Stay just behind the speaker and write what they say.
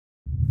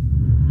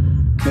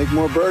make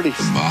more birdies.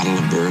 A bottle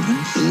of bourbon,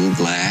 a little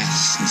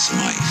glass, and some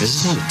ice. This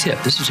is not a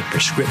tip. This is a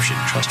prescription.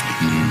 Trust me.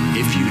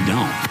 If you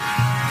don't,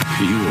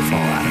 you will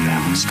fall out of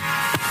balance.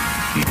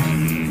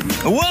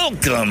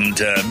 Welcome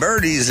to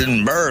Birdies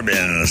and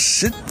Bourbon.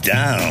 Sit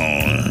down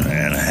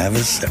and have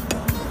a sip.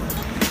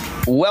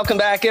 Welcome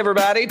back,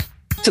 everybody,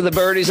 to the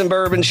Birdies and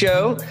Bourbon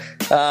Show.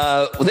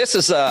 This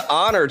is an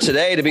honor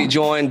today to be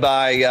joined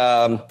by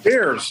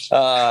Cheers.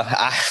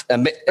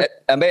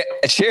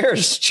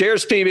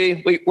 Cheers,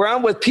 PB. We're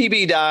on with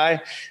PB Dye.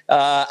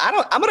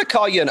 I'm going to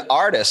call you an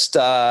artist.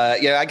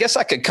 I guess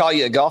I could call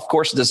you a golf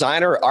course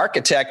designer,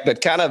 architect,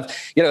 but kind of,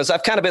 as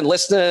I've kind of been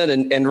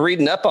listening and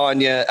reading up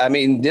on you, I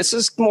mean, this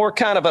is more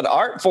kind of an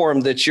art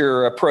form that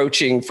you're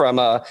approaching from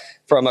a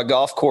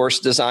golf course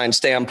design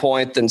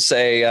standpoint than,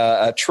 say,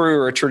 a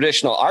true or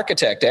traditional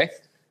architect, eh?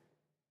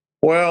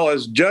 Well,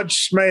 as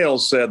Judge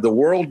Smales said, the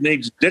world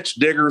needs ditch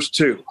diggers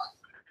too.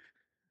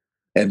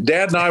 And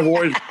Dad and I have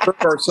always referred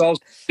to ourselves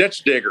as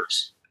ditch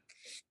diggers.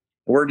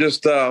 We're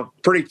just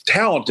pretty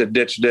talented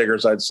ditch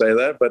diggers, I'd say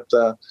that. But,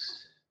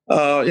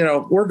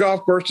 we're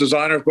golf course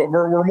designers, but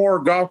we're more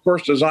golf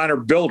course designer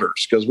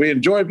builders because we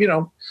enjoy,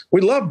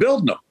 we love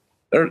building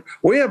them.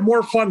 We have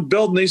more fun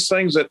building these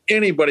things than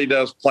anybody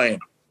does playing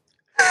them.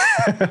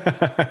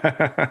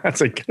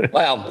 That's a good.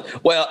 Wow.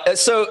 Well,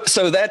 so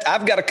that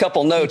I've got a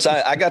couple notes.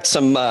 I got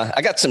some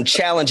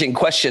challenging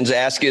questions to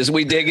ask you as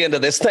we dig into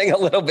this thing a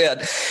little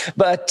bit.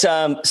 But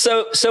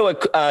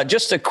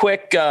just a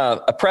quick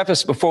a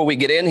preface before we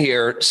get in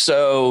here.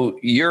 So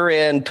you're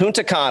in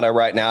Punta Cana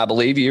right now, I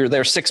believe. You're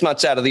there 6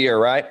 months out of the year,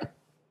 right?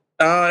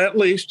 At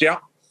least, yeah.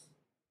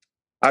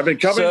 I've been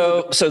coming.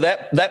 So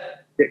that.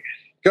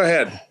 Go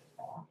ahead.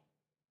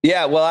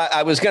 Yeah, well,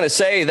 I was going to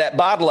say that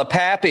bottle of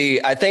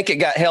Pappy, I think it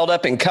got held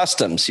up in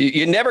customs.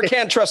 You never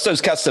can trust those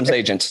customs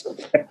agents.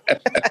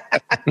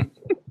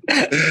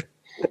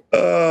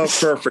 Oh,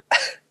 perfect.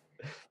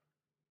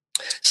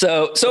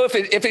 So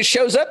if it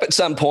shows up at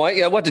some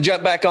point, what to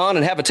jump back on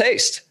and have a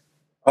taste.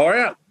 Oh,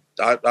 yeah.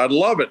 I'd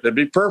love it. It'd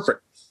be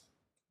perfect.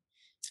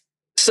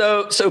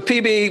 So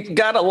PB,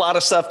 got a lot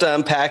of stuff to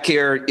unpack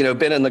here.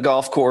 Been in the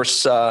golf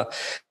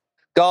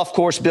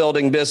course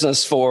building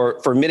business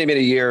for many,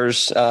 many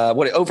years.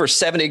 Over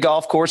 70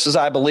 golf courses,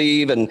 I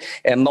believe, and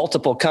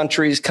multiple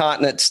countries,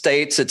 continents,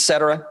 states, et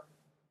cetera.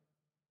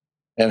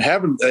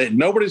 And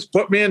nobody's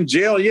put me in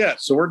jail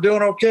yet, so we're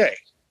doing okay.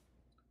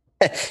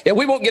 Yeah,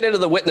 we won't get into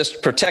the witness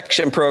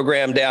protection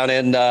program down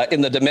in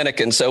the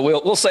Dominican, so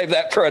we'll save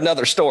that for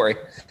another story.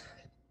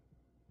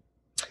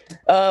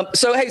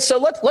 So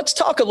let's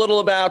talk a little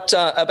about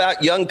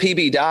young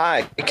PB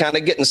Dye, kind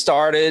of getting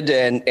started,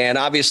 and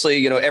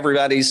obviously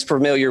everybody's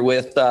familiar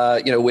with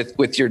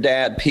your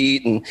dad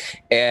Pete,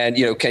 and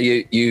you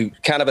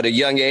kind of at a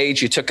young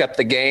age you took up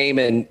the game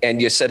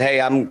and you said, hey,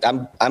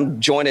 I'm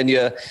joining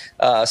you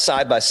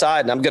side by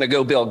side, and I'm going to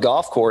go build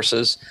golf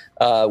courses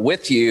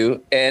with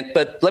you.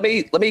 But let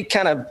me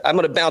I'm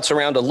going to bounce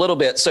around a little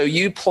bit. So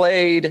you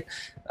played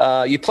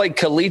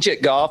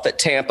collegiate golf at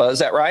Tampa, is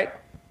that right?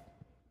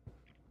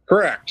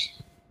 Correct.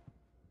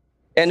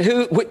 And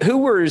who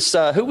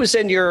was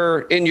in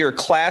your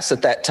class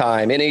at that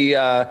time?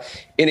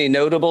 Any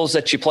notables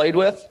that you played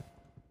with?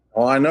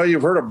 Well, I know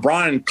you've heard of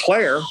Brian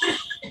Clare.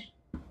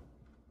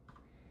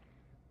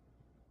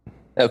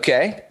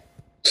 Okay.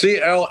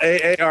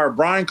 CLAAR,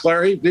 Brian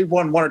Clare. He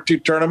won one or two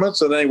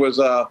tournaments, and then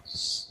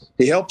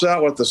he helps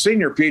out with the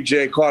senior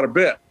PGA quite a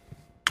bit.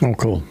 Oh,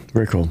 cool.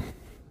 Very cool.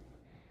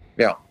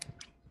 Yeah.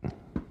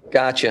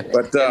 Gotcha.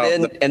 But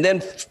and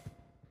then.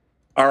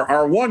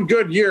 Our one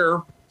good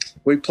year,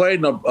 we played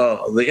in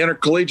the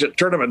intercollegiate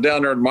tournament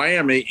down there in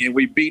Miami, and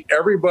we beat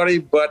everybody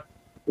but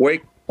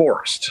Wake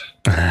Forest.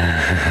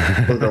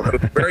 It was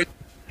a very good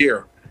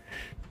year.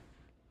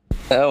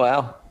 Oh,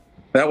 wow.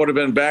 That would have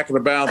been back in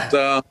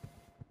about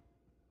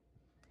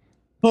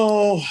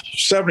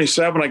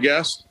 77, I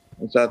guess.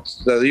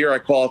 That's the year I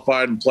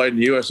qualified and played in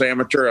the U.S.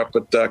 Amateur up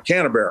at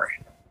Canterbury.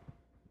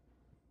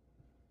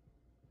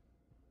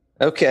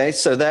 Okay,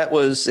 so that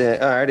was all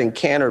right in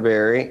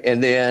Canterbury,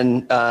 and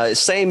then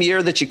same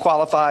year that you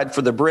qualified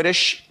for the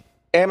British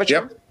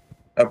Amateur. Yep,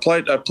 I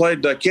played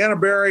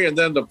Canterbury, and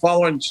then the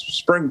following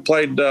spring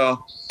played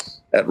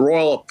at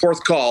Royal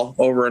Porthcawl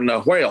over in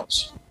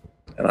Wales,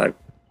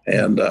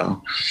 and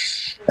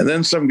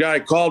then some guy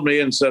called me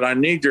and said, "I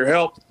need your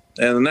help."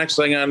 And the next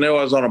thing I knew,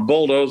 I was on a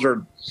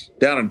bulldozer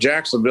down in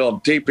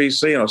Jacksonville,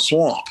 TPC, in a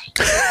swamp.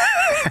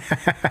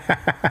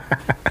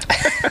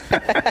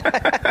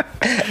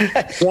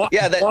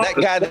 Yeah, that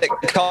guy that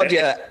called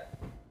you.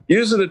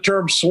 Using the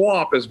term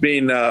swamp as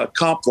being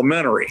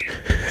complimentary.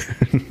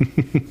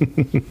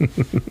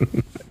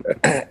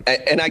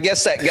 And I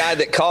guess that guy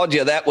that called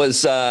you, that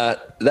was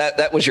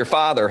your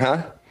father,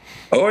 huh?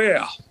 Oh,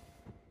 yeah.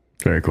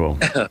 Very cool.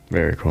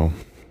 Very cool.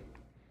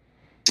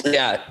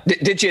 Yeah.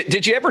 Did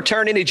you ever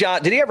turn any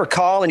job? Did he ever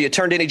call and you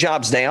turned any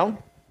jobs down?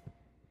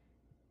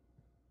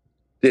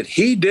 Did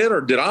he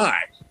or did I?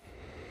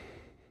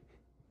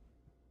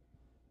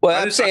 Well,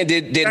 I'm saying,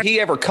 did he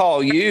ever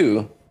call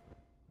you?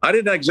 I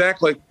didn't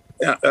exactly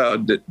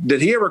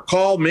did he ever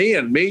call me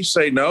and me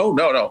say no?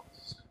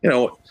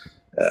 No.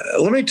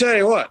 Let me tell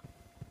you what.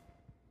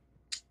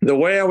 The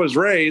way I was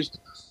raised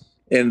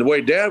and the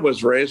way Dad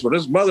was raised, when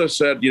his mother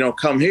said,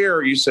 come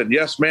here, you said,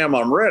 yes, ma'am,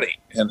 I'm ready.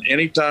 And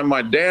anytime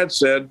my dad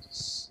said,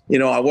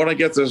 I want to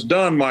get this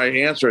done, my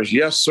answer is,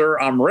 yes, sir,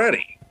 I'm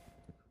ready.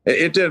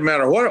 It didn't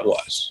matter what it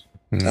was.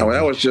 Mm-hmm. I mean,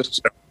 that was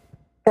just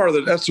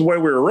that's the way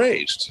we were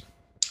raised.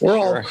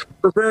 We're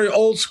very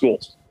old school.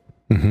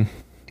 Mm-hmm.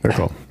 Very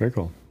cool. Very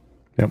cool.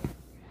 Yep.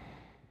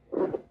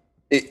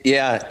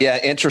 Yeah,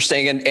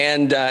 interesting,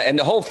 and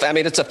the whole. I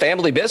mean, it's a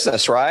family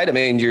business, right? I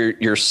mean,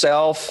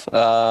 yourself,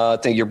 I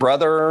think your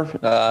brother,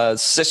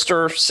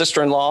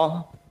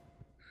 sister-in-law.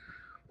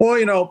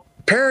 Well,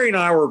 Perry and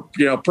I were,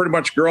 pretty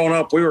much growing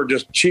up. We were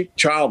just cheap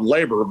child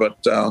labor, but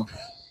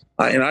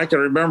I can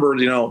remember,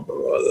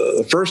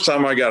 the first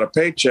time I got a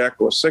paycheck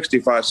was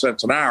 65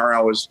 cents an hour.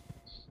 I was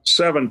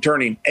 7,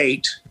 turning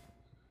 8,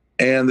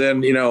 and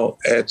then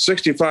at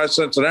 65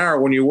 cents an hour,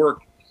 when you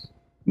work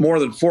more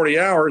than 40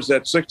 hours,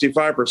 that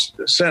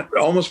 65%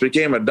 almost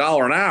became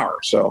 $1 an hour.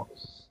 So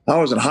I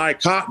was in high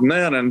cotton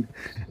then. And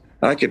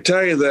I could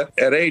tell you that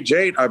at age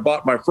 8, I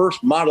bought my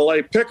first Model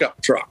A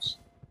pickup truck.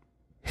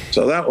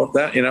 So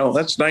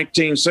that's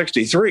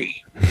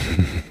 1963.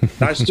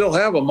 I still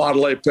have a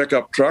Model A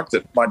pickup truck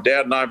that my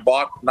dad and I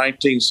bought in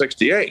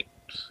 1968.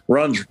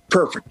 Runs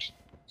perfect.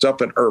 It's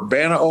up in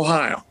Urbana,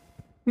 Ohio.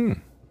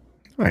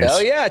 Nice. Oh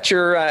yeah, at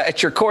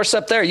your course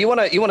up there. You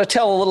want to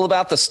tell a little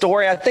about the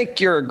story? I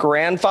think your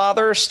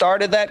grandfather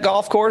started that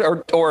golf course,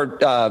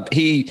 or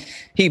he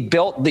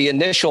built the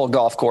initial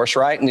golf course,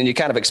 right? And then you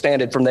kind of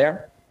expanded from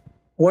there.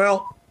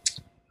 Well,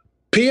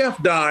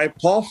 P.F. Dye,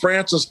 Paul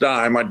Francis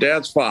Dye, my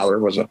dad's father,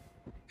 was a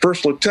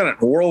first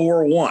lieutenant in World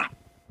War I,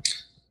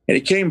 and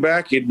he came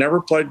back. He'd never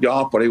played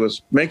golf, but he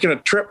was making a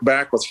trip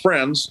back with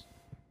friends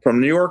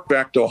from New York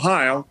back to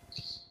Ohio,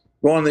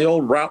 going the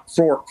old Route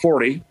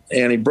 40,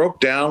 and he broke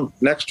down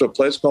next to a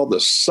place called the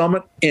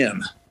Summit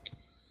Inn.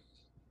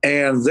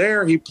 And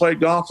there he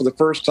played golf for the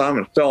first time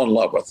and fell in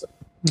love with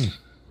it.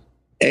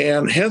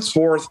 And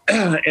henceforth,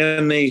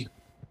 in the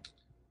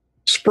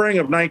spring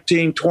of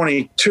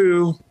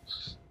 1922,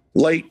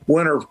 late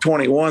winter of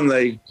 21,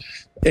 they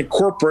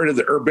incorporated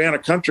the Urbana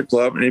Country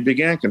Club, and he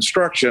began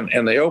construction,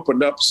 and they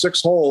opened up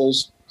 6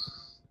 holes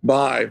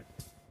by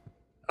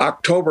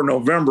October,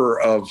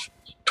 November of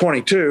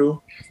 22.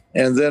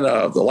 And then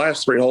the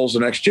last 3 holes the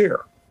next year.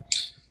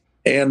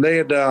 And they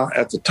had,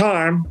 at the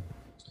time,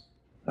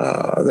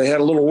 they had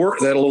a little work.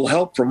 They had a little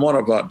help from one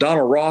of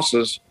Donald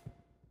Ross's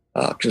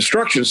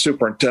construction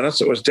superintendents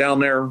that was down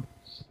there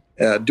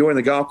doing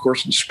the golf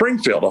course in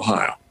Springfield,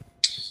 Ohio.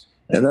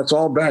 And that's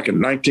all back in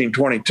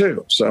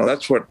 1922. So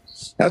that's where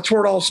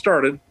it all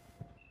started.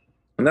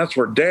 And that's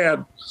where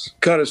Dad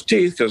cut his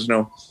teeth, because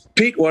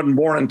Pete wasn't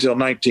born until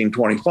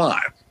 1925.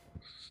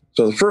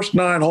 So the first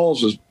 9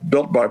 holes was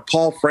built by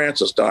Paul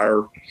Francis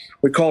Dye.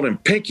 We called him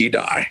Pinky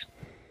Dye.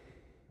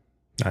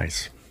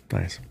 Nice.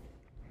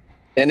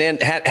 And then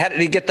how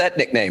did he get that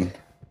nickname?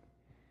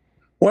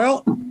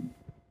 Well,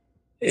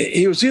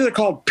 he was either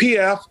called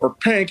PF or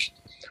Pink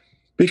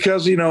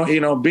because,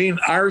 being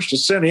Irish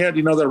descent, he had,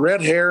 the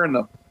red hair and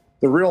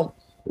the real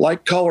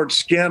light colored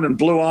skin and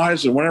blue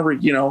eyes. And whenever,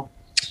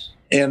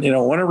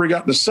 whenever he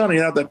got in the sun, he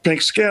had that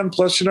pink skin.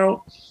 Plus,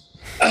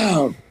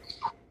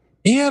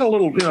 he had a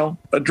little,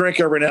 a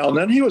drink every now and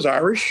then. He was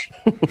Irish.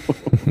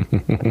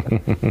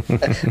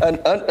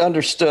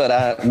 Understood.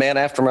 Man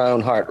after my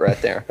own heart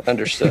right there.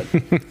 Understood.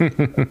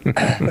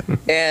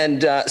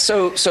 And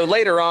so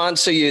later on,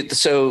 so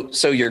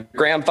your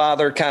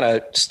grandfather kind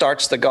of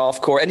starts the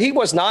golf course, and he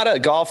was not a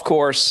golf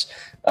course.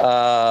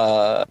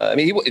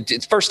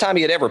 It's the first time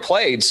he had ever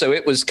played. So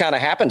it was kind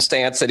of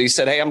happenstance that he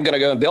said, hey, I'm going to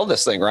go and build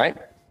this thing, right?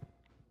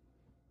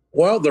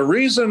 Well, the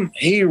reason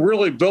he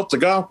really built the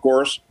golf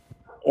course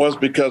was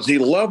because he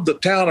loved the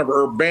town of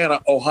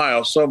Urbana,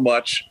 Ohio so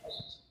much.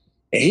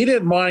 He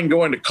didn't mind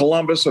going to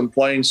Columbus and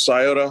playing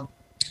Scioto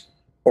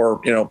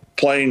or,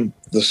 playing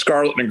the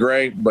Scarlet and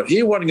Gray, but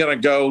he wasn't going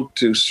to go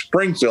to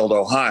Springfield,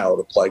 Ohio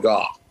to play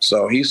golf.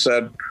 So he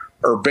said,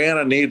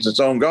 Urbana needs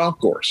its own golf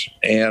course,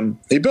 and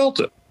he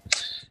built it.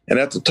 And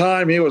at the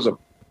time, he was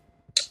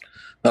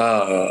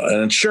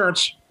an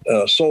insurance,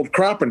 sold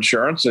crop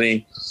insurance, and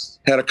he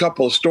had a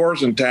couple of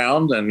stores in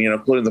town, and,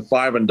 including the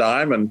Five and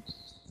Dime, and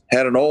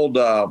had an old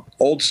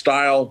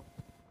style,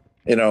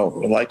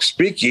 like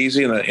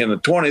speakeasy in the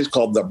 20s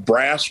called the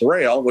Brass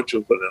Rail, which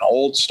was an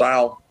old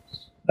style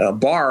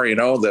bar,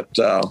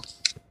 that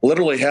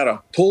literally had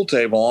a pool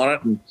table on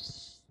it.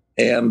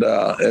 And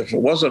if it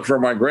wasn't for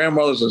my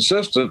grandmother's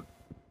assistant,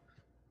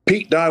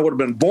 Pete Dye would have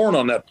been born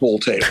on that pool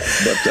table.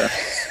 But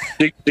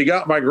she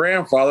got my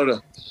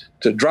grandfather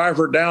to drive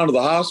her down to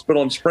the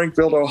hospital in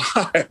Springfield,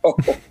 Ohio.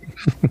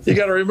 You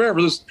got to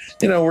remember this,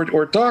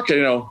 we're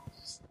talking,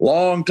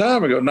 long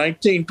time ago,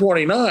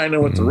 1929,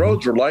 and what the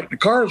roads were like, the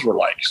cars were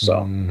like.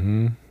 So,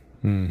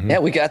 yeah,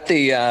 we got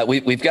the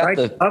we've got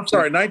the. I'm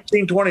sorry,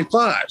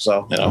 1925.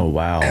 So, oh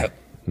wow.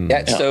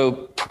 Yeah, so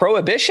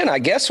Prohibition, I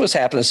guess, was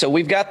happening. So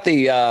we've got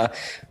the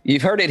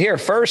You've heard it here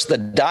first, the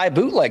Dye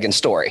bootlegging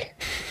story.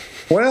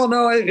 Well,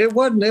 no, it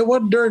wasn't. It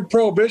wasn't during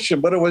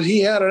Prohibition, but it was. He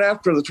had it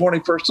after the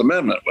 21st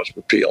Amendment was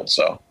repealed.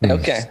 So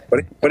Okay.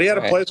 but he had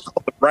a place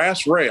called the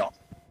Brass Rail,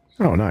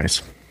 Oh,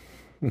 nice.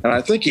 and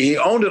I think he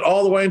owned it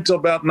all the way until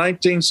about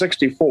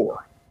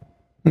 1964.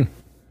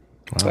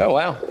 Oh,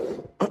 wow.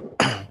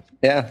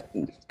 Yeah.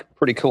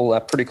 Pretty cool.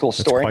 Pretty cool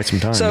story. quite some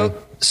time,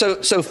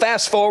 So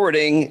fast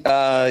forwarding,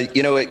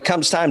 it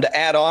comes time to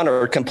add on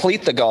or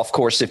complete the golf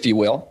course, if you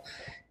will.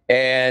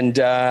 And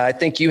I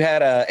think you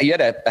had a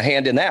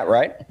hand in that,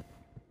 right?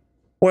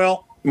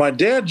 Well, my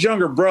dad's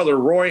younger brother,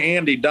 Roy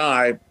Andy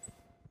Dye,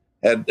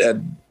 had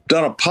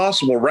done a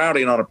possible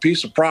routing on a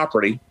piece of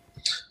property,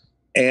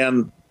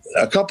 and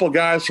a couple of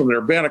guys from the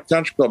Urbana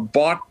Country Club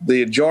bought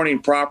the adjoining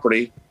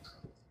property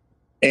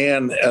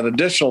and an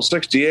additional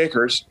 60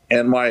 acres.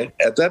 And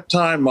at that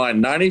time, my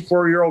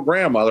 94-year-old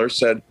grandmother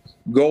said,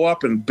 go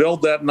up and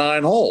build that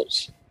 9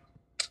 holes.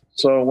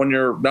 So when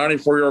your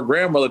 94-year-old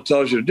grandmother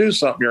tells you to do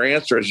something, your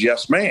answer is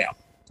yes, ma'am.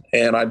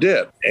 And I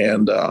did.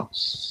 And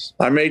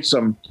I made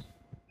some,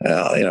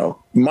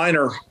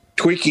 minor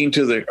tweaking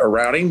to the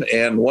routing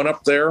and went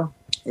up there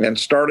and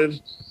started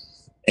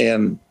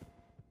in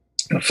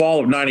the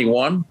fall of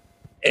 91.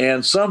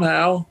 And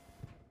somehow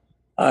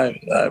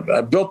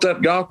I built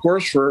that golf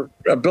course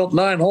I built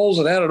 9 holes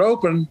and had it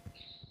open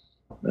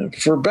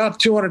for about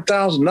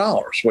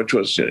 $200,000, which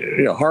was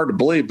hard to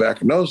believe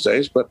back in those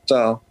days. But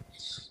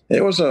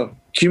it was a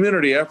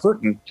community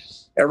effort, and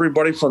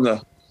everybody from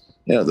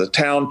the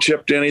town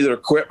chipped in either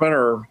equipment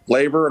or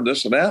labor and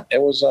this and that.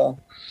 It was a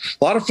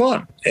lot of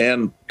fun.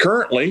 And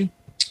currently,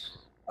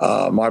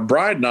 my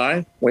bride and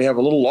I, we have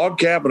a little log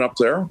cabin up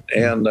there,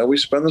 and we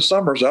spend the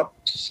summers up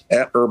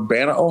at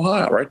Urbana,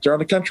 Ohio, right there on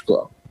the country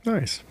club.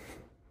 Nice.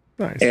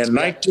 And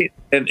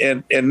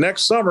and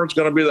next summer it's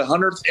going to be the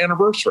 100th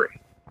anniversary.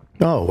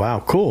 Oh, wow.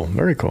 Cool.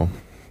 Very cool.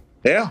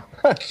 Yeah.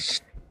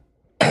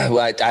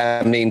 Well,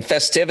 I mean,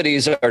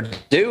 festivities are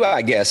due,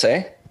 I guess,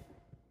 eh?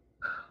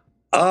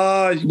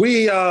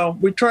 We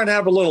try and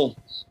have a little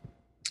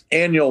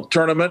annual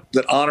tournament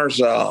that honors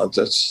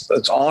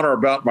that's honor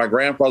about my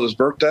grandfather's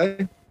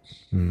birthday.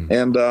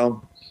 And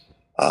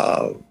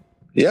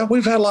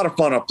we've had a lot of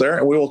fun up there,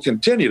 and we will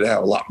continue to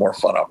have a lot more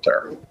fun up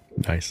there.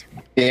 Nice.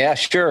 Yeah,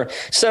 sure.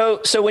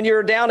 So when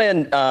you're down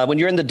when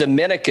you're in the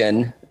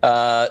Dominican,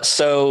 I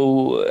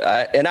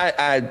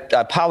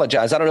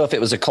apologize. I don't know if it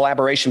was a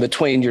collaboration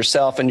between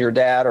yourself and your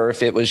dad, or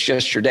if it was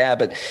just your dad,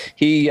 but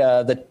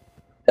the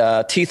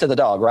Teeth of the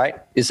Dog, right?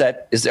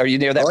 Are you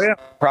near that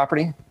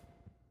property?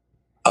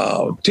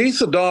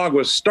 Teeth of the Dog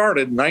was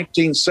started in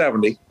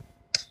 1970,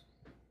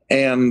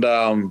 and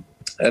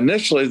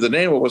initially the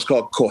name of it was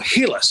called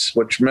Cohilas,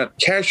 which meant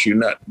cashew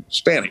nut in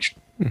Spanish.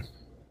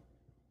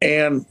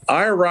 And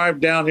I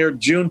arrived down here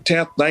June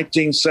 10th,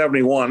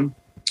 1971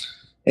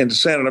 into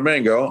Santo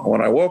Domingo. When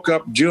I woke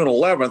up June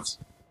 11th,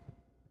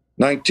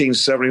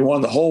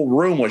 1971, the whole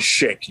room was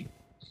shaking.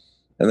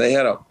 And they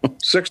had a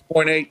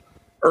 6.8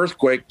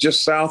 earthquake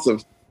just south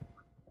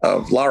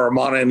of La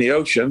Romana in the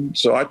ocean.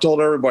 So I told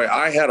everybody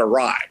I had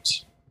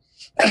arrived.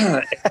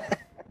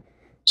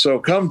 So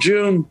come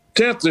June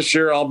 10th this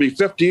year, I'll be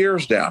 50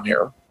 years down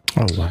here.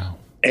 Oh, wow.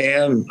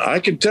 And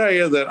I can tell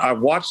you that I've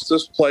watched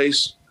this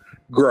place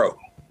grow.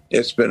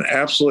 It's been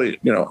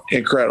absolutely,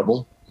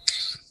 incredible.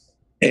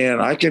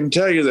 And I can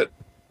tell you that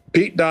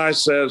Pete Dye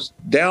says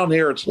down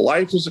here, it's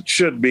life as it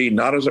should be,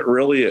 not as it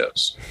really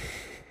is.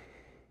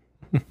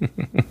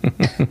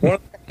 One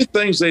of the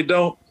things they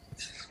don't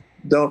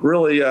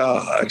really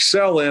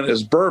excel in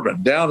is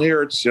bourbon. Down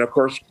here, it's, of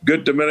course,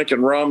 good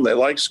Dominican rum. They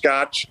like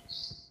Scotch,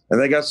 and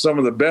they got some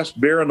of the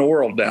best beer in the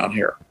world down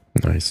here.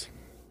 Nice.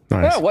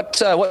 Oh,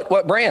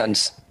 what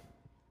brands?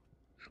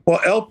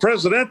 Well, El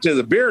Presidente,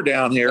 the beer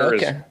down here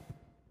is.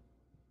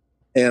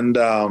 And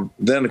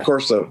then, of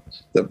course,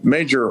 the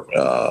major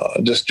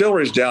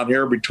distilleries down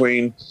here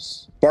between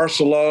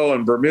Barceló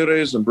and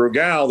Bermudez and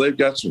Brugal, they've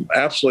got some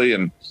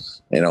absolutely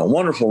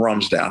wonderful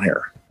rums down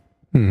here.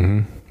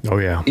 Mm-hmm. Oh,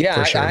 yeah.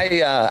 Yeah, sure.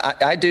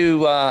 I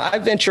do. I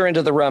venture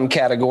into the rum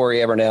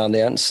category every now and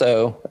then.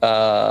 So,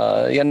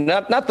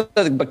 not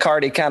the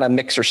Bacardi kind of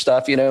mixer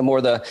stuff,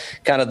 more the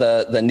kind of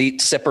the neat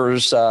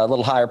sippers, a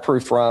little higher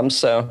proof rums.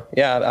 So,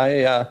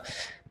 yeah,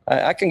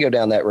 I can go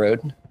down that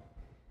road.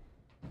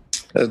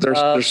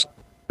 There's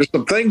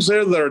some things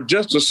there that are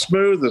just as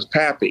smooth as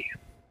Pappy.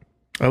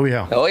 Oh,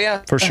 yeah. Oh,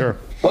 yeah. For sure.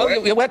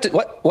 Well,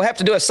 we'll have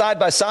to do a side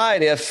by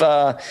side if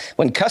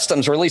when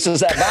Customs releases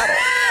that bottle.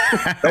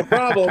 No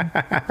problem.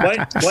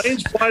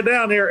 Planes fly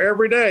down here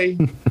every day.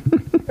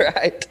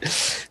 Right.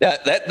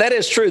 That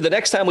is true. The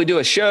next time we do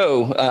a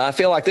show, I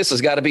feel like this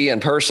has got to be in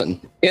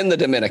person in the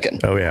Dominican.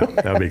 Oh, yeah.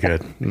 That'd be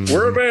good. Mm-hmm.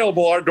 We're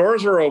available. Our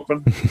doors are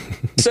open.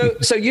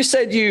 So you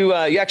said you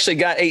actually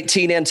got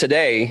 18 in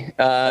today.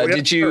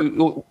 Did you?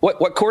 Sure.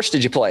 What course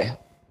did you play?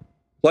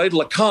 Played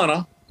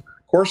Lacana,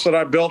 course that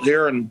I built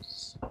here and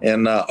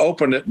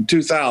opened it in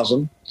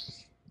 2000.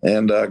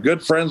 And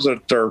good friends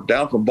that are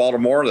down from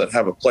Baltimore that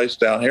have a place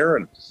down here.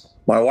 And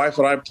my wife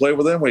and I played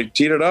with them. We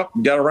teed it up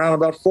and got around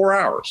about 4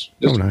 hours.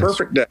 Just a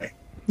perfect day.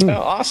 Oh,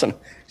 awesome.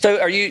 So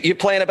are you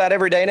playing about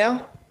every day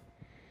now?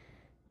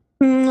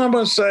 I'm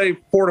going to say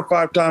 4 to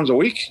 5 times a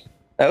week.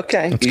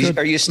 Okay.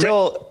 Are you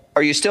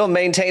still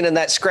maintaining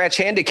that scratch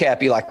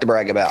handicap you like to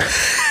brag about?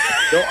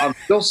 I'm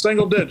still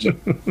single digit.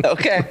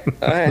 Okay.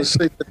 All right. Let's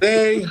see,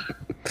 today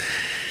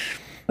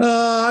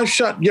I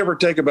shot give or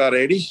take about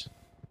 80.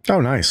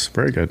 Oh, nice.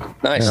 Very good.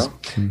 Nice. You know?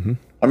 Mm-hmm.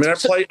 I mean,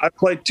 I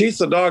played Teeth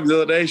the Dog the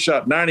other day,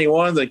 shot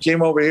 91. They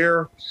came over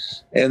here,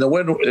 and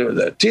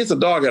the Teeth the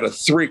Dog had a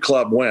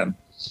 3-club win.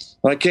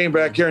 I came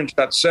back here and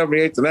shot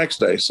 78 the next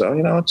day. So,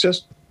 it's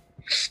just,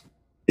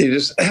 you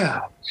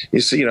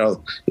see,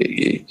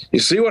 you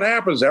see what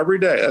happens every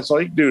day. That's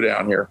all you can do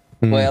down here.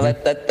 Well,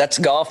 that's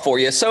golf for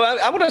you. So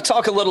I want to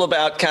talk a little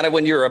about kind of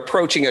when you're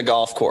approaching a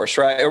golf course,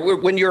 right? Or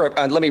when you're,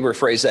 let me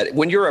rephrase that.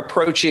 When you're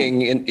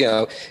approaching, and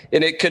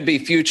it could be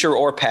future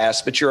or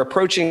past, but you're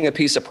approaching a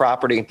piece of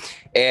property,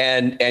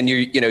 and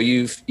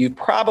you've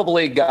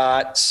probably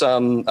got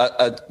some,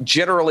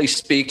 generally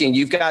speaking,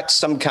 you've got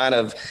some kind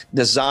of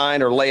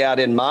design or layout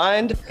in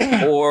mind,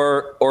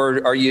 or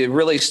are you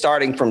really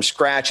starting from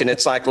scratch? And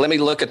it's like, let me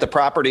look at the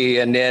property,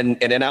 and then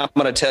I'm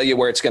going to tell you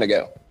where it's going to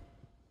go.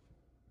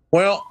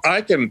 Well,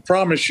 I can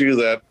promise you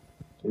that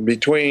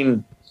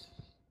between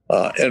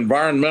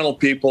environmental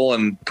people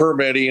and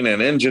permitting and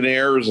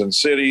engineers and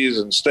cities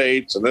and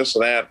states and this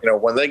and that,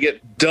 when they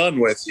get done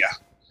with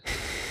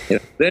you,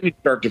 then you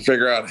start to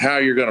figure out how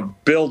you're going to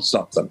build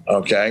something.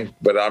 Okay.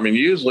 But I mean,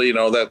 usually,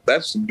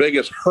 that's the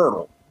biggest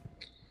hurdle.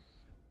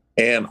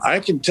 And I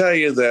can tell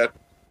you that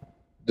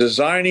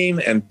designing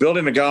and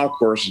building a golf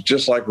course is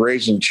just like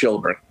raising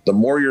children. The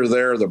more you're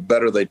there, the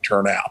better they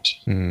turn out.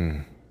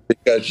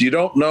 Because you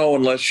don't know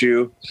unless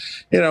and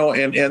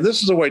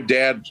this is the way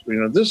this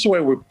is the way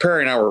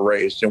Perry and I were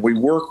raised, and we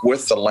work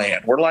with the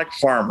land. We're like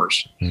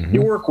farmers. Mm-hmm.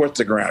 You work with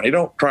the ground. You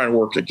don't try and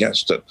work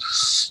against it.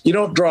 You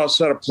don't draw a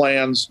set of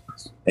plans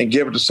and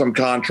give it to some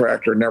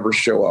contractor and never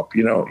show up.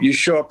 You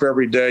show up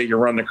every day, you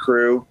run the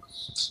crew,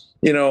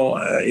 you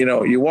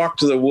walk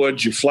to the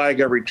woods, you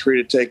flag every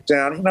tree to take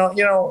down,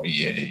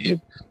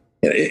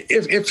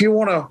 if you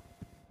want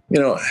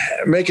to,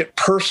 make it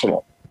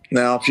personal.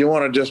 Now, if you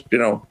want to just,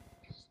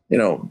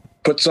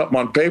 put something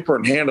on paper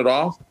and hand it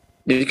off,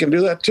 you can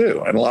do that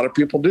too. And a lot of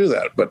people do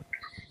that. But,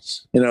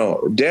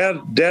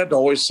 Dad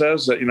always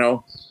says that,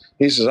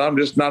 he says, I'm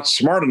just not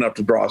smart enough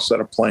to draw a set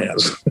of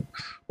plans.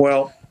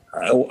 Well,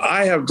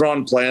 I have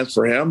drawn plans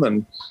for him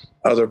and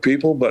other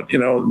people, but,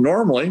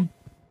 normally,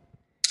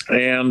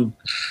 and,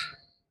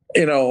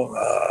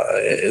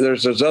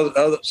 there's some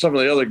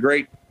of the other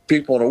great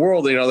people in the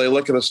world, they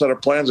look at a set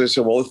of plans, they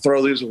say, well, let's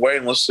throw these away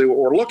and let's see what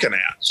we're looking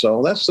at.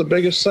 So that's the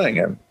biggest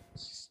thing.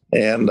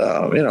 And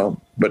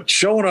but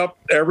showing up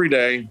every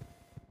day,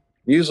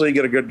 usually you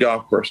get a good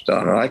golf course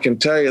done. And I can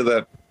tell you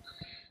that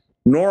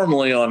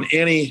normally on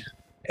any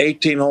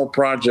 18-hole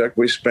project,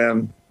 we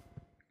spend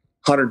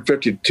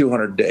 150 to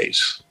 200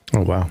 days.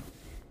 Oh, wow.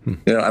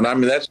 And I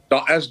mean, that's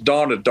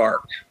dawn to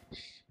dark.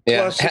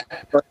 Yeah.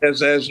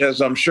 Plus,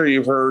 as I'm sure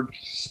you've heard,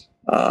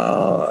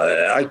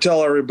 I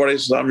tell everybody,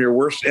 I'm your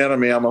worst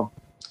enemy. I'm a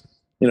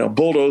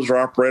bulldozer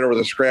operator with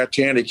a scratch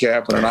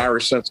handicap and an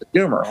Irish sense of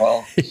humor.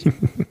 Well,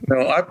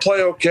 I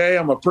play okay.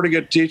 I'm a pretty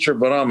good teacher,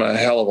 but I'm a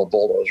hell of a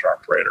bulldozer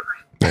operator.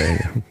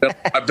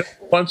 I've been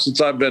one since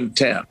I've been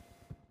 10.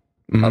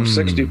 I'm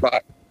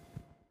 65.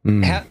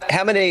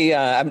 How many?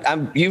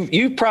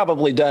 You've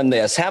probably done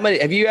this. How many?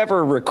 Have you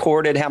ever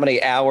recorded how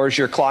many hours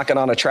you're clocking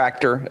on a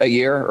tractor a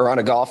year or on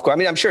a golf course? I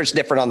mean, I'm sure it's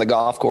different on the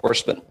golf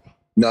course, but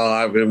no,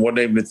 I've been what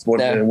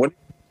consider.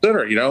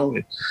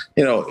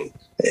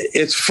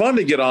 It's fun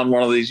to get on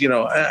one of these.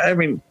 I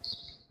mean,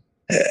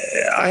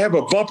 I have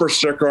a bumper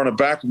sticker on the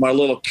back of my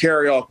little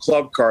carry-all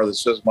club car that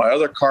says my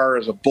other car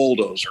is a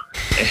bulldozer,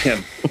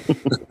 and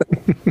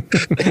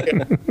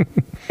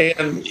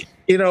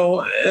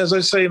as I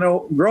say,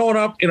 growing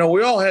up,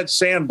 we all had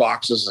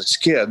sandboxes as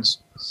kids.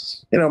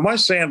 My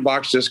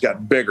sandbox just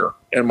got bigger,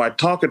 and my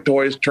Tonka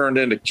toys turned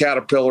into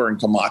Caterpillar and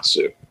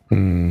Komatsu.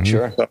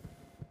 Sure. So,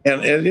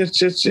 and it's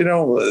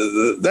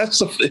that's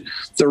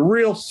the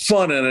real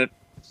fun in it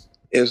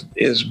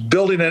is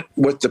building it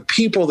with the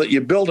people that you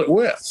build it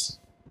with.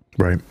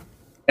 Right.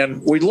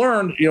 And we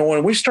learned,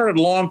 when we started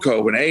Long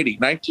Cove in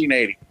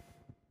 1980,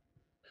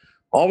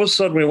 all of a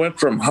sudden we went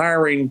from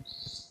hiring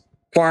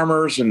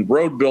farmers and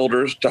road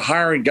builders to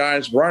hiring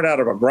guys right out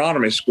of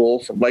agronomy school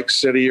from Lake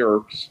City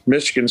or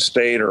Michigan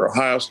State or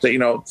Ohio State,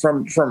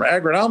 from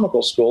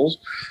agronomical schools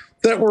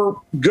that were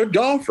good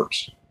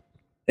golfers.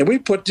 And we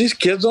put these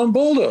kids on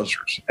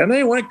bulldozers and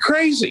they went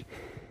crazy.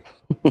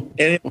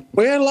 And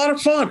we had a lot of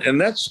fun.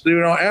 And that's,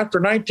 after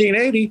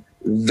 1980,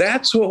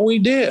 that's what we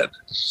did.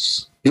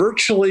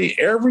 Virtually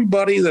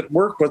everybody that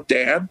worked with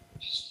Dad,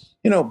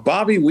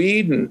 Bobby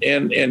Weed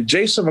and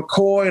Jason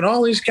McCoy and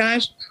all these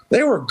guys,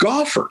 they were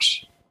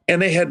golfers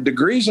and they had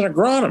degrees in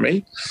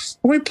agronomy.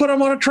 And we put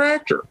them on a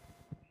tractor.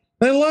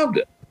 They loved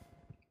it.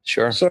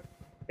 Sure. So,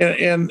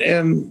 and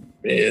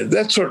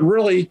that's what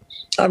really,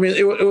 I mean,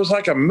 it was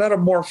like a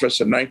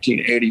metamorphosis in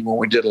 1980 when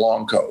we did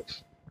Long Cove.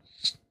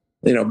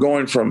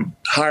 Going from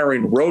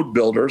hiring road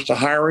builders to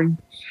hiring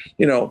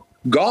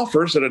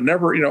golfers that had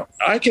never,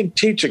 I can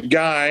teach a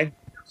guy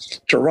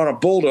to run a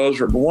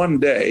bulldozer in one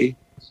day,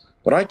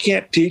 but I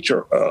can't teach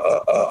a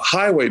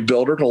highway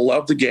builder to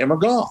love the game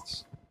of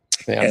golf.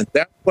 Yeah. And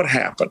that's what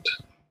happened.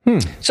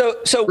 So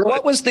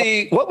what was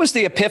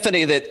the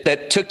epiphany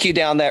that took you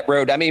down that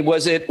road? I mean,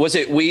 was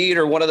it Weed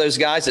or one of those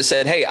guys that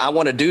said, "Hey, I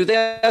want to do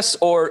this,"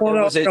 or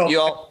was it you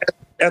all?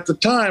 At the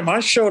time, I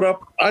showed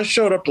up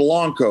to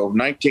Long Cove,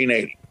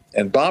 1980,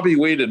 and Bobby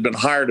Weed had been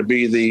hired to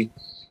be the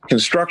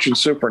construction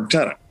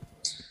superintendent.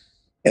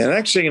 And the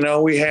next thing you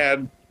know, we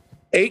had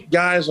 8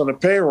 guys on the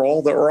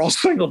payroll that were all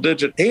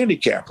single-digit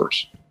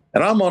handicappers,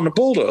 and I'm on the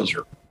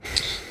bulldozer.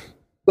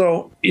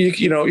 So you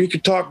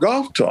could talk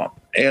golf to them,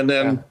 and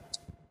then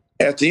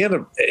at the end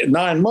of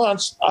 9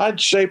 months,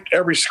 I'd shaped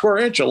every square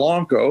inch of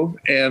Long Cove,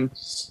 and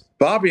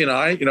Bobby and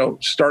I,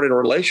 started a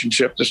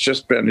relationship that's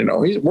just been,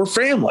 we're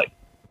family,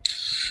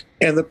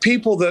 and the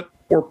people that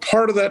were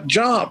part of that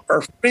job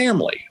are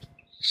family.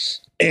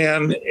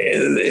 And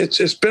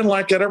it's been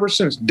like that ever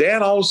since.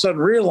 Dad all of a sudden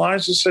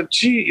realized and said,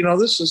 "Gee,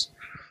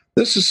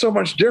 this is so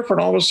much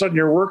different. All of a sudden,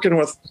 you're working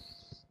with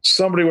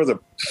somebody with a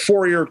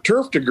 4-year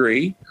turf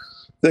degree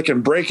that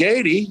can break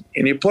 80,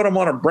 and you put them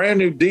on a brand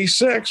new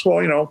D6.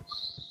 Well,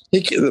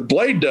 the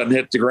blade doesn't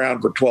hit the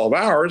ground for 12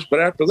 hours,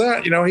 but after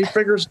that, he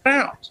figures it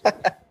out."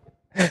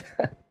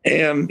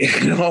 And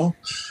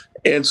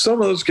and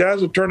some of those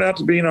guys have turned out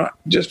to be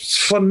just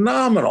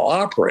phenomenal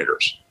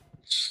operators.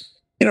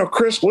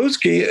 Chris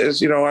Lutsky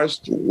is, I was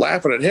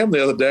laughing at him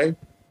the other day.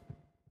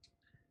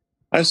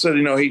 I said,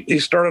 he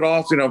started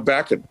off,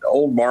 back at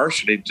Old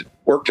Marsh, and he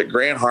worked at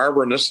Grand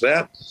Harbor and this,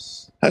 that.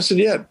 I said,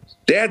 "Yeah,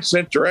 Dad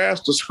sent your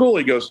ass to school."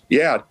 He goes,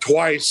 "Yeah,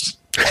 twice."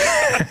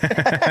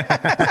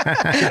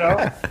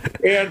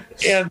 And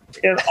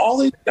all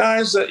these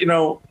guys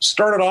that,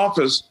 started off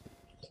as,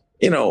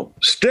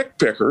 stick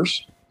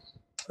pickers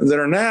that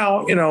are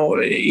now,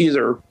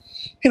 either,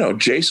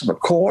 Jason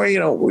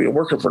McCoy,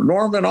 working for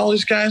Norman, all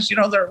these guys,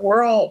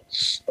 we're all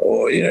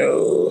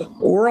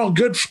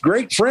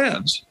great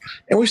friends,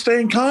 and we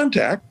stay in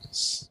contact.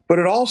 But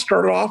it all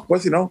started off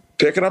with,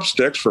 picking up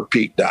sticks for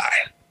Pete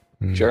Dye.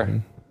 Sure.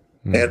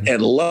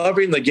 And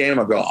loving the game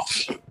of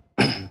golf.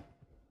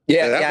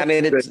 Yeah. I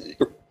mean, it's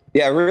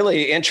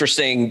really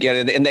interesting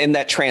in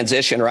that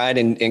transition, right?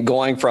 And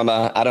going from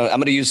I'm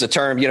going to use the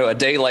term, a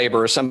day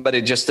laborer,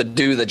 somebody just to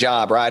do the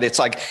job, right? It's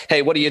like,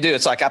 "Hey, what do you do?"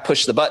 It's like, "I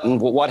push the button."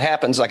 Well, what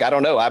happens? Like, I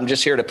don't know. I'm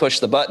just here to push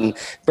the button,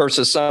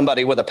 versus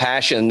somebody with a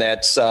passion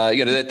that's,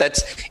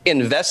 that's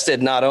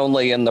invested not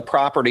only in the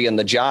property and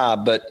the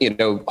job, but,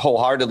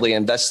 wholeheartedly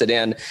invested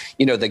in,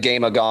 the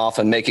game of golf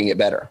and making it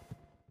better.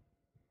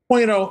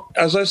 Well,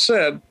 as I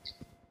said,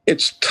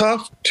 it's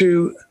tough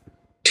to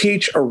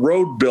teach a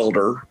road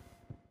builder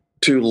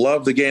to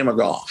love the game of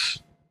golf.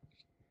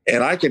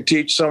 And I can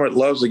teach someone that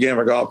loves the game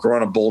of golf to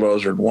run a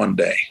bulldozer in one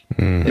day.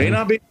 Mm-hmm. It may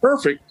not be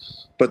perfect,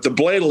 but the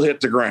blade will hit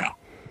the ground.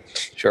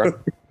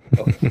 Sure.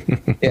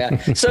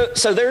 Yeah.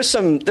 So there's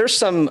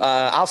some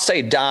I'll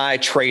say Dye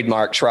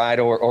trademarks, right?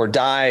 Or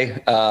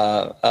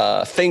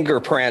Dye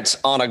fingerprints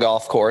on a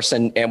golf course.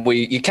 And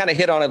you kind of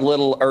hit on it a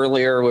little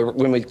earlier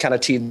when we kind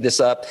of teed this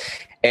up.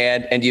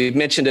 And you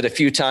mentioned it a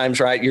few times,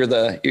 right?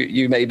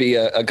 You may be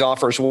a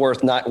golfer's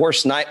worst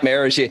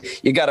nightmare is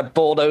you got a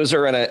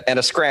bulldozer and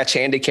a scratch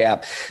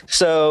handicap.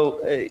 So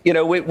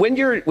when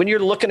you're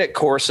looking at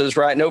courses,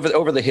 right, and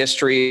over the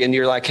history, and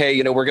you're like, "Hey,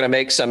 we're going to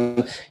make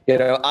some,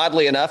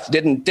 oddly enough,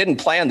 didn't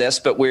plan this,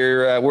 but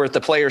we're at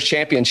the Players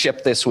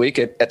Championship this week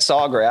at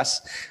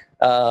Sawgrass,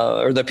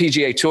 or the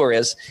PGA Tour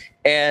is."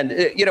 And,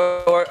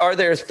 are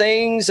there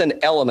things and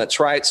elements,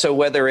 right? So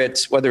whether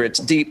it's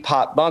deep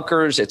pot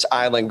bunkers, it's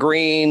island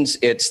greens,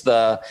 it's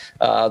the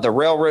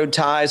railroad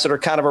ties that are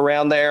kind of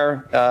around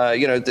there.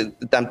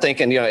 I'm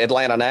thinking,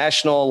 Atlanta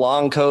National,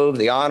 Long Cove,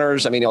 the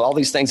Honors. I mean, all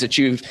these things that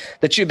you've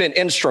been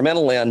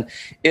instrumental in.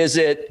 Is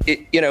it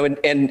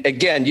and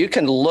again, you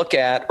can look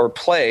at or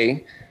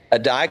play a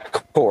Dye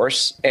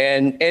course,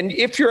 and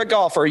if you're a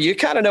golfer, you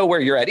kind of know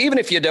where you're at, even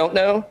if you don't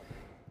know.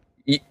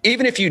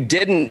 Even if you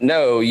didn't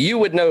know, you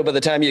would know by the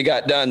time you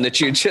got done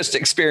that you just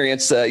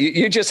experienced,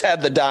 you just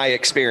had the Dye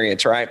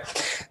experience, right?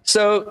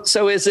 So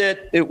is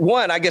it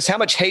one, I guess, how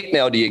much hate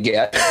mail do you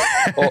get?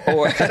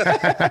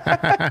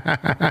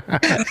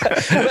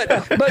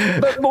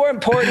 but more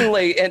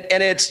importantly, and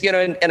it's,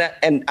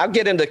 and I'll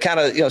get into kind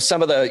of,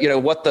 some of the,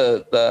 what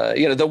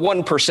the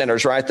one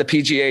percenters, right? The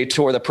PGA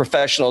Tour, the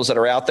professionals that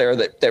are out there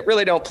that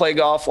really don't play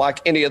golf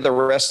like any of the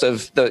rest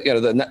of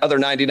the other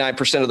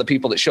 99% of the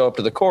people that show up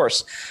to the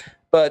course.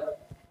 But,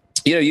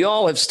 you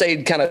all have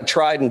stayed kind of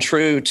tried and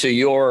true to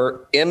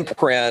your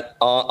imprint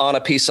on a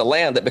piece of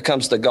land that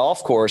becomes the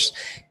golf course.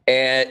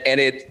 And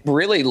it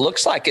really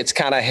looks like it's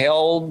kind of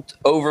held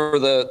over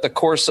the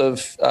course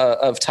of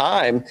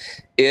time.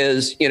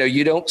 Is,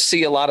 you don't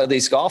see a lot of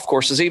these golf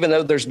courses, even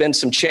though there's been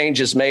some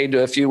changes made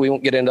to a few. We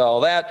won't get into all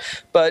that.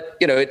 But,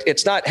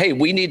 it's not, hey,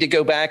 we need to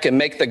go back and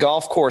make the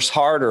golf course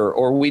harder,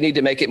 or we need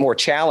to make it more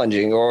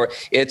challenging, or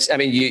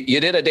you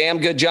did a damn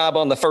good job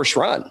on the first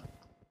run.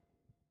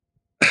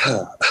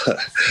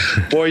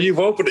 Boy, you've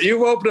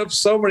opened up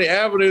so many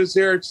avenues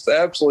here. It's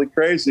absolutely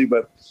crazy.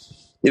 But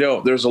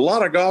there's a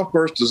lot of golf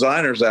course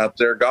designers out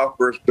there, golf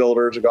course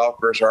builders, golf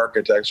course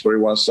architects, what do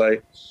you want to say,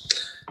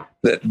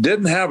 that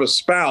didn't have a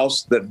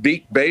spouse that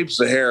beat Babe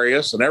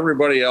Zaharias and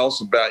everybody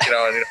else about,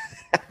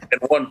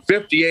 and won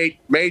 58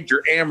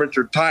 major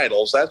amateur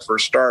titles. That's for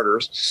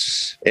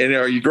starters. And,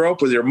 you grow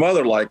up with your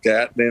mother like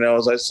that.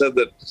 As I said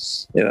that,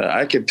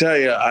 I can tell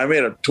you, I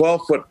made a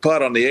 12-foot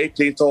putt on the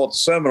 18th hole at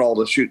Seminole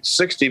to shoot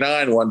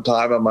 69 one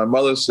time. And my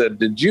mother said,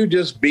 "Did you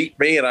just beat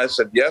me?" And I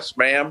said, "Yes,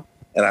 ma'am."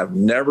 And I've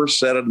never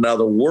said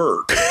another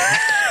word.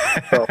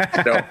 So,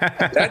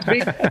 that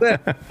being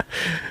said,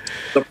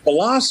 the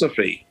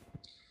philosophy,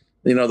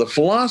 the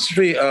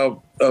philosophy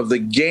of the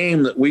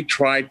game that we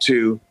try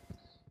to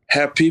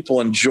have people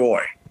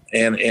enjoy,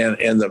 and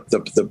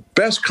the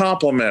best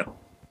compliment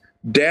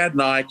Dad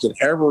and I can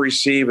ever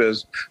receive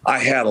is, "I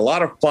had a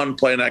lot of fun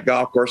playing that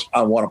golf course.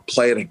 I want to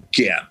play it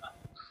again."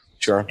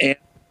 Sure. And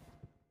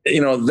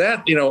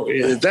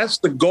that's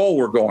the goal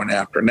we're going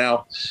after.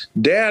 Now,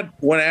 Dad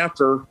went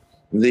after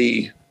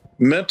the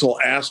mental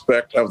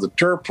aspect of the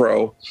Tour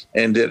Pro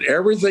and did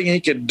everything he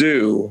could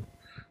do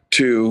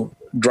to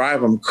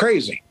drive him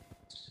crazy.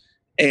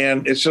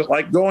 And it's just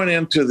like going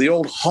into the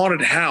old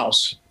haunted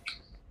house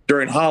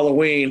during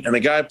Halloween and the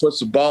guy puts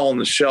the ball on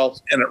the shelf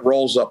and it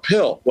rolls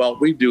uphill. Well,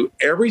 we do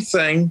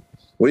everything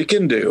we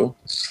can do.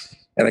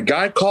 And a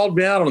guy called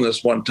me out on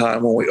this one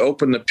time when we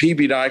opened the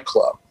PB Dye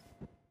Club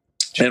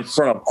in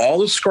front of all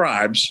the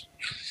scribes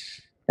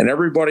and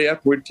everybody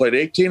after we'd played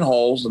 18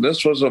 holes. And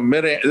this was a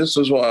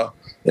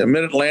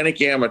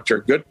Mid-Atlantic amateur,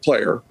 good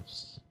player.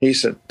 He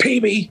said,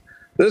 "PB,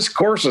 this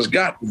course has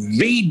got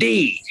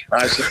VD."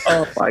 I said,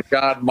 "Oh my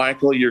God,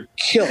 Michael, you're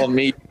killing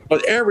me."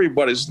 But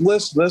everybody's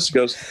listening. This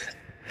goes,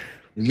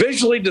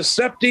 "Visually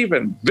deceptive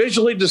and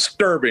visually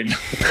disturbing."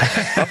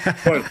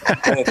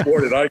 Oh,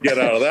 boy, did I get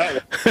out of that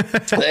one.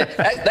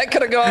 that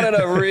could have gone in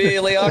a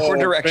really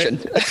awkward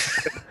direction.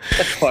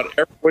 But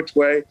every which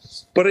way.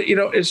 But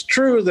it's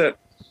true that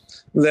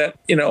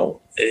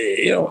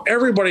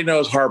everybody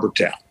knows Harbor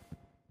Town.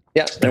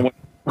 Yeah. And when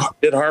he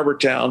did Harbor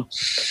Town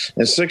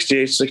in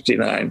 68,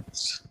 69,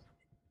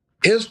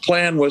 his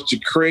plan was to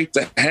create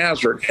the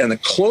hazard. And the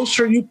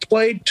closer you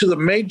played to the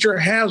major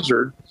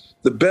hazard,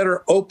 the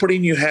better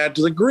opening you had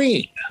to the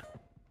green.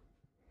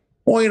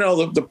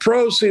 Well, the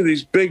pros see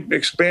these big,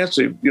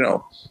 expansive,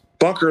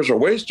 bunkers or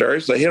waste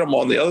areas. They hit them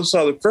on the other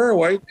side of the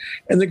fairway,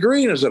 and the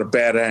green is at a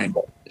bad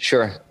angle.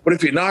 Sure. But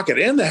if you knock it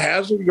in the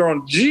hazard, you're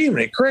going, "Gee,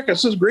 many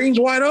crickets, this green's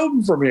wide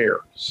open from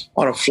here."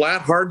 On a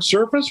flat, hard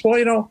surface,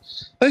 well,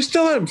 they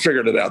still haven't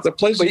figured it out. The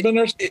place has been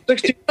there since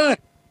 69.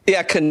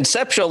 Yeah,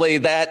 conceptually,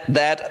 that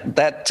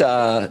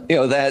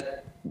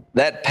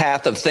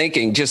path of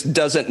thinking just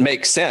doesn't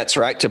make sense,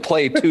 right? To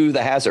play to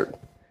the hazard.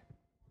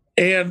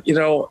 And,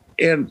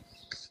 and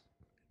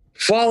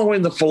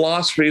following the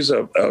philosophies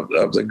of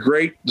the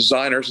great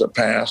designers of the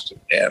past.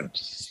 And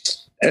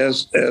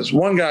as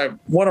one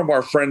of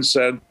our friends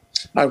said,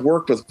 "I've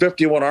worked with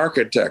 51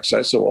 architects."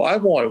 I said, "Well,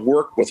 I've only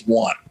worked with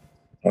one."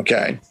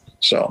 Okay.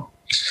 So,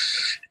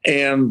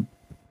 and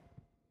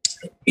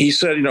he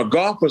said,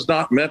 golf was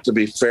not meant to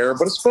be fair,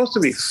 but it's supposed to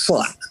be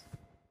fun.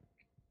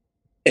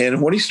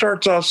 And when he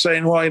starts off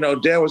saying, well,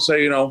 Dad would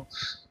say,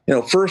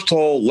 first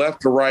hole,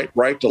 left to right,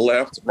 right to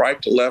left, right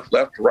to left,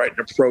 left to right,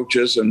 and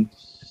approaches. And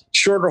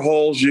shorter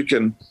holes, you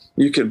can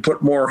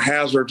put more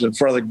hazards in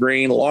front of the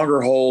green.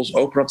 Longer holes,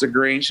 open up the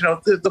greens.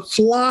 The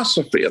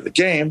philosophy of the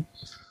game.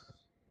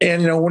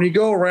 And, when you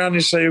go around,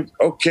 you say,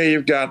 okay,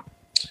 you've got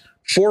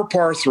 4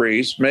 par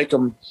 3s, make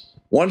them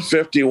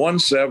 150,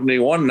 170,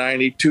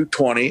 190,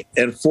 220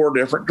 in 4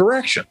 different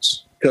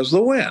directions because of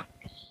the wind.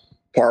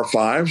 Par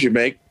 5s, you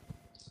make,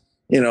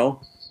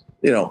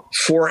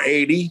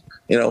 480,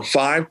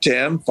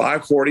 510,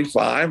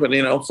 545, and,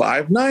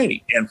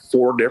 590 in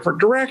 4 different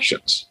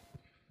directions.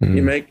 Mm.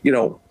 You make,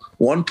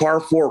 1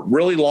 par 4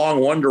 really long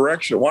one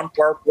direction, 1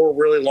 par 4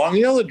 really long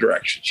the other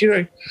directions.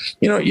 You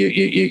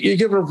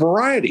give it a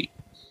variety.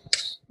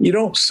 You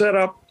don't set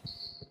up,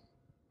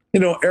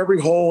 every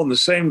hole in the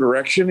same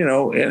direction,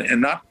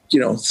 and not,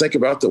 think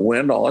about the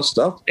wind, all that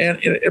stuff. And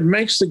it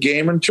makes the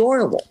game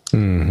enjoyable.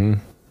 Mm-hmm.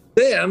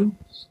 Then,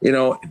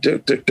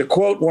 to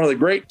quote one of the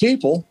great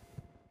people,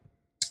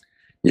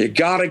 you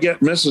got to get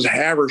Mrs.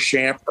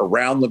 Haverchamp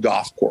around the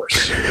golf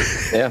course.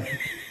 Yeah.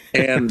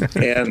 And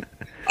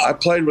I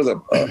played with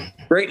a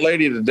great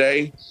lady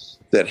today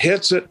that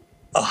hits it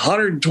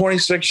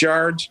 126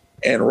 yards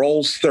and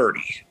rolls 30.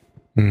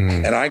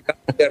 Mm. And I got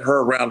to get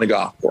her around the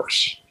golf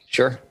course.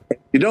 Sure.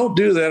 You don't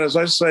do that. As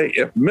I say,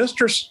 if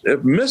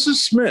Mrs.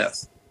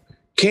 Smith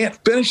can't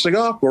finish the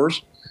golf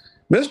course,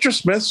 Mr.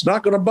 Smith's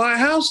not going to buy a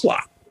house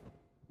lot.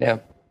 Yeah.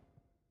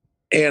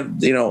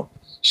 And,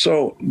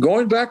 so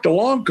going back to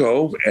Long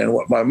Cove and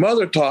what my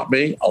mother taught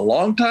me a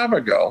long time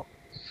ago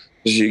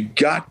is you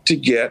got to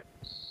get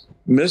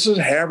Mrs.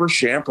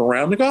 Haverchamp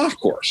around the golf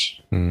course.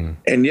 Mm.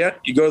 And yet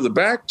you go to the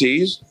back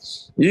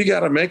tees, you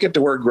got to make it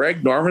to where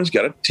Greg Norman's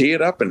got to tee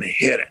it up and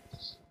hit it.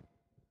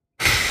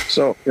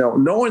 So,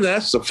 knowing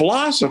that's the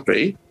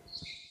philosophy,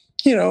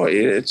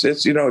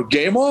 it's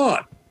game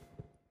on.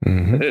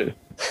 Mm-hmm.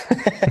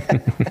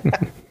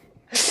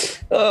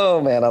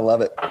 Oh man, I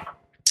love it.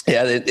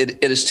 Yeah,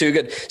 it is too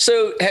good.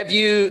 So have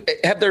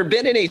there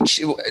been any,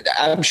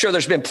 I'm sure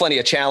there's been plenty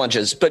of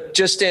challenges, but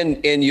just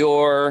in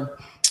your,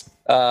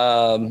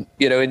 in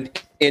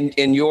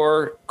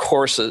your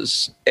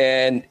courses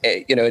and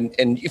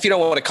if you don't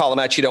want to call them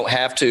out, you don't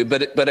have to,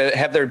 but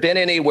have there been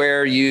any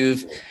where you're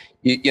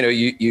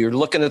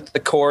looking at the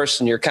course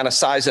and you're kind of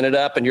sizing it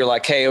up and you're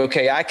like, hey,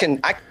 okay, I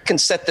can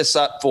set this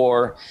up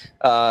for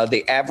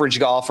the average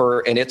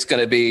golfer and it's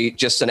going to be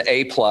just an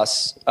A+,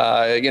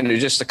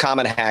 just a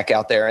common hack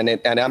out there and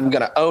I'm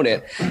going to own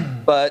it.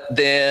 But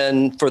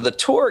then for the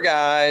tour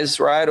guys,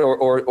 right,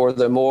 or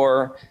the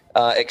more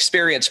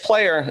experienced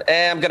player,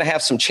 I'm going to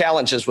have some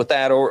challenges with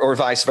that or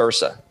vice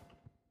versa.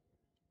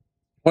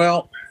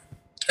 Well,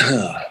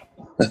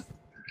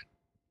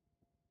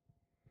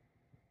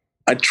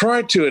 I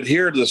try to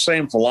adhere to the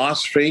same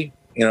philosophy,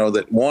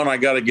 that one, I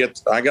got to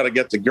get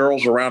the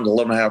girls around to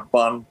let them have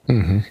fun.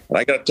 Mm-hmm. And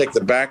I got to take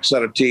the back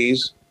set of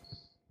tees.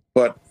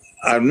 But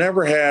I've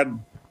never had,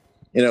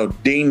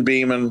 Dean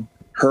Beeman,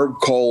 Herb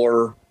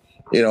Kohler,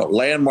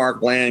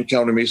 Landmark Land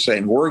come to me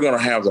saying, we're going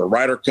to have the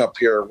Ryder Cup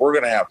here. We're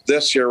going to have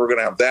this here. We're going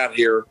to have that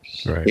here,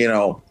 right.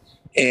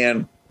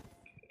 And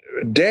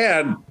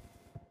Dad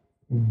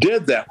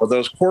did that with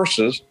those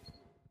courses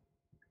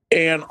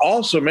and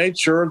also made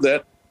sure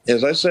that,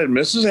 as I said,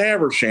 Mrs.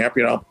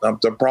 Haverchamp, I'm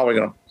probably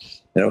going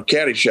to,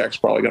 Caddyshack's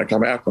probably going to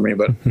come after me,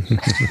 but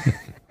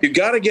you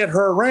got to get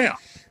her around,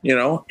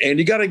 and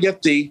you got to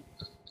get the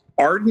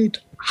ardent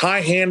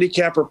high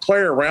handicapper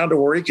player around to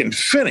where he can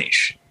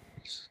finish.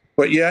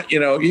 But yet, you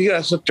got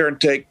to sit there and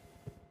take,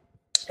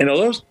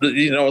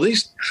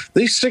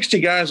 these 60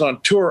 guys on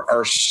tour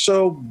are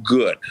so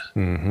good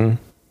mm-hmm.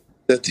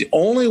 that the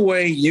only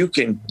way you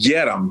can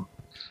get them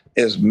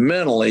is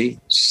mentally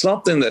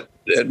something that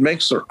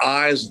makes their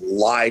eyes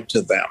lie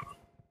to them.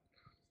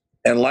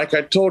 And like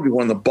I told you,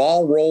 when the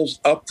ball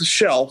rolls up the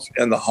shelf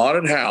in the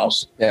haunted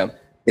house,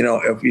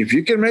 if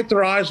you can make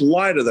their eyes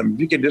lie to them, if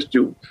you can just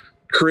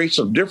create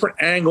some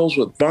different angles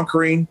with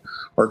bunkering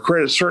or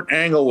create a certain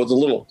angle with a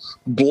little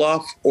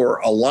bluff or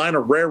a line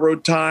of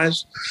railroad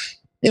ties,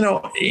 you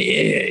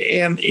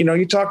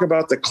talk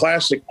about the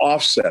classic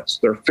offsets.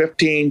 They're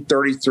 15,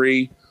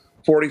 33,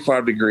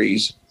 45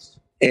 degrees,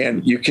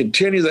 and you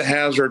continue the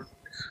hazard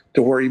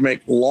to where you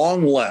make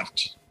long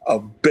left a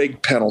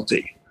big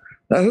penalty.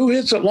 Now, who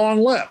hits at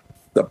long left?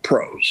 The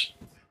pros.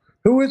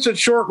 Who hits at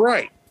short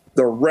right?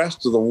 The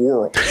rest of the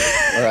world.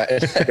 Right.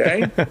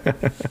 Okay.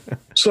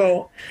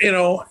 So,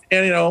 Phil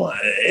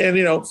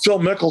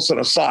Mickelson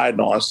aside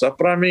and all that stuff.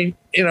 But I mean,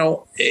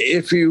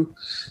 if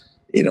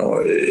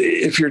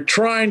you're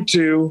trying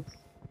to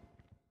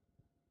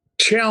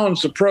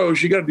challenge the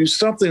pros, you got to do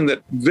something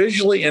that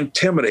visually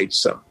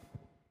intimidates them.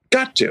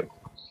 Got to.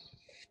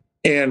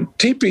 And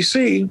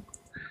TPC,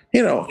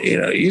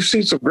 you've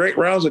seen some great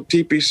rounds at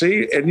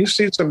TPC, and you've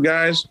seen some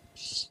guys,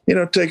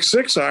 take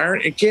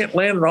 6-iron and can't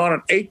land it on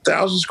an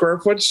 8,000 square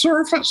foot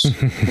surface.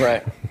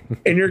 Right.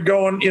 And you're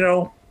going, it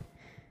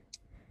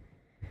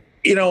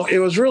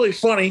was really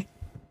funny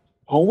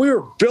when we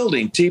were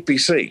building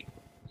TPC.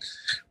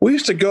 We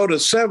used to go to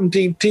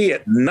 17T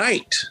at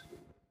night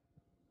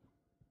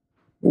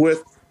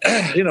with,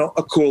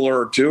 a cooler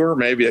or two, or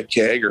maybe a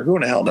keg, or who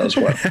in the hell knows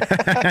what,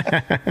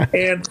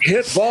 and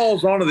hit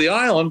balls onto the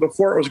island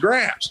before it was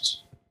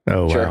grassed.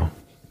 Oh, wow. Sure.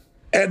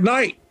 At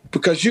night,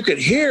 because you could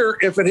hear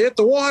if it hit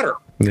the water.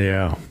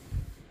 Yeah.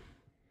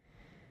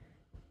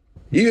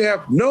 You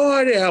have no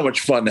idea how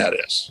much fun that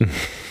is.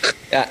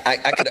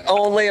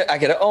 I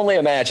could only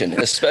imagine,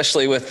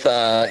 especially with,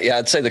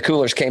 I'd say the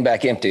coolers came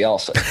back empty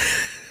also.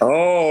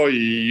 Oh,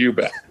 you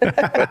bet.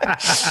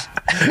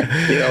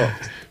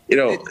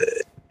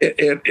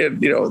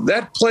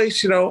 That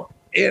place,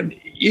 and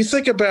you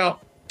think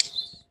about,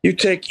 you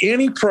take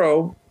any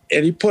pro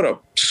and you put a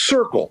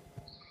circle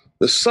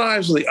the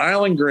size of the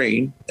island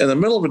green in the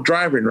middle of a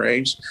driving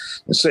range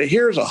and say,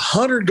 here's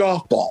 100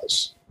 golf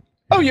balls.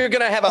 Oh, you're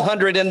going to have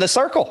 100 in the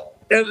circle.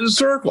 In the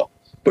circle.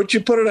 But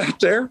you put it out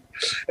there, and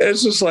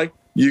it's just like,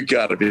 you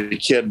got to be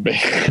kidding me.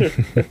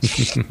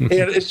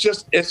 And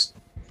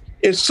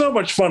it's so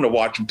much fun to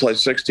watch them play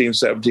 16,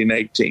 17,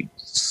 18.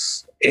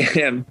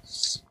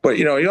 But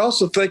you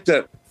also think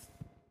that,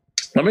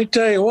 let me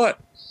tell you what,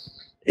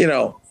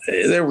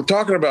 they were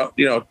talking about,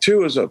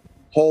 2 is a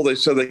hole. They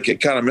said they could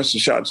kind of miss a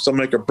shot and still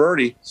make a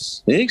birdie.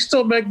 And you can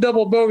still make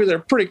double bogey there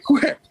pretty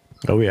quick.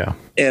 Oh, yeah.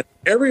 And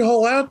every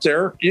hole out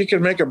there, you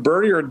can make a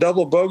birdie or a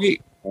double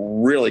bogey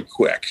really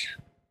quick.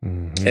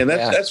 Mm-hmm. And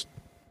that's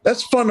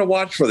fun to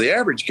watch for the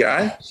average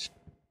guy,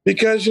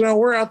 because,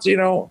 we're out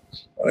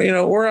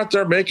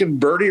there making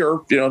birdie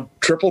or,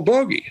 triple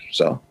bogey.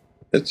 So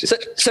it's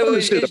so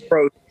we see the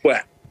pros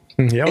sweat.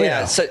 Oh,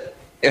 yeah.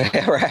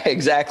 Right,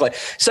 exactly.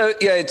 So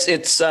yeah,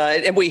 it's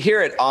and we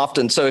hear it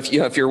often. So if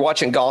you're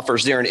watching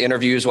golfers during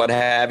interviews, what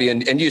have you,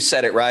 and you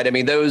said it right. I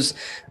mean, those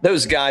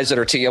guys that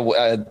are teeing,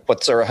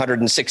 what's there,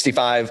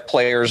 165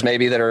 players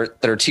maybe that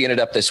are teeing it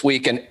up this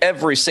week, and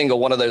every single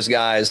one of those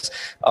guys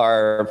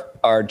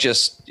are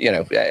just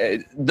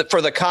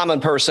for the common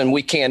person,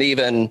 we can't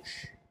even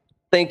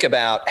think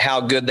about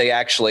how good they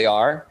actually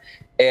are.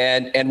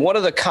 And one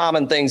of the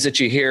common things that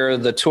you hear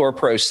the tour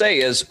pros say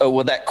is, "Oh,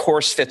 well, that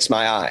course fits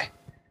my eye."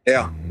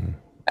 Yeah.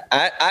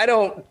 I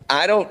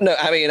don't know.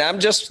 I mean, I'm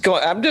just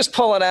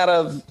pulling out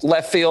of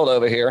left field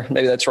over here.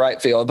 Maybe that's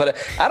right field, but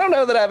I don't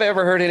know that I've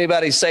ever heard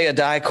anybody say a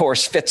die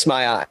course fits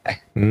my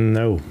eye.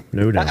 No.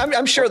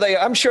 I'm sure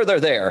they're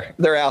there.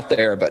 They're out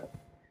there, but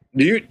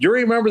Do you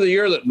remember the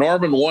year that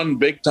Norman won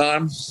big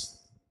time?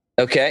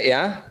 okay.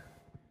 Yeah.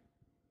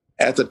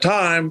 At the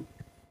time,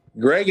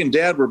 Greg and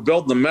Dad were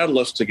building the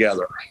medalist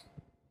together.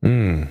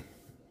 And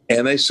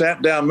they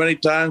sat down many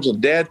times,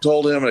 and Dad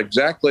told him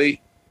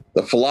exactly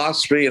the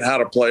philosophy and how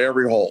to play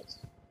every hole.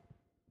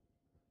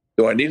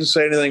 Do I need to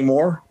say anything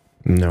more?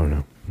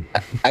 No.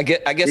 I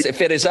guess it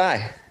fit his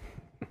eye.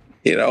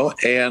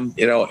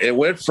 It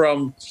went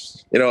from,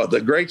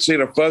 the great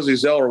scene of Fuzzy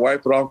Zeller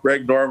wiping off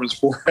Greg Norman's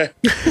forehead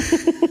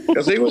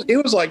because he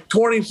was like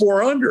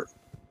 24 under.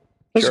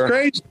 That's Sure.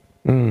 crazy.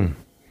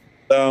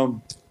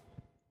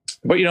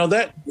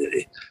 But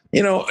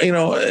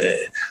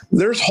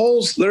there's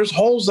holes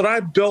that I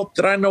built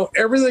that I know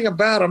everything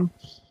about them,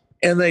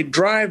 and they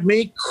drive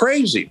me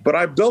crazy. But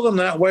I build them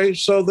that way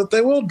so that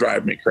they will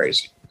drive me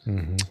crazy.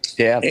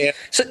 Yeah. And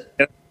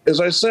as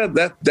I said,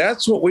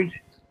 that's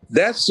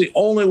the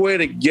only way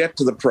to get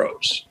to the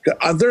pros.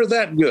 They're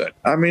that good.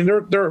 I mean,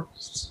 they're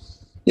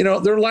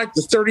like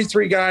the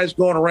 33 guys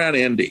going around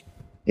Indy.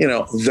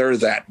 They're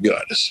that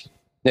good.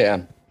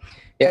 Yeah.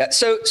 Yeah.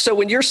 So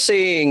when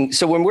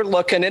we're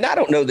looking, and I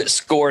don't know that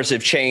scores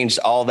have changed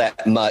all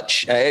that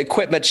much.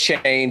 Equipment's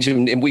changed,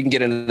 and we can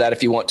get into that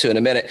if you want to in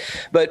a minute.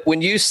 But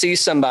when you see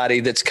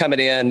somebody that's coming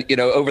in,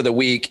 over the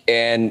week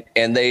and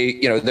they,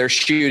 they're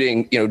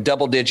shooting,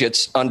 double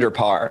digits under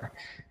par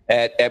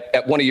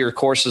at one of your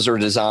courses or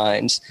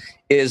designs,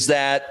 is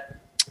that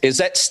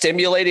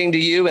stimulating to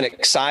you and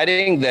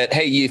exciting that,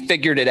 hey, you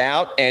figured it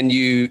out and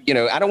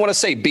I don't want to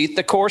say beat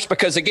the course,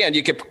 because again,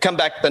 you could come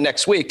back the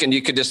next week and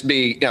you could just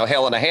be,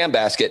 hell in a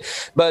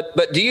handbasket. But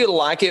do you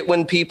like it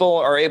when people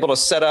are able to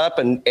set up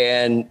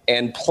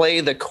and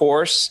play the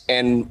course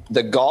and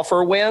the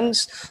golfer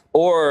wins?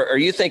 Or are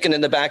you thinking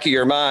in the back of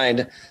your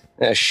mind,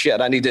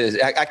 shit, I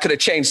could have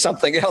changed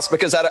something else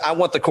because I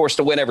want the course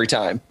to win every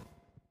time?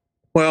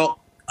 Well,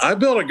 I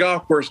built a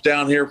golf course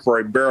down here for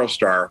a Barrow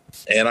Star,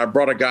 and I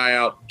brought a guy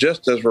out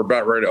just as we're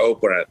about ready to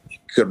open it.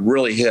 Could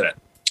really hit it.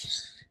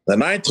 The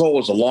ninth hole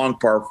was a long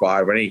par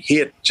 5, and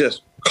he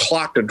just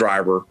clocked a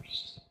driver.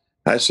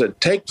 I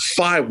said, take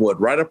 5 wood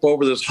right up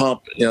over this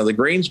hump. The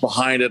green's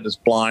behind it, it's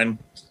blind,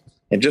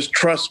 and just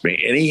trust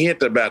me. And he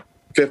hit about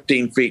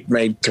 15 feet,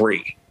 made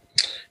 3.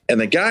 And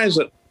the guys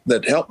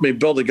that helped me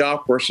build the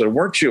golf course said,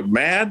 weren't you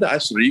mad? I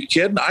said, are you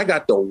kidding? I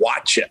got to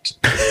watch it.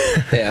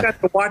 Yeah. I got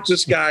to watch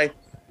this guy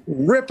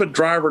rip a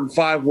driver in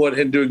 5 wood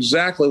and do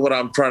exactly what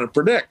I'm trying to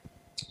predict.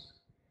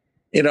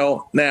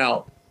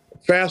 Now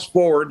fast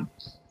forward,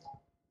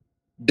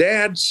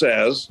 Dad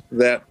says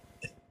that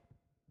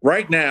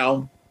right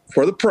now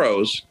for the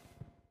pros,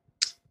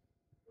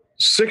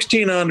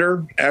 16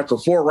 under after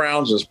 4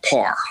 rounds is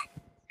par,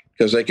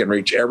 because they can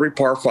reach every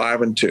par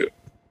 5 and 2.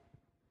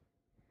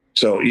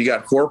 So you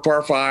got 4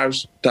 par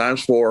 5s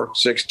times 4,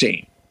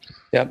 16.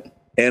 Yep.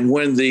 And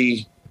when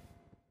the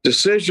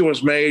decision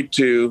was made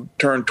to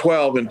turn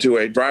 12 into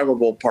a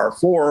drivable par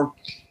 4,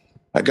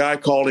 a guy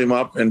called him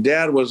up, and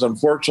Dad was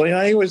unfortunately,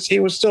 he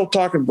was still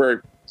talking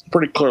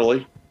pretty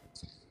clearly.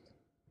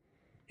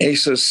 And he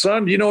says,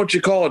 son, do you know what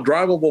you call a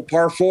drivable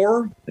par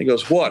 4? He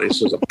goes, what? He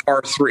says, a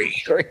par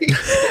 3.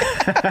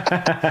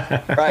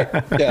 Right.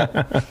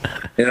 Yeah.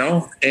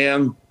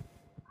 And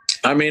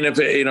I mean,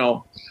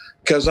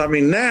 because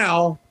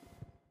now,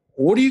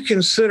 what do you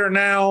consider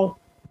now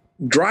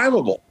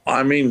drivable?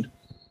 I mean,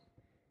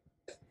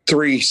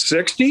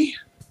 360.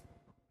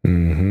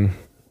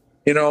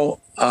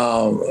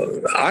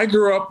 I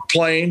grew up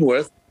playing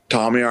with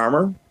Tommy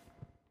Armour,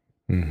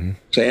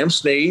 Sam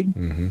Snead,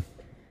 and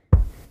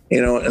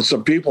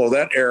some people of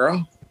that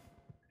era.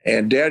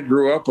 And Dad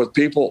grew up with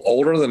people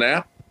older than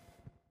that.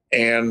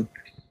 And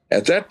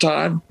at that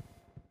time,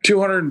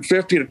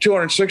 250 to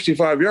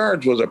 265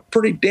 yards was a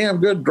pretty damn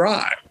good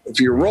drive.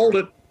 If you rolled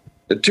it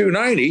to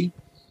 290,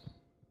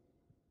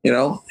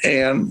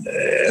 and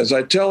as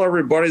I tell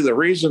everybody, the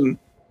reason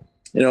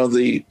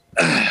the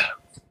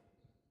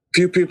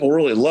few people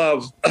really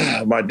love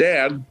my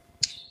dad,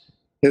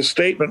 his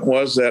statement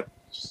was that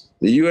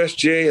the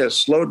USGA has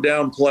slowed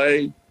down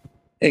play,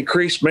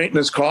 increased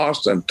maintenance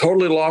costs, and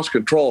totally lost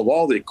control of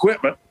all the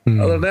equipment.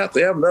 Other than that,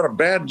 they haven't done a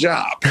bad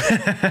job.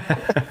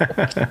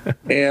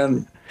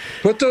 And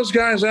put those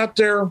guys out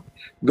there,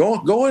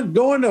 go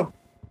into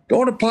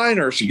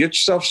Pinehurst and get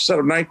yourself a set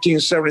of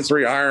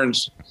 1973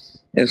 irons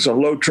and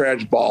some low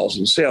trash balls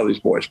and see how these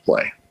boys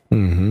play.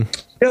 Mm-hmm.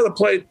 Yeah, they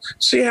played.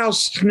 See how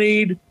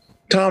Snead,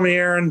 Tommy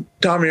Aaron,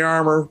 Tommy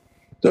Armour,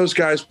 those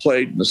guys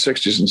played in the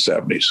 60s and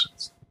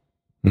 70s.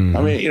 Mm-hmm.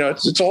 I mean,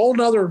 it's a whole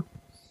nother,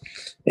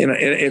 and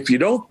if you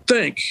don't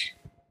think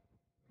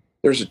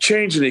there's a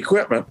change in the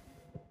equipment,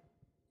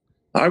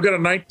 I've got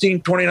a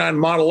 1929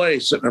 Model A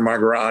sitting in my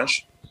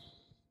garage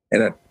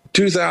and a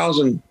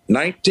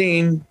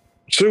 2019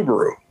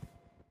 Subaru.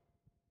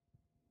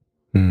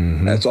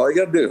 Mm-hmm. That's all you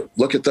got to do.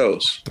 Look at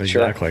those.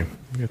 Exactly.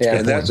 Yeah.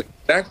 And that's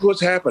exactly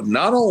what's happened,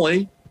 not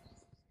only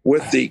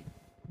with the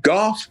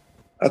golf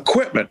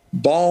equipment,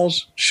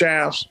 balls,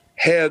 shafts,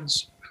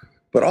 heads,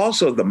 but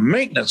also the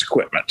maintenance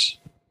equipment,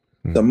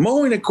 the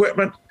mowing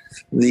equipment,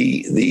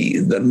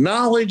 the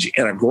knowledge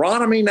and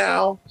agronomy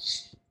now.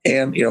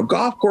 And,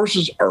 golf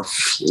courses are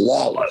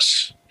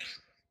flawless.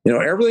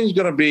 Everything's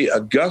going to be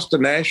Augusta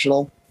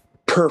National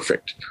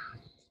perfect.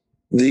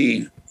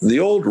 The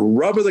old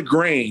rub of the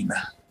grain,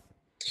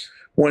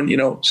 when,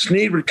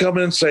 Snead would come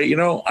in and say,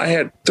 I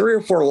had 3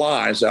 or 4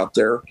 lies out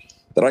there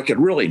that I could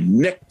really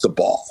nick the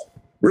ball,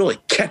 really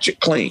catch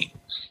it clean.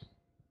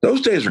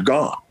 Those days are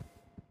gone.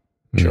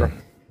 Sure.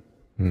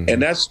 Mm-hmm.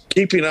 And that's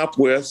keeping up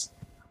with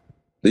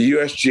the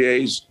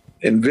USGA's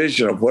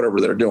envision of whatever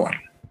they're doing.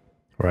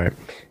 Right.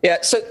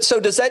 Yeah. So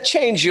does that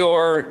change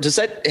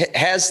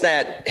has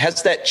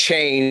that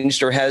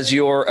changed, or has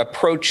your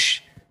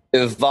approach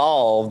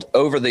evolved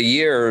over the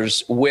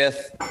years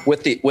with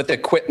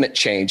equipment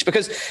change?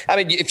 Because I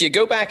mean, if you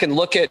go back and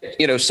look at,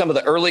 some of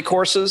the early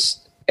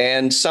courses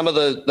and some of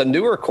the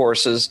newer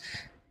courses,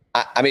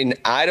 I mean,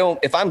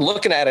 if I'm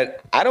looking at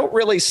it, I don't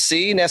really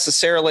see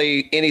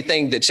necessarily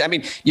anything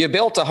you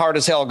built a hard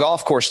as hell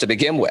golf course to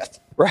begin with.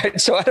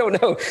 Right. So I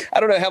don't know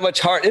how much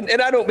hard,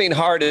 and I don't mean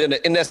hard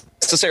in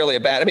necessarily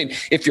a bad. I mean,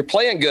 if you're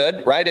playing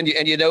good, right, and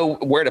you know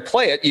where to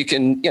play it, you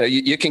can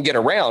get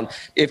around.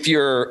 If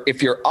you're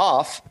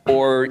off,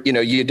 or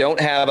you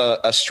don't have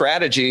a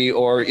strategy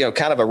or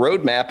kind of a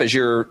roadmap as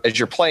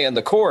you're playing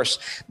the course,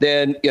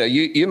 then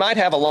you might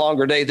have a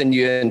longer day than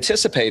you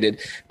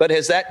anticipated. But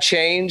has that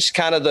changed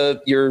kind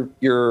of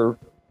your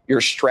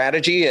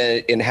strategy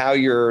in how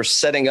you're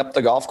setting up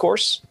the golf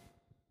course?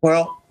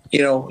 Well,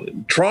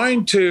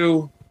 trying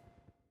to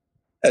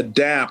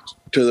adapt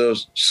to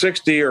those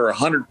 60 or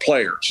 100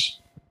 players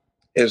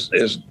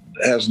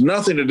has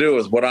nothing to do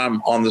with what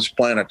I'm on this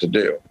planet to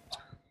do.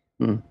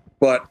 Mm.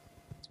 But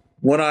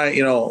when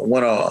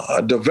when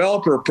a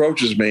developer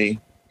approaches me,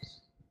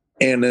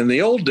 and in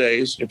the old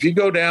days, if you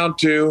go down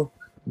to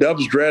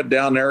Dub's Dread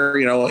down there,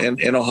 in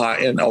Ohio,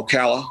 in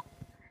Ocala,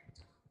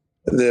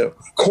 the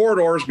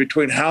corridors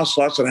between house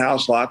lots and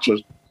house lots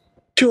was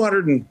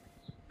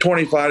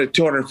 225 to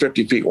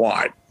 250 feet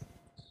wide.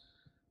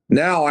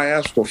 Now I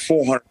ask for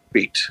 400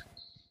 feet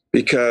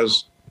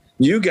because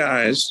you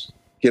guys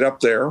get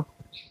up there,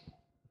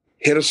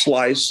 hit a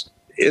slice.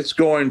 It's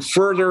going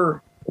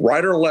further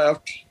right or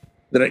left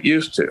than it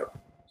used to.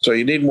 So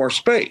you need more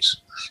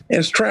space, and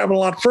it's traveling a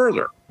lot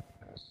further.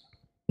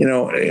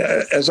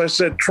 As I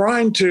said,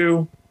 trying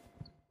to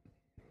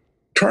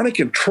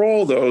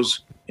control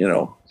those,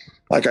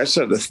 like I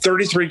said, the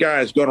 33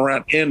 guys going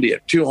around Indy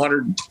at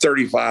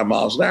 235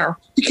 miles an hour,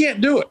 you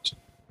can't do it.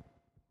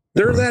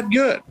 They're that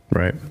good.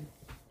 Right.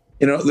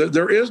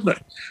 There is no,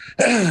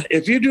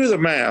 if you do the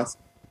math,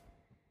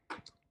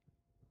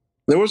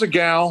 there was a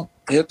gal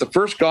hit the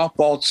first golf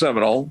ball at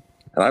Seminole,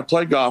 and I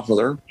played golf with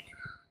her.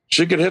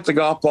 She could hit the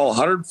golf ball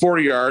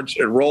 140 yards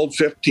and rolled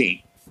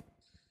 15.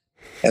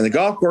 And the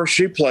golf course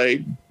she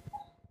played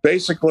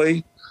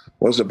basically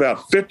was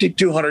about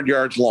 5,200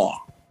 yards long.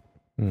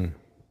 Mm.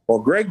 Well,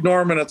 Greg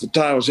Norman at the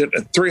time was hitting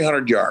at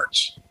 300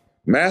 yards.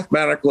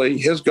 Mathematically,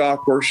 his golf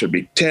course should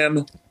be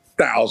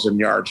 10,000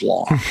 yards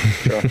long.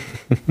 So,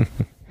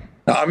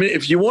 I mean,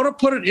 if you want to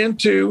put it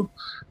into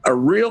a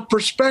real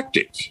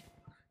perspective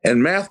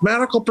and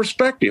mathematical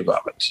perspective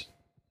of it,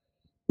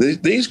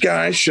 these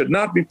guys should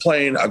not be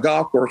playing a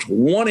golf course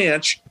 1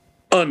 inch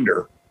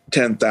under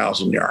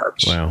 10,000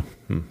 yards. Wow.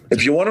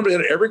 If you want to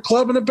hit every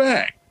club in the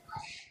bag.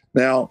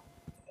 Now,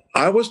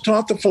 I was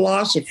taught the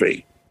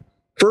philosophy.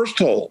 First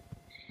hole,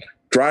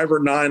 driver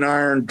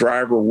 9-iron,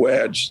 driver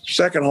wedge.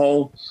 Second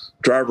hole,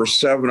 driver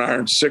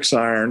 7-iron,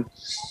 6-iron.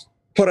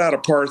 Put out a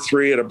par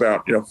 3 at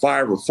about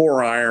 5 or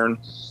 4-iron.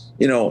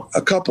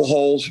 A couple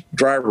holes,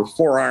 driver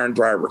 4-iron,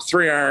 driver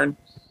 3-iron.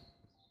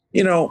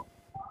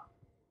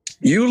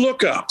 You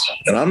look up,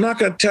 and I'm not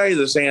going to tell you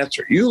this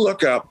answer. You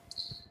look up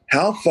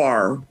how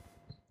far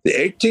the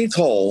 18th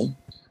hole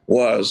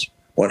was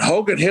when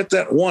Hogan hit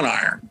that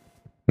 1-iron.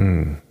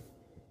 Mm.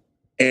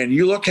 And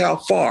you look how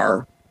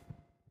far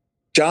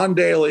John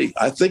Daly,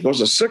 I think it was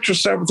the 6th or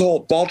 7th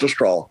hole at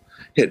Baltusrol,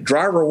 hit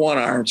driver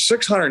 1-iron,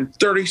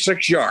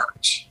 636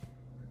 yards.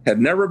 Had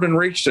never been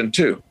reached in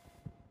 2.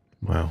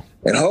 Wow.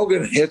 And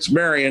Hogan hits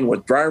Marion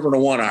with driver and a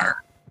 1-iron.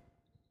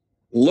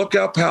 Look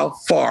up how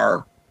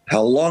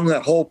long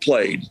that hole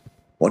played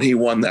when he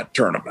won that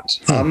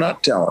tournament. I'm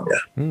not telling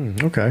you.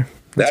 Okay.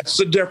 That's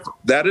the difference.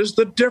 That is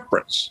the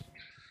difference.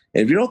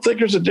 And if you don't think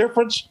there's a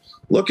difference,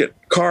 look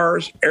at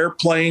cars,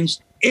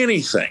 airplanes,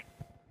 anything.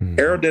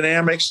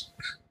 Aerodynamics,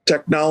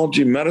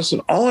 technology,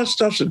 medicine, all that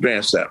stuff's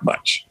advanced that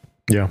much.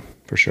 Yeah,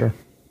 for sure.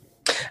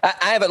 I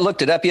haven't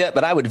looked it up yet,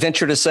 but I would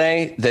venture to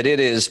say that it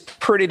is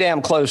pretty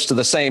damn close to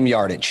the same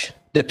yardage,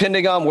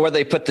 depending on where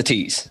they put the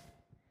tees.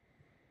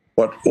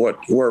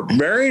 Where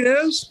Marion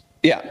is?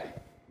 Yeah.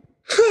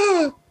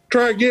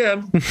 Try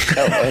again.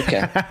 Oh,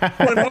 okay.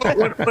 when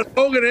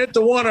Hogan hit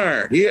the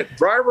 1-iron, he hit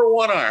driver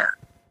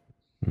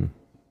 1-iron.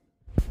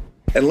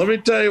 And let me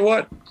tell you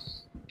what,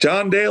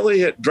 John Daly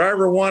hit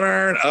driver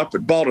 1-iron up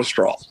at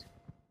Baltusrol.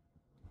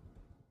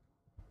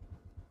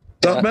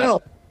 Something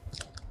else.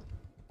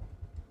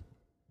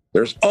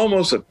 There's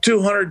almost a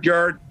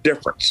 200-yard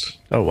difference.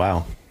 Oh,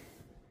 wow.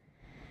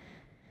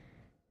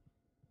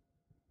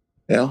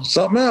 Yeah,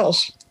 something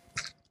else.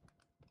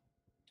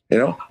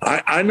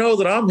 I know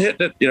that I'm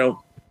hitting it,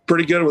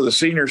 pretty good with the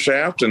senior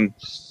shaft and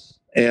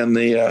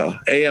the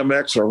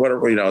AMX or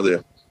whatever,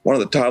 one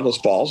of the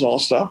Titleist balls, all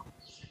stuff.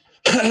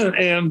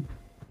 And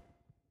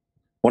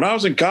when I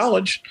was in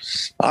college,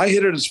 I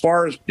hit it as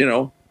far as,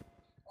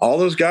 all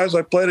those guys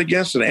I played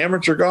against in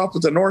amateur golf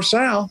at the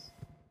North-South.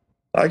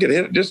 I could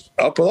hit it just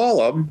up with all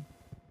of them.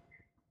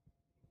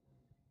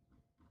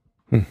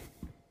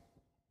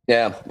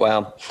 Yeah.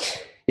 Wow.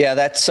 Yeah,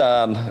 that's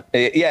I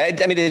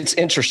mean, it's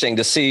interesting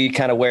to see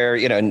kind of where,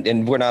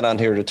 and we're not on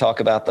here to talk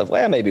about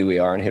maybe we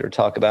are on here to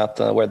talk about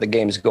where the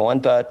game's going,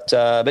 but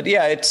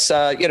yeah, it's,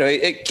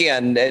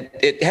 again,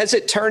 has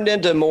it turned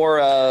into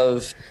more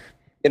of,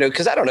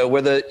 because I don't know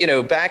whether,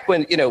 back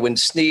when, when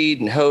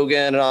Snead and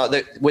Hogan and all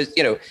that was,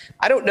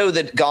 I don't know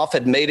that golf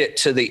had made it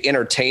to the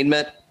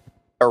entertainment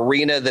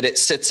arena that it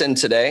sits in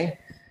today.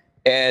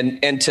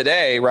 And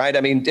today, right?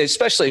 I mean,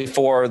 especially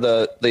for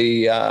the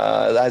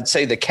I'd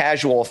say the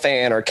casual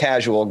fan or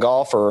casual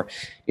golfer,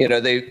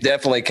 they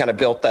definitely kind of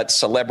built that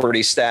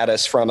celebrity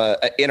status from a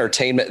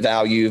entertainment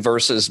value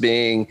versus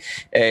being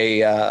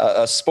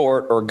a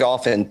sport or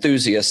golf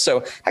enthusiast.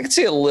 So I can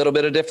see a little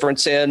bit of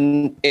difference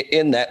in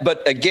that.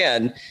 But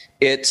again,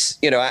 it's,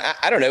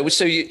 I don't know.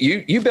 So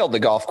you build the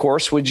golf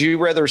course. Would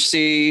you rather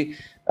see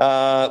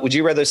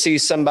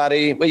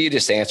somebody? Well, you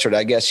just answered,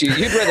 I guess.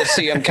 You'd rather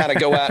see them kind of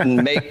go out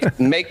and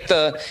hit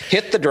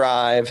the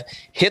drive,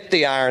 hit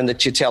the iron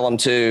that you tell them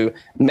to,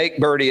 make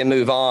birdie and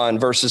move on,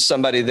 versus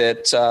somebody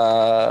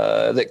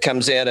that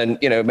comes in and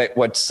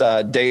what's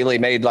Daly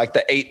made like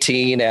the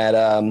 18 at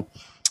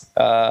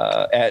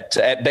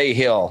Bay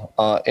Hill.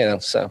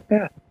 So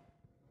yeah.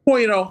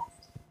 Well,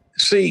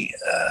 see,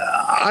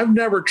 I've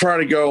never tried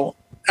to go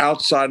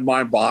outside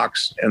my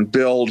box and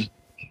build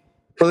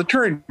for the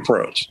touring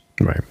pros.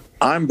 Right.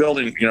 I'm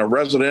building,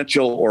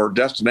 residential or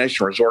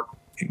destination resort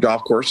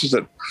golf courses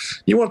that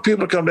you want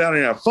people to come down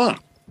and have fun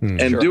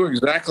and do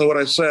exactly what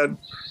I said,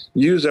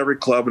 use every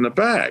club in the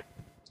bag.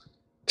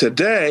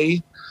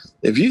 Today,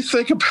 if you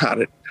think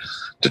about it,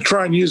 to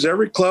try and use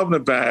every club in the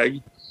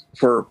bag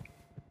for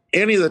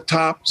any of the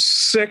top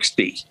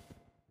 60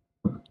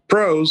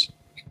 pros,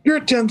 you're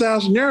at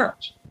 10,000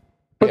 yards.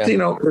 But,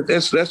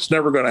 that's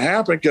never going to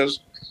happen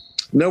because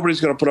nobody's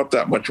going to put up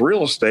that much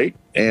real estate.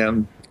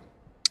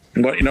 But,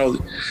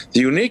 the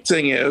unique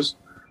thing is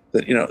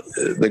that,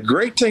 the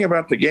great thing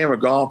about the game of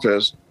golf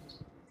is,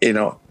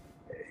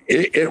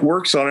 it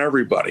works on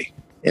everybody.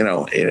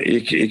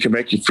 It can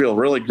make you feel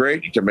really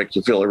great. It can make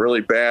you feel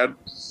really bad.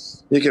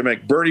 You can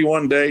make birdie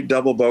one day,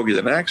 double bogey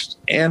the next.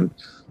 And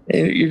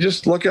you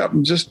just look up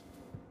and just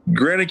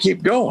grin and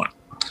keep going.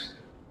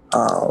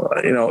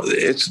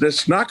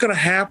 It's not going to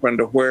happen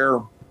to where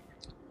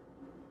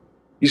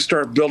you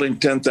start building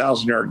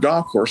 10,000-yard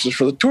golf courses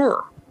for the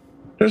tour.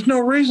 There's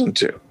no reason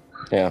to.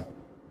 Yeah.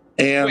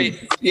 And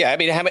I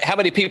mean, how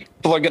many people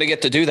are going to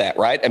get to do that,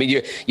 right? I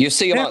mean, you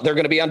see them, they're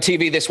going to be on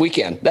TV this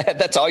weekend.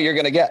 That's all you're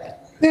going to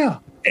get. Yeah.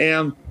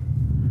 And,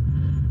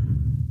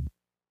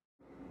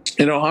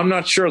 I'm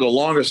not sure the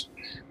longest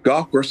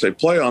golf course they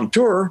play on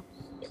tour.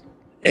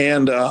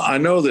 And I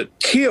know that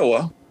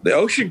Kiowa, the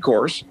ocean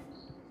course,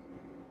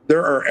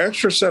 there are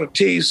extra set of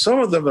tees. Some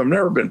of them have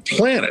never been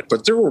planted,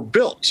 but they were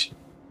built.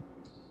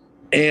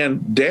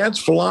 And Dad's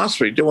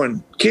philosophy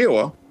doing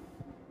Kiowa,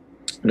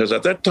 because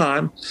at that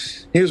time,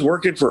 he was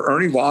working for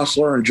Ernie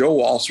Vossler and Joe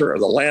Walser,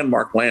 the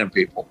Landmark Land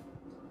people.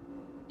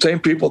 Same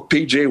people,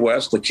 PJ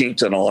West, La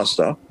Quinta, and all that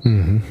stuff.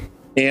 Mm-hmm.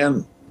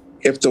 And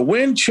if the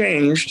wind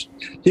changed,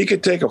 he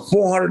could take a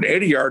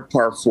 480-yard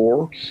par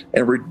 4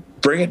 and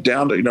bring it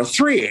down to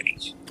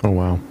 380. Oh,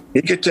 wow.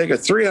 He could take a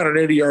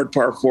 380-yard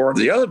par 4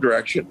 the other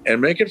direction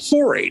and make it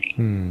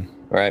 480.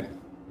 Right.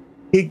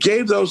 He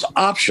gave those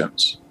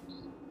options.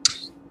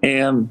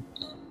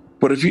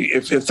 But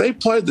if they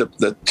played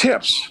the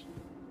tips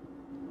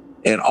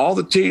and all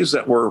the tees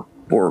that were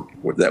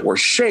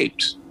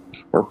shaped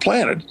or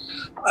planted,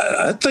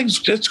 I think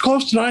it's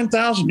close to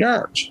 9,000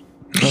 yards.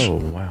 Oh,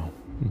 wow.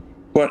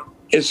 But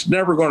it's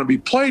never going to be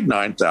played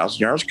 9,000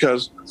 yards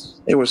because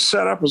it was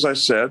set up, as I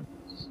said,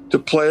 to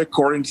play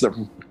according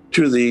to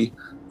the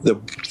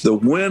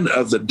wind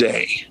of the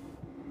day.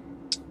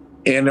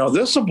 And now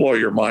this will blow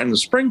your mind in the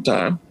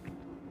springtime.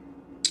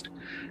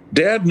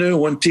 Dad knew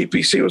when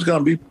TPC was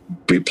going to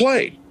be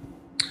played.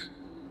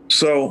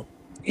 So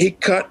he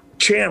cut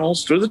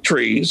channels through the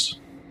trees,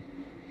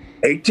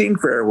 18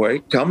 fairway,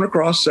 coming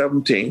across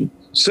 17,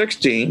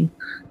 16,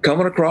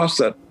 coming across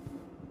that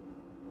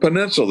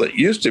peninsula that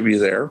used to be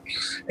there,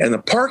 and the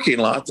parking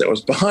lot that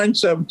was behind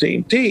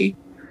 17T,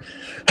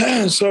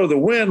 so the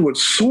wind would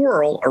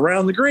swirl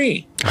around the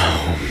green.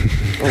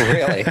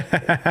 Really? I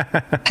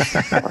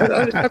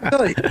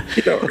tell you,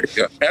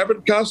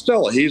 Abbott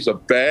Costello, he's a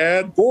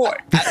bad boy.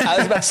 I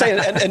was about to say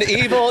an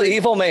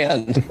evil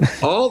man.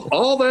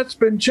 All that's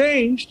been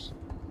changed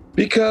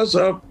because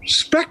of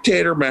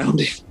spectator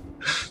mounting,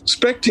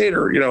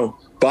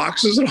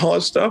 boxes and all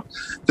that stuff.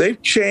 They've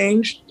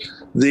changed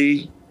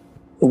the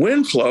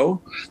wind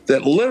flow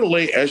that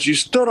literally, as you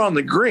stood on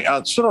the green,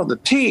 stood on the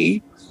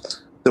tee,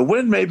 the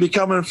wind may be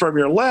coming from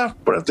your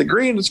left, but at the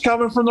green, it's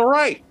coming from the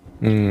right.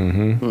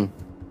 Mm-hmm.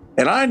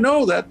 And I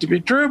know that to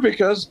be true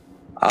because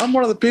I'm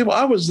one of the people,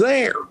 I was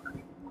there.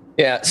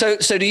 Yeah. So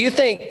do you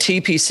think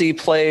TPC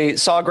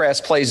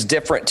Sawgrass plays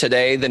different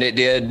today than it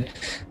did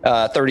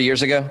 30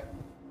 years ago?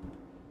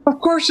 Of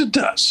course it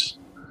does.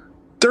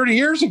 30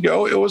 years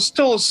ago, it was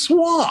still a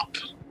swamp.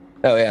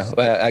 Oh, yeah.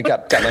 Well, I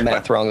got my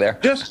math wrong there.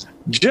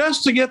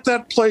 Just to get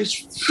that place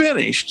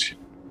finished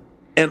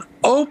and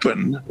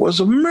open was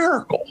a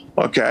miracle,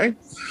 okay?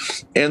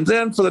 And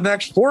then for the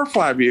next 4 or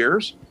 5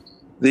 years,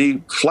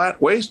 the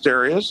flat waste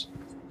areas,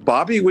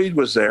 Bobby Weed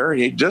was there.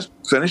 He just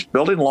finished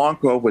building Long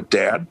Cove with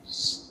Dad.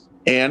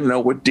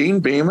 And, with Dean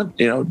Beeman,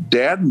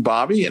 Dad and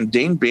Bobby and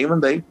Dean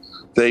Beeman, they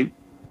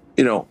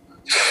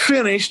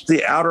finished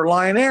the outer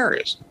line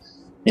areas.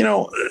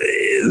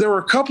 There were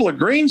a couple of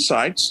green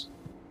sites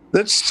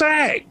that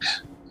sagged.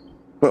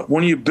 But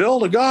when you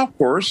build a golf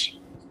course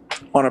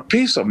on a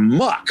piece of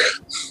muck,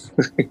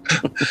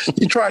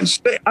 you try and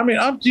stay. I mean,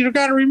 you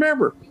got to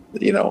remember,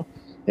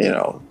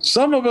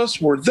 some of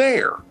us were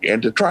there,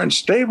 and to try and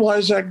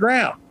stabilize that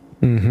ground,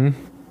 the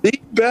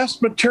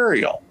best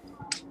material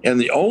and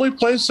the only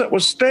place that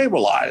was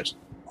stabilized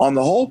on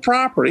the whole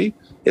property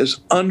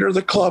is under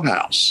the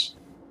clubhouse.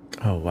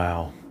 Oh,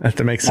 wow.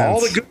 That makes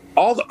sense.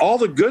 All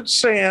the good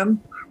sand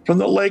from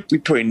the lake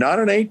between 9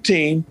 and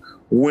 18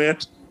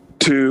 went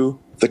to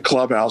the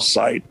clubhouse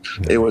site.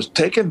 It was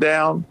taken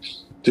down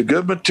to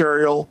good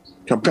material,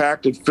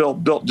 compacted,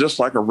 built just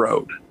like a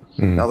road.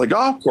 Now the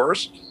golf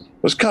course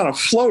was kind of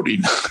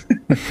floating.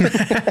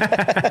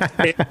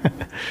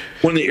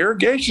 When the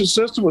irrigation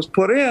system was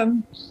put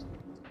in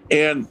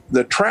and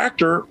the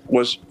tractor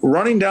was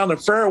running down the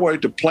fairway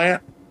to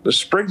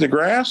sprig the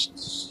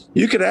grass,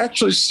 you could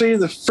actually see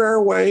the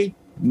fairway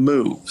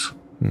move.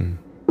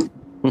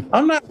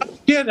 I'm not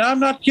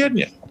kidding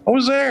you. I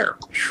was there.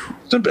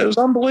 It was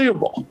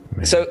unbelievable.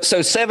 So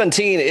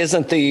 17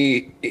 isn't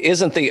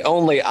the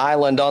only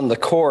island on the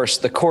course.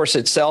 The course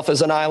itself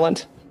is an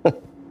island.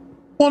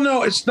 Well,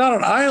 no, it's not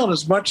an island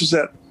as much as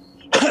that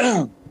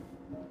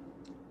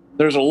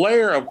there's a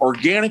layer of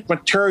organic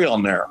material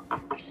in there,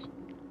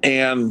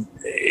 and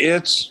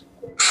it's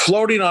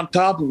floating on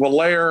top of a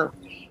layer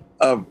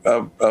of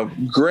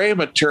gray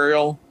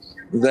material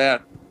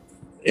that,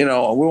 we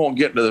won't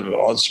get into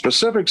the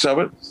specifics of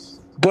it,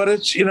 but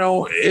it's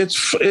a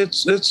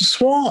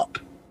swamp.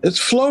 It's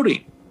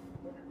floating.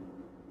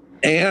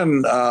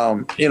 And,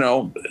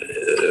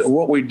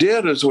 what we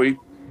did is we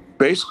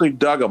basically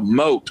dug a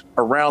moat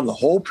around the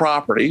whole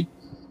property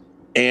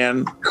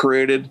and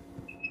created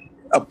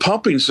a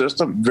pumping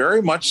system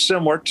very much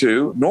similar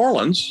to New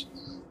Orleans.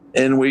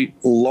 And we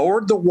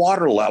lowered the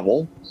water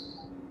level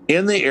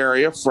in the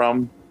area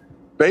from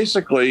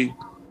basically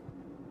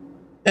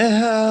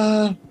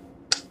 2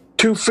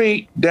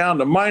 feet down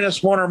to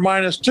 -1 or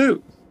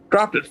 -2,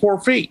 dropped it 4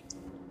 feet.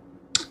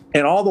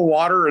 And all the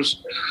water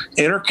is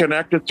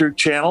interconnected through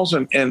channels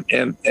and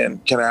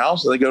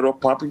canals. And they go to a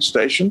pumping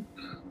station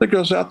that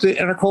goes out to the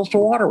Intercoastal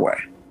Waterway.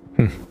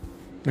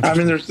 I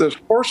mean, there's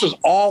courses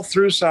all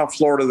through South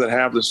Florida that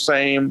have the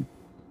same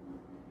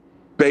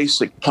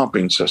basic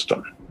pumping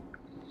system.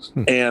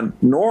 And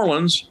New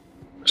Orleans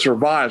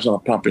survives on a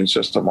pumping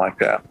system like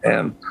that.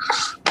 And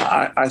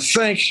I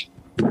think,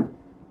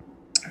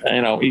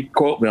 you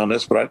quote me on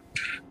this, but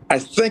I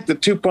think the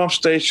 2 pump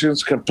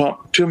stations can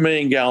pump 2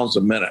 million gallons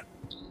a minute.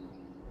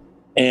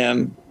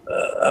 And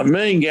 1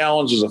 million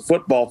gallons is a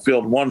football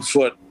field 1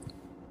 foot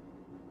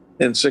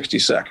in 60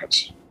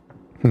 seconds.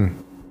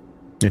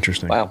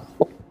 Interesting. Wow.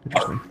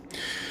 Interesting.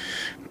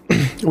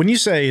 When you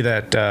say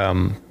that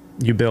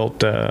you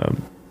built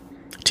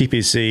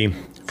TPC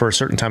for a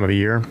certain time of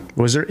year,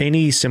 was there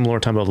any similar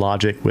type of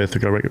logic with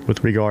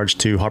regards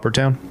to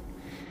Harbortown?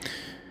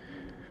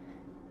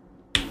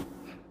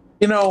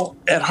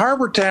 At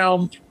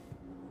Harbortown,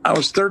 I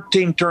was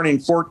 13 turning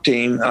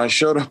 14, and I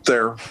showed up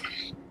there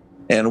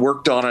and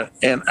worked on it.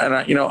 And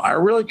I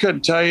really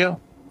couldn't tell you,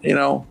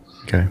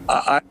 Okay.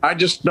 I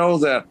just know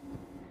that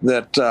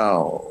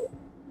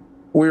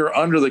we were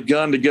under the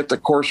gun to get the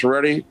course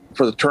ready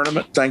for the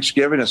tournament,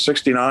 Thanksgiving of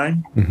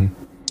 '69.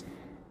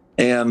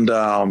 And,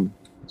 of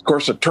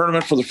course, the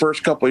tournament for the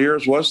first couple of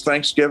years was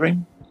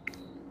Thanksgiving.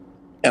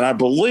 And I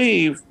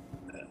believe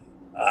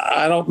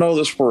I don't know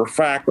this for a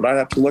fact, but I'd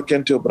have to look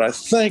into it. But I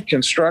think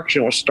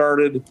construction was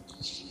started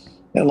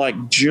in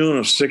like June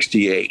of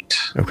 '68.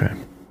 Okay.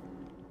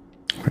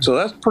 So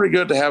that's pretty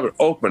good to have it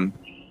open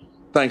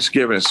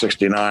Thanksgiving of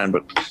 '69.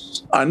 But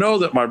I know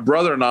that my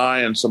brother and I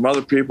and some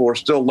other people were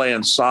still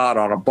laying sod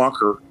on a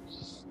bunker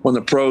when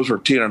the pros were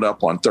teeing it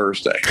up on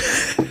Thursday.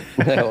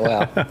 Oh,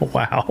 wow.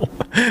 Wow.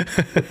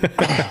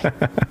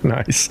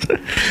 Nice.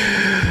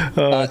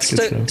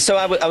 So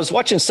I was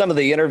watching some of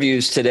the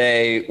interviews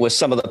today with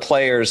some of the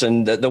players,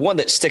 and the one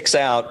that sticks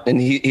out, and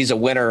he's a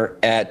winner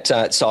at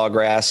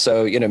Sawgrass,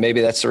 so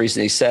maybe that's the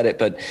reason he said it,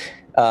 but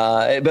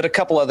a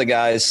couple other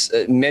guys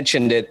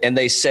mentioned it, and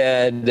they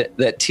said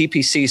that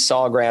TPC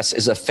Sawgrass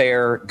is a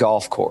fair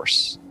golf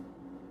course.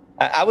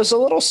 I was a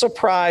little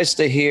surprised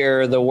to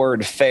hear the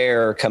word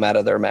fair come out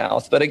of their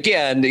mouth. But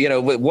again,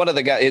 one of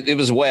the guys, it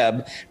was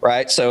Webb,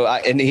 right? So,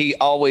 and he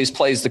always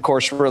plays the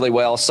course really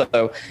well.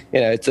 So,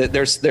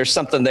 there's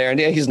something there. And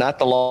he's not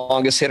the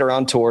longest hitter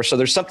on tour. So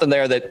there's something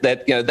there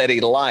that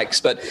he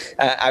likes. But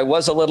I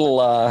was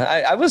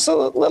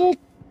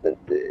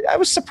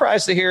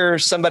surprised to hear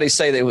somebody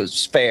say that it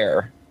was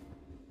fair.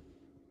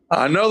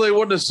 I know they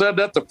wouldn't have said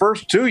that the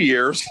first 2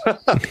 years. But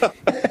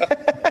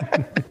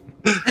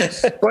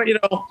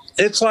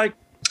it's like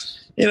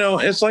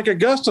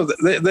Augusta.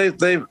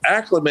 They've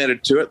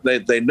acclimated to it.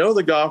 They know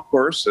the golf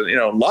course, and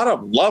a lot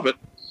of them love it.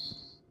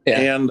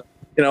 Yeah. And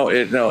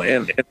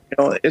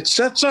it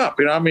sets up.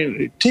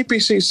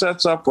 TPC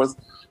sets up with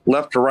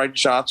left to right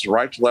shots,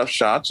 right to left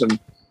shots, and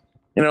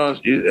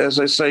as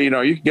I say, you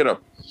can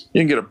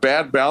get a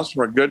bad bounce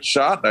from a good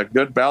shot, and a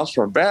good bounce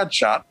from a bad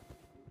shot.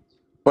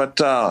 But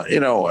you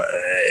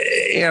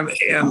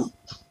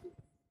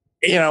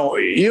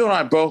and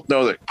I both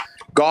know that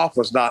golf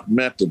was not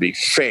meant to be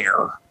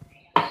fair.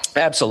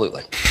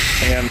 Absolutely.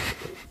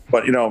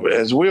 But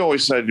as we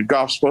always said,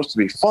 golf's supposed to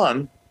be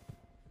fun.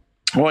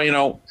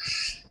 Well,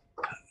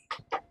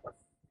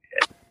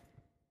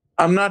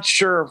 I'm not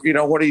sure,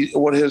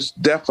 what his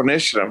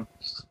definition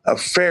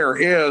of fair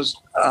is.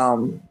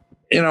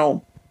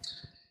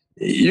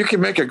 You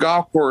can make a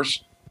golf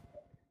course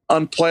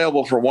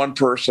unplayable for one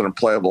person and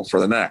playable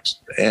for the next.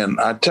 And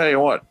I tell you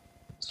what,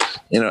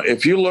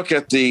 if you look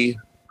at the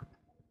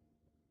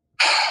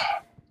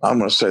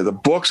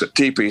books at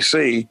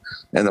TPC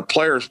and the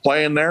players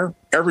playing there,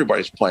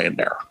 everybody's playing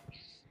there.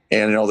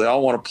 And, they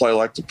all want to play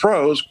like the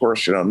pros. Of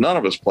course, none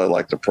of us play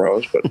like the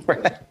pros, but,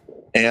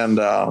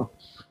 the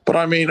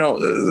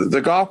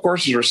golf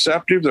course is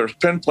receptive. There's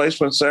pin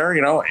placements there,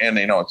 and,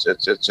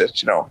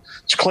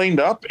 it's cleaned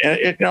up.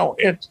 And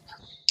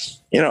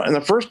in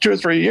the first 2 or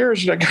 3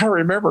 years, I got to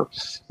remember,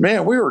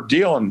 man, we were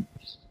dealing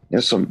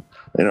in some,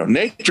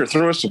 nature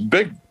threw us some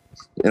big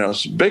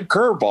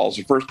curveballs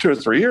the first 2 or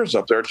 3 years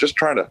up there. Just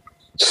trying to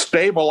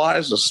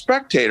stabilize the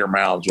spectator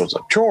mounds was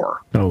a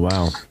chore. Oh,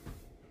 wow.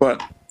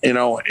 But,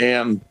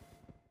 the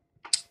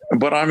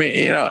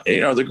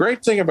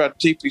great thing about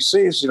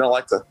TPC is,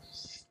 like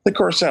the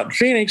course out in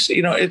Phoenix,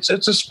 it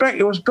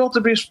was built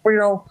to be,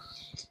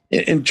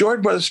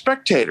 enjoyed by the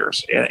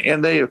spectators,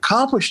 and they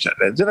accomplished it.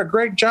 They did a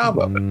great job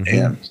of it.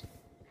 And,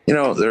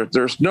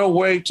 there's no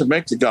way to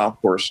make the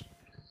golf course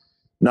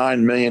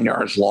 9 million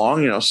yards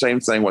long. Same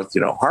thing with,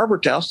 Harbor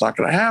Town's not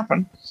going to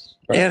happen.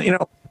 Right. And,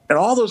 and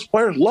all those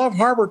players love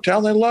Harbor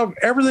Town. They love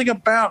everything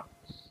about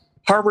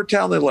Harbor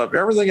Town. They love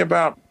everything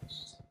about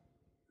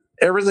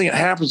everything that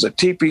happens at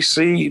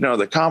TPC,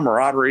 the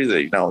camaraderie,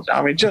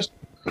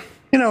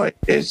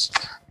 it's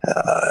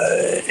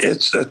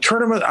a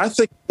tournament I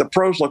think the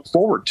pros look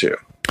forward to.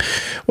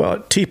 Well,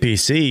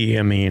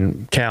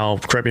 TPC, Cal,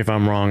 correct me if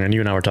I'm wrong, and you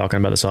and I were talking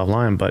about this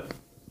offline, but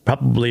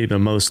probably the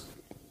most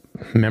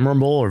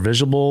memorable or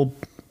visible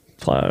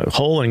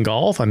hole in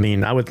golf.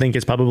 I would think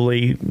it's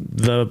probably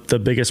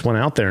the biggest one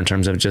out there in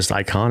terms of just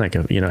iconic.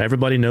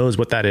 Everybody knows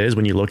what that is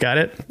when you look at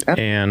it.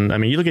 And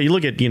you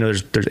look at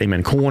there's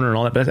Amen Corner and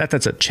all that, but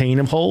that's a chain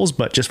of holes.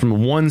 But just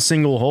from one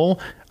single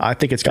hole, I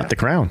think it's got the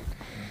crown.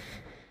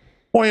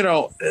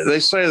 Well, they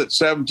say that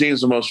 17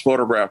 is the most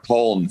photographed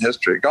hole in the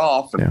history of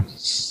golf. And,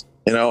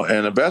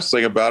 and the best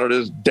thing about it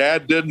is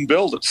Dad didn't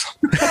build it.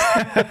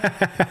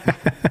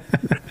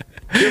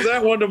 Give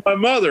that one to my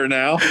mother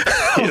now.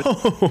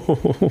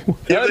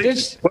 Did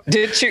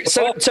she?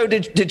 So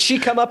did she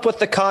come up with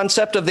the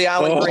concept of the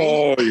island green?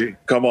 Oh,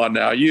 come on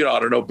now! You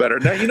ought to know better.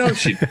 Now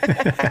she.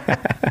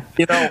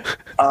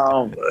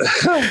 Well,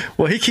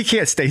 he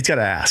can't stay. He's got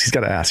to ask.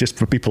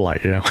 Just be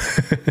polite, Yeah.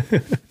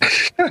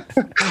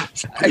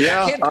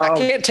 I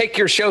can't take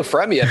your show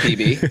from you,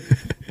 PB.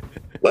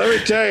 Let me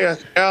tell you,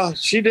 yeah,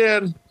 she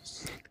did.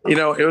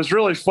 It was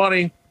really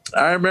funny.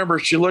 I remember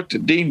she looked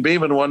at Dean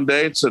Beeman one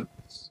day and said,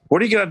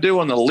 "What are you going to do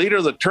when the leader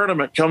of the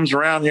tournament comes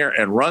around here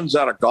and runs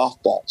out of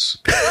golf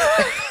balls?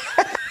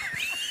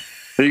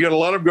 Are you going to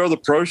let him go to the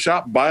pro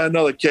shop and buy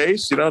another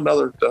case?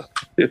 Another.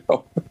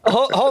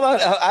 Hold on.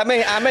 I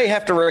may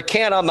have to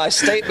recant on my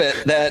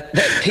statement that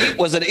Pete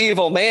was an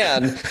evil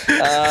man.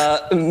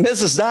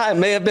 Mrs. Dye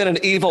may have been an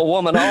evil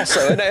woman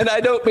also, and I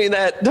don't mean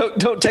that.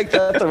 Don't take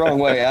that the wrong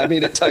way. I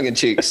mean it tongue in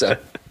cheek. So.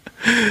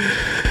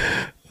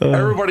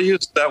 Everybody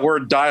uses that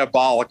word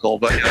diabolical,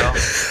 but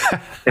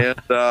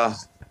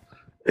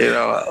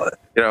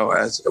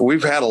as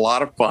we've had a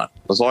lot of fun.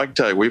 That's all I can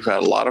tell you. We've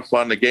had a lot of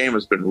fun. The game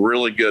has been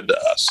really good to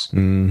us.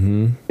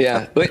 Mm-hmm.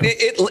 Yeah, but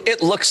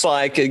it looks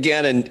like,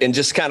 again, and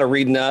just kind of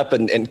reading up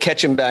and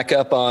catching back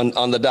up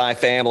on the Dye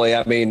family.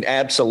 I mean,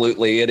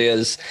 absolutely, it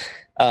is.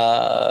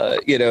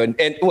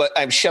 And what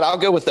I'll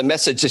go with the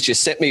message that you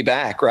sent me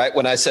back, right?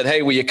 When I said,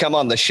 "Hey, will you come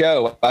on the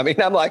show?" I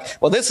mean, I'm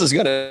like, well, this is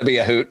going to be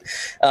a hoot.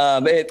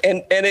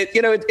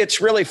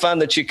 It's really fun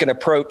that you can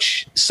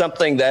approach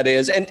something that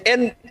is,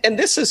 and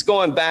this is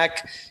going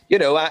back,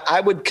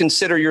 I would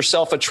consider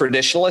yourself a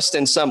traditionalist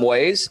in some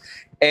ways.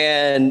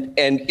 And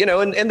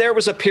there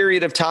was a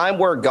period of time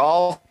where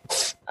golf,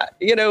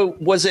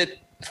 was it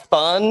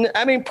fun?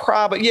 I mean,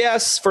 probably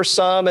yes for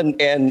some,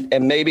 and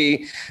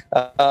maybe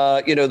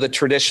the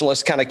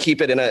traditionalists kind of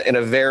keep it in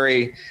a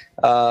very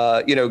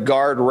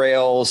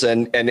guardrails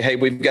and hey,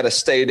 we've got to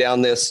stay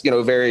down this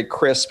very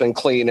crisp and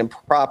clean and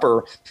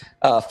proper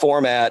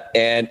format.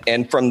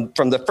 And from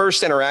the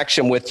first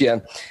interaction with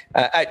you,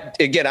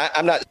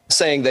 I'm not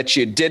saying that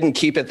you didn't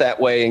keep it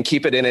that way and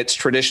keep it in its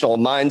traditional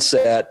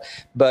mindset,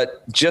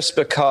 but just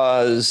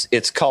because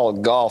it's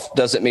called golf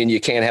doesn't mean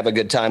you can't have a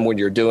good time when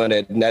you're doing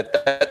it. And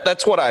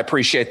that's what I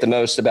appreciate the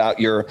most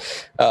about your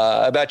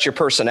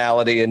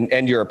personality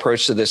and your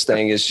approach to this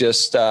thing is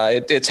just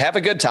it's have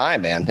a good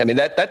time, man. I mean,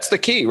 that's the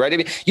key, right? I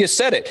mean, you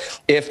said it.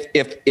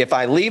 If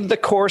I leave the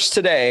course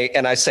today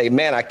and I say,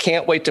 man, I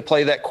can't wait to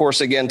play that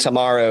course again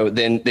tomorrow,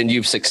 then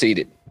you've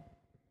succeeded.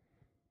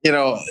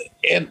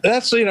 And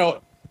that's,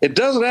 it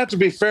doesn't have to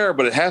be fair,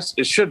 but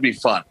it should be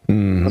fun.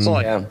 Mm-hmm. That's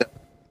all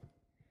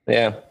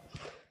Yeah.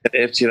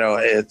 It's,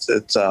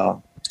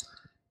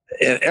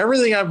 and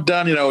everything I've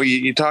done,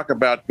 you talk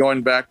about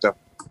going back to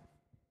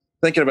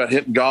thinking about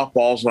hitting golf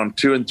balls when I'm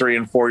 2 and 3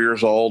 and 4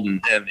 years old.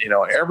 And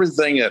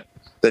everything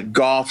that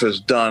golf has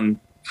done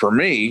for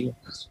me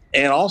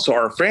and also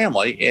our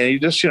family. And you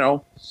just,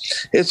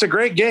 it's a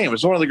great game.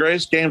 It's one of the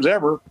greatest games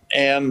ever.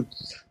 And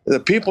the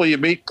people you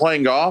meet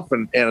playing golf,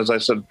 and as I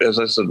said,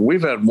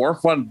 we've had more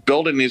fun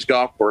building these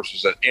golf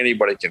courses than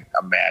anybody can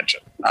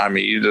imagine. I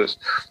mean,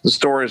 the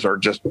stories are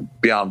just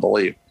beyond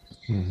belief.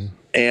 Mm-hmm.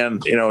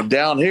 And,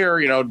 down here,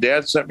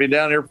 Dad sent me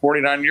down here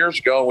 49 years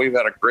ago, and we've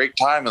had a great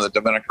time in the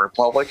Dominican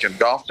Republic, and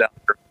golf down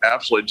here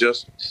absolutely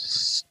just,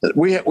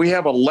 we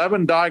have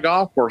 11 Dye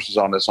golf courses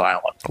on this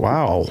island.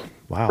 Wow.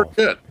 Pretty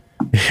good.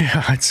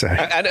 Yeah, I'd say.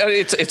 I know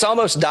it's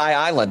almost Dye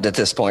Island at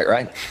this point,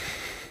 right?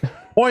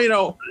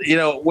 Well,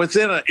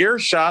 within an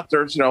earshot,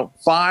 there's,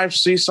 5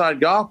 seaside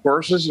golf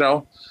courses,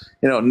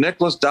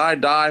 Nicholas,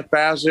 Dye,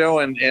 Fazio,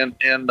 and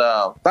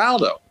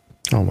Faldo.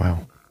 Oh,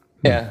 wow.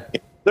 Yeah.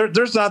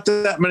 There's not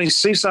that many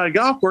seaside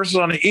golf courses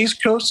on the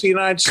East Coast of the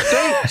United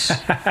States.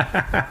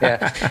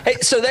 Yeah. Hey,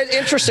 so that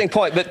interesting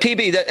point, but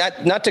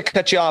PB, not to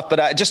cut you off,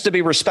 but just to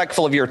be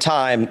respectful of your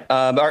time,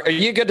 are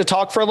you good to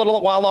talk for a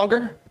little while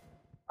longer?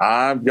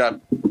 I've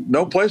got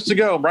no place to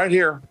go. I'm right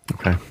here.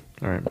 Okay.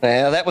 All right.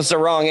 Yeah, that was the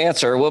wrong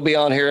answer. We'll be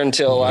on here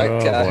until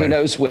who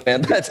knows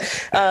when. But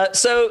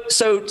so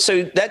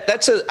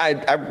that's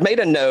I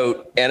made a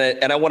note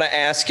and I want to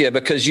ask you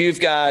because you've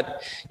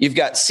got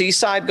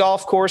seaside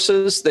golf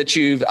courses that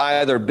you've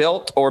either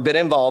built or been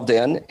involved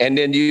in, and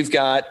then you've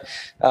got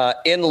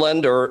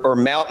inland or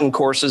mountain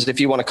courses, if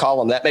you want to call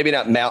them that. Maybe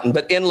not mountain,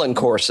 but inland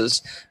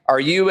courses. Are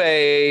you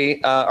a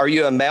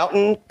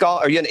mountain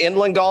golf? Are you an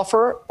inland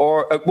golfer,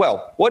 or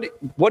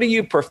what do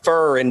you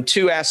prefer in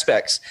two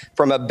aspects,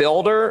 from a builder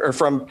or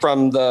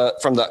from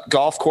the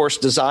golf course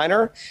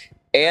designer,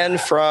 and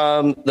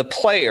from the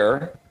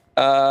player?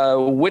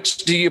 Which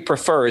do you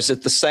prefer? Is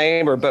it the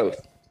same or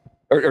both,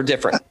 or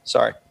different?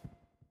 Sorry.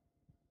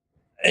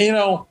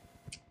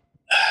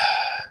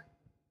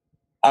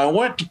 I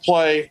went to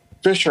play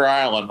Fisher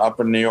Island up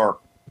in New York.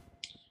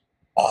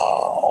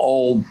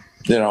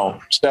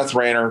 Seth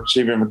Rayner,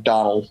 Stevie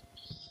McDonald.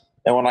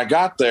 And when I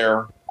got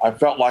there, I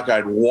felt like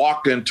I'd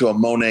walked into a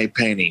Monet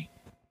painting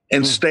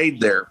and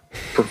stayed there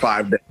for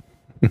 5 days.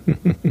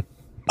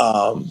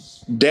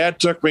 Dad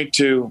took me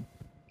to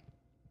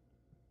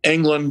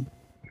England,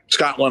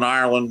 Scotland,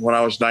 Ireland when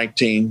I was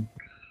 19.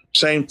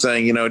 Same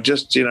thing, and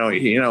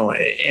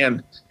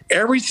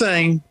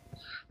everything,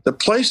 the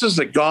places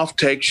that golf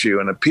takes you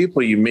and the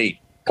people you meet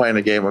playing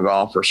a game of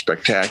golf are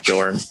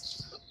spectacular.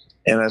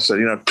 And I said,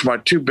 to my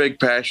two big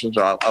passions,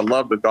 I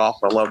love to golf,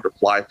 I love to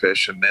fly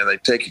fish, and they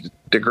take you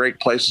to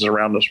great places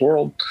around this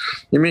world.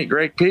 You meet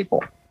great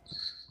people.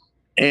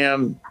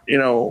 And,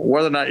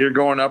 whether or not you're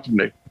going up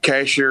into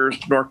Cashiers,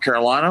 North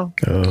Carolina,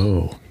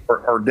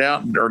 or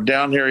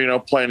down here,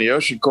 playing the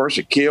ocean course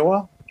at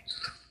Kiowa,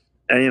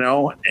 and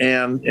I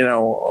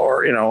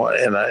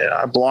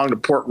belong to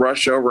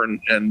Portrush over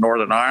in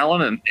Northern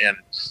Ireland, and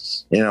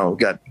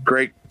got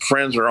great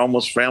friends or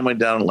almost family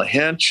down in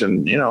Lahinch,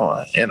 and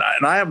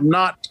I have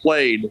not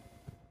played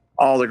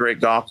all the great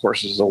golf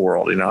courses of the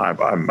world. I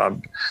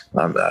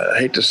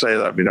hate to say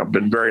that I've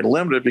been very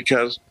limited,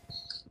 because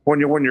when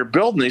you're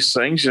building these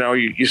things,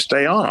 you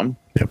stay on them.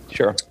 Yep.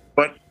 Sure.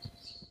 But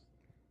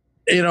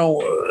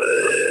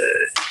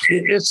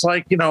it's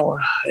like,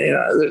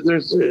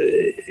 there's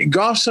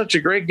golf's such a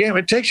great game.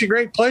 It takes you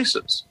great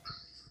places.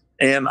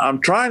 And I'm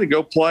trying to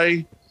go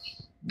play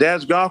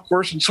Dad's golf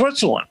course in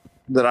Switzerland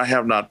that I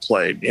have not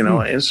played,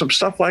 and some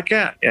stuff like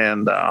that.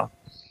 And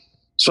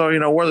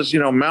so, whether it's,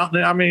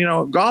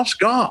 mountain, golf's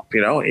golf,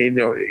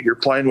 you're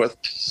playing with,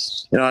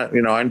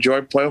 I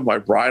enjoy playing with my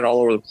bride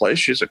all over the place.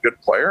 She's a good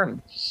player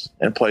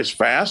and plays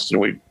fast.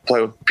 And we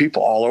play with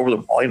people all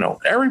over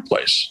every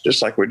place,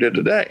 just like we did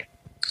today.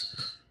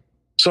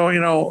 So,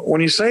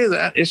 when you say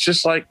that, it's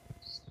just like,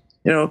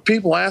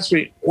 people ask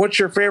me, what's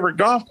your favorite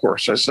golf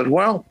course? I said,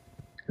 well,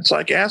 it's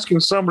like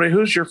asking somebody,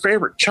 who's your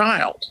favorite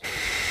child?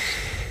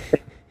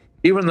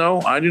 Even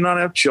though I do not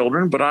have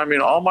children, but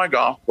all my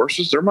golf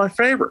courses, they're my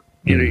favorite.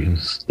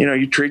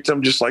 You treat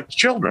them just like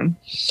children,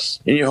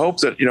 and you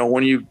hope that,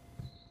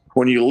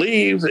 when you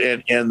leave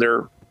and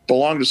they're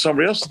belong to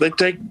somebody else, they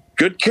take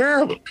good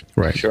care of them.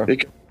 Right. Sure.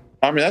 Because,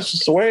 that's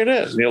just the way it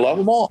is. And you love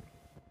them all.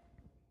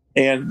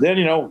 And then,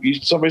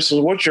 somebody says,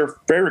 what's your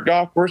favorite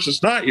golf course?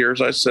 It's not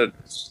yours. I said,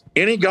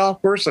 any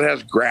golf course that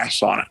has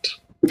grass on it.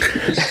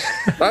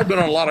 I've been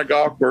on a lot of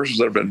golf courses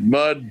that have been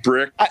mud,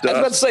 brick, dust. I was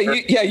about to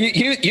say,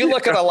 you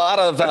look at a lot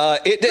of,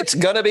 it's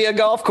going to be a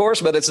golf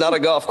course, but it's not a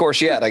golf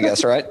course yet, I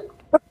guess, right?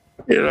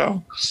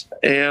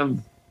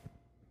 And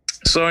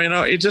so,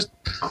 it just,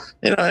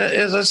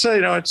 as I say,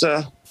 it's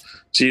a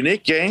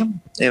unique game.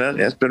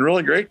 It's been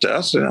really great to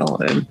us,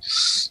 and,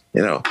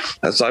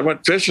 as I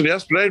went fishing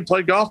yesterday and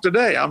played golf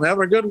today, I'm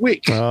having a good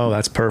week. Oh,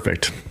 that's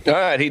perfect. All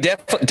right. He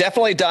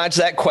definitely dodged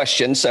that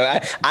question. So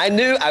I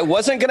knew I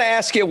wasn't going to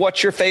ask you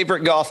what your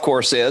favorite golf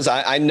course is.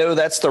 I know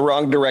that's the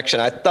wrong direction.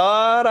 I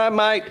thought I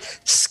might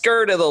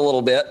skirt it a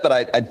little bit, but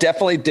I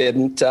definitely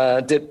didn't.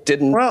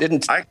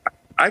 Didn't.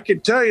 I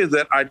can tell you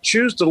that I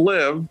choose to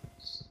live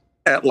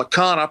at La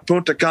Cana,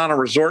 Punta Cana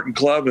Resort and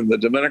Club in the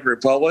Dominican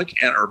Republic,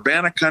 and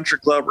Urbana Country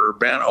Club,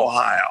 Urbana,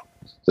 Ohio.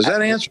 Does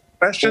that answer the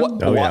question?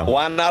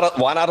 Why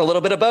not a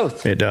little bit of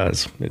both? It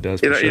does. It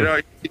does.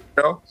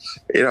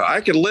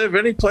 I can live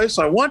any place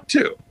I want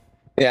to.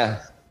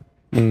 Yeah.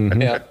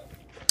 Mm-hmm. Yeah.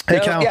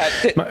 Hey, Cal,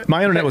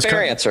 my internet was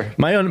answer.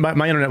 My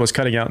internet was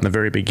cutting out in the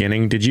very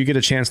beginning. Did you get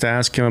a chance to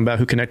ask him about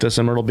who connected us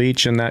in Myrtle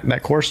Beach and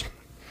that course?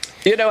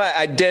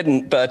 I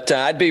didn't, but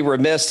I'd be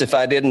remiss if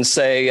I didn't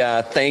say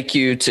thank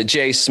you to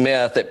Jay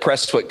Smith at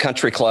Prestwick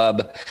Country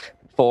Club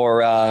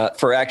for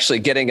actually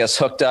getting us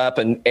hooked up.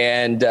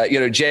 And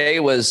Jay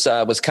was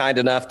kind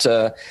enough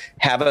to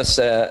have us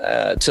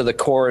to the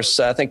course.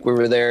 I think we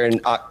were there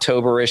in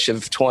October-ish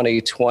of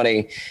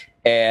 2020.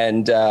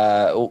 And hey,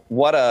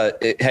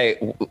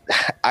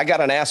 I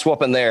got an ass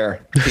whooping there,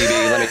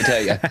 PB, let me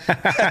tell you.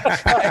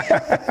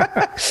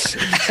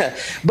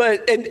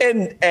 But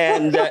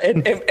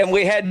and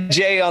we had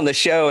Jay on the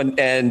show,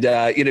 and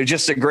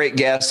just a great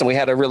guest, and we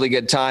had a really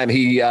good time.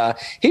 He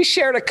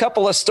shared a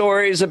couple of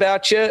stories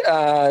about you.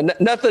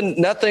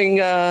 Nothing.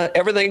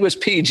 Everything was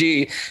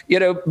PG.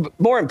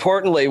 More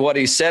importantly, what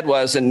he said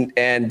was, and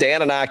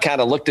Dan and I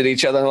kind of looked at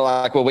each other and were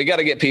like, well, we got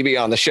to get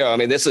PB on the show. I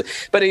mean,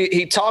 but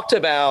he talked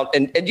about.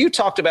 And you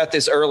talked about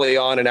this early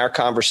on in our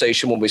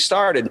conversation when we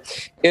started,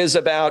 is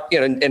about,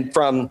 and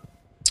from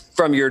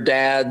your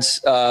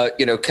dad's,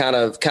 kind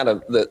of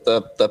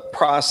the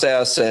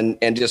process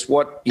and just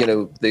what,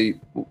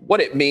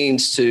 what it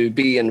means to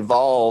be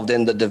involved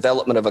in the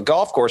development of a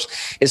golf course.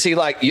 Is he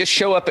like, you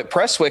show up at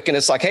Prestwick and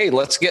it's like, hey,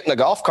 let's get in a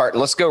golf cart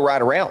and let's go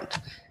ride around.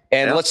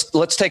 And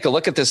let's take a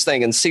look at this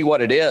thing and see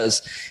what it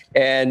is.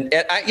 And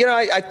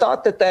I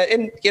thought that,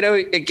 and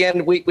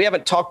again, we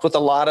haven't talked with a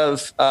lot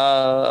of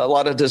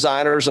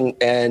designers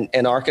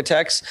and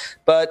architects,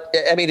 but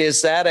I mean,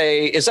 is that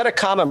a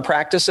common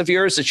practice of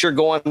yours that you're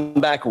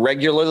going back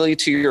regularly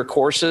to your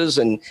courses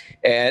and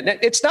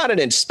it's not an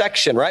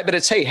inspection, right? But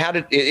it's, hey,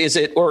 is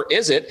it,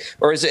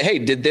 hey,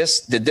 did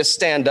this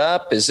stand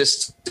up? Is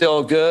this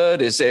still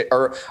good? Is it,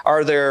 or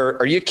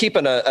are you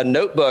keeping a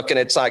notebook and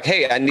it's like,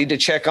 hey, I need to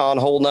check on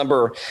hole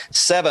number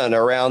 7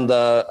 around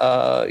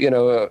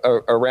the,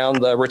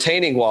 around the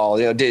retaining wall,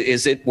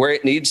 is it where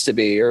it needs to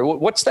be? Or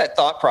what's that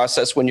thought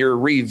process when you're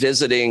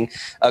revisiting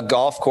a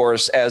golf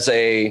course as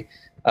a,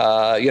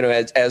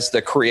 as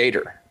the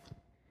creator?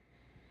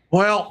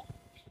 Well,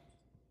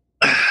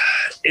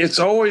 it's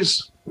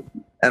always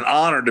an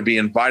honor to be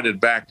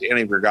invited back to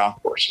any of your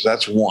golf courses.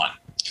 That's one.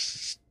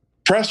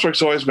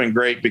 Prestwick's always been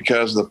great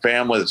because of the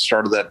family that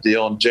started that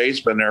deal, and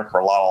Jay's been there for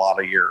a lot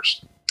of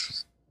years.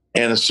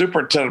 And the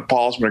superintendent,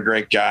 Paul's been a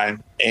great guy.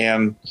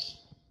 And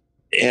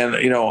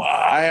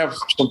I have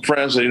some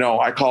friends that,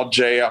 I call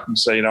Jay up and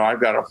say,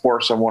 I've got a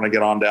horse I want to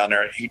get on down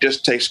there. He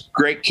just takes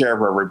great care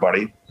of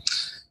everybody.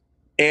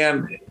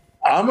 And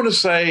I'm going to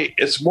say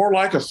it's more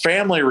like a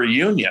family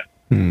reunion.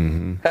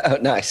 Mm-hmm. Oh,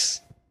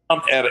 nice. At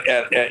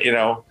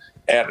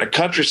the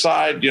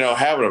countryside,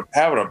 having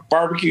a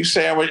barbecue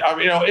sandwich. I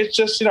mean, it's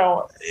just,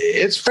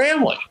 it's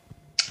family.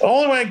 The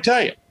only way I can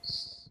tell you,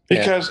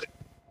 because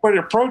way to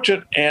approach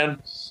it,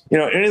 and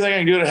anything I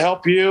can do to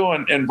help you,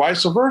 and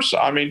vice versa.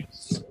 I mean,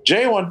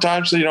 Jay one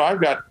time said, I've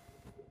got,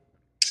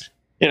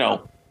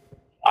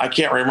 I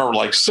can't remember,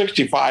 like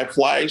 65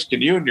 flags.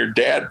 Can you and your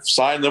dad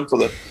sign them for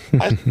the?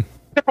 I said,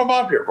 ship them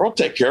up here. We'll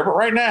take care of it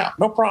right now.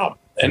 No problem.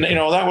 And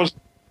that was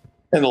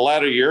in the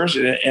latter years,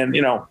 and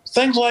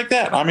things like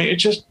that. I mean,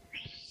 it's just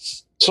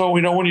so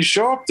when you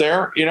show up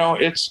there,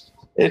 it's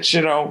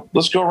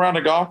let's go around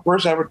the golf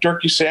course, have a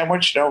turkey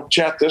sandwich,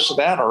 chat this and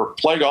that, or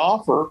play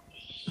golf, or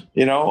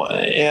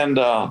and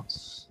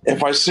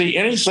if I see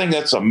anything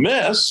that's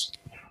amiss,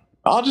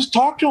 I'll just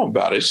talk to them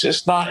about it. It's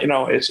just not,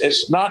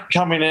 it's not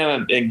coming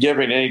in and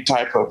giving any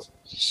type of,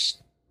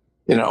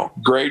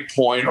 grade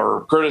point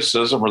or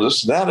criticism or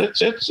this and that. It's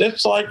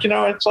like,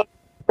 it's like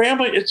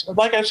family. It's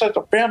like I said, it's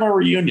a family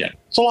reunion.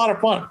 It's a lot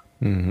of fun.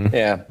 Mm-hmm.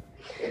 Yeah.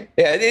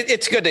 Yeah,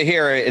 it's good to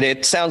hear. And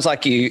it sounds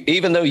like you,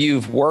 even though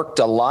you've worked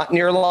a lot in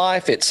your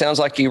life, it sounds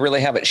like you really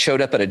haven't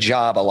showed up at a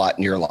job a lot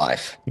in your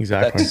life.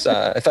 Exactly.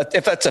 That's,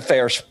 if that's a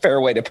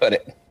fair way to put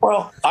it.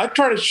 Well, I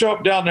try to show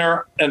up down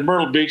there in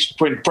Myrtle Beach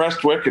between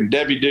Prestwick and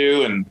Debbie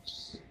Dew, and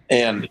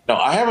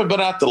I haven't been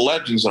out to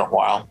Legends in a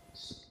while,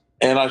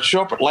 and I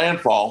show up at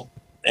Landfall,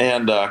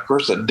 and of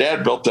course, the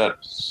dad built that,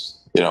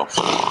 little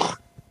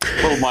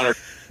minor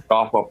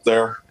golf up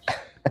there,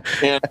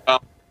 and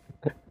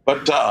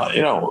but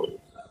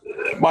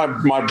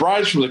my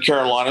bride's from the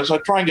Carolinas. I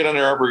try and get in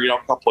there every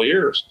couple of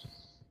years.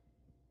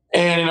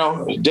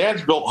 And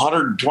Dad's built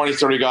 120,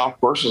 30 golf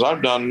courses.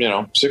 I've done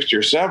 60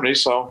 or 70.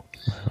 So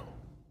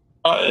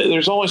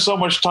there's only so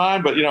much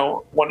time. But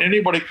when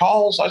anybody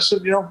calls, I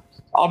said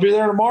I'll be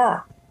there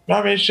tomorrow.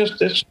 I mean,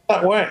 it's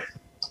that way.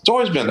 It's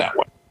always been that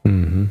way.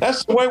 Mm-hmm.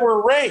 That's the way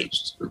we're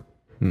raised.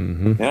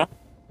 Mm-hmm.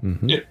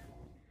 Mm-hmm. Yeah.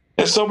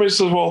 And somebody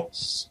says, "Well,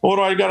 what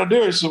do I got to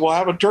do?" He says, "Well,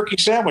 have a turkey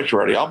sandwich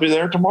ready. I'll be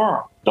there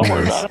tomorrow. Don't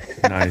worry about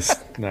it."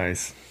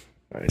 Nice.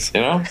 It's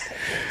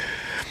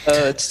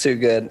too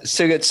good. It's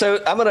too good.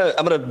 So I'm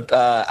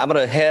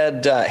gonna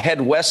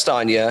head west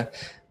on you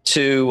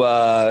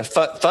to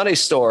funny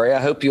story. I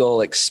hope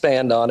you'll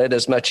expand on it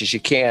as much as you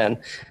can.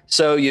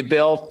 So you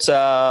built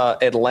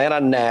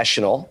Atlanta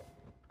National.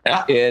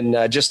 Yeah.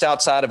 In just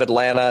outside of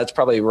Atlanta. It's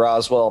probably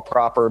Roswell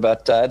proper,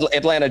 but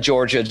Atlanta,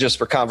 Georgia, just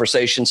for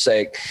conversation's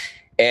sake.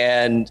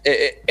 And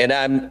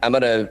I'm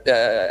gonna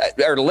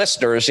our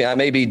listeners, I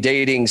may be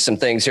dating some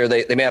things here.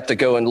 They may have to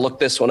go and look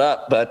this one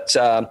up, but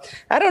I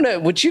don't know.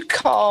 Would you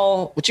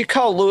call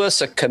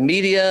Lewis a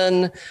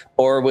comedian,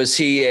 or was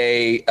he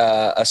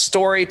a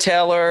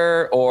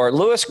storyteller, or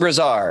Louis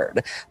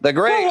Grizzard, the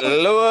great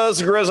Louis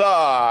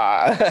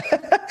Grizzard?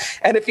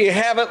 And if you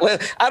haven't,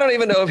 I don't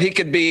even know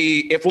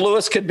if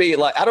Louis could be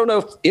like, I don't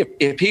know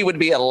if he would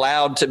be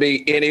allowed to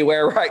be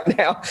anywhere right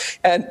now.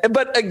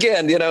 But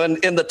again,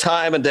 in the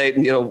time and date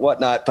and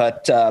whatnot.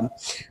 But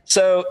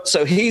so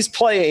he's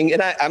playing,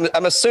 and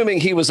I'm assuming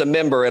he was a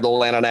member at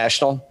Atlanta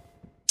National.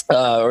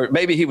 Or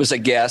maybe he was a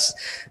guest,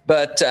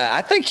 but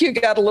I think you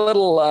got a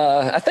little.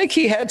 I think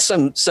he had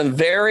some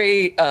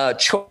very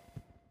choice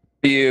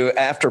for you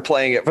after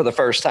playing it for the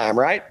first time,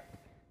 right?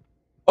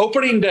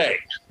 Opening day,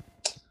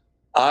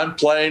 I'm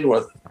playing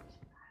with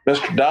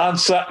Mr. Don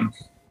Sutton.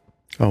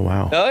 Oh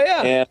wow! Oh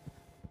yeah, and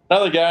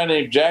another guy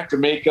named Jack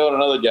D'Amico and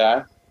another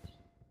guy,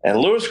 and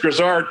Louis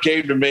Grizzard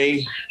came to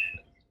me.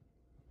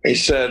 He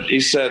said,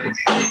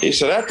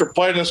 after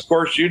playing this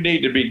course, you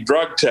need to be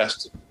drug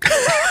tested.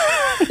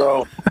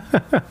 So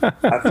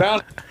I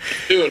found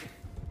it,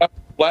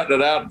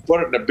 flattened it out, and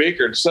put it in a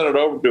beaker, and sent it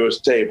over to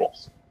his table.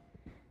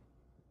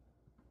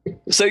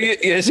 So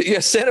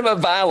you sent him a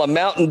vial of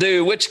Mountain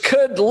Dew, which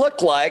could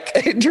look like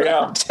a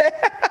drug test.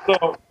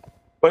 So,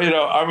 but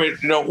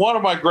one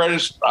of my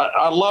greatest,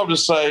 I love to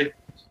say,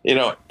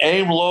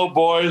 aim low,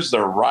 boys.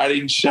 They're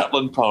riding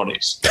Shetland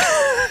ponies,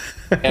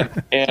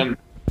 and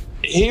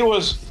he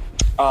was.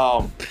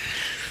 I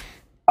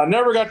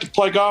never got to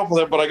play golf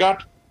with him, but I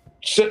got to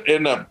sit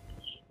in the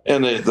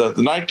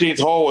 19th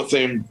hole with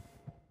him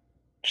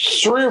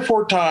 3 or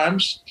 4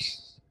 times.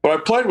 But I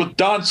played with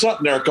Don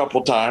Sutton there a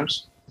couple of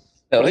times.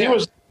 Oh, He yeah.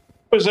 was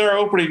there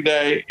opening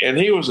day, and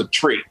he was a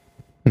treat.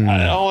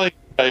 Mm.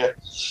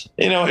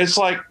 It's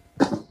like,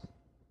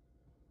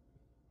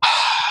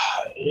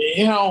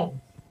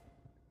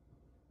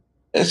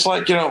 it's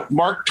like,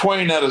 Mark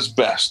Twain at his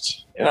best.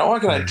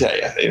 What can I tell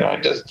you?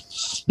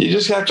 You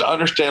just have to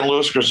understand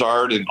Louis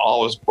Grizzard and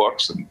all his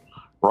books and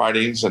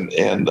writings, and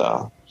he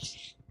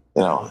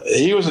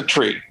was a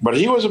treat. But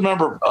he was a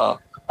member.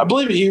 I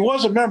believe he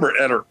was a member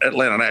at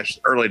Atlanta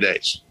National early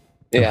days.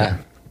 Yeah.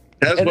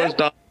 As was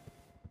Don.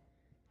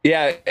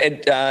 Yeah,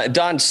 and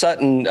Don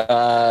Sutton,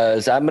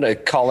 I'm going to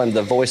call him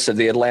the voice of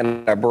the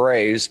Atlanta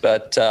Braves,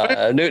 but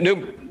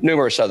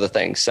numerous other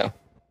things. So.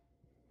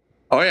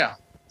 Oh yeah.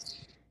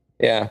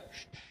 Yeah.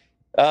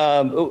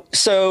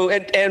 So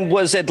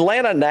was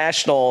Atlanta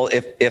National,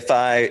 if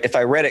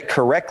I read it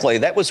correctly,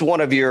 that was one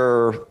of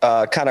your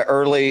kind of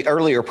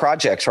earlier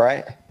projects,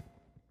 right?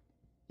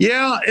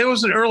 Yeah, it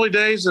was in early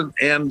days,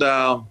 and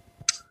I'm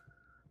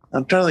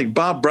trying to think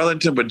Bob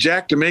Brotherton, but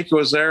Jack D'Amico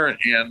was there,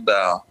 and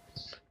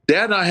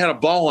Dad and I had a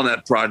ball on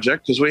that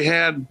project because we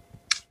had,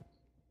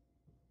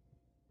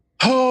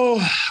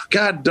 oh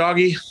God,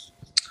 doggy,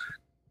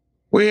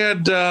 we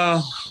had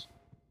 2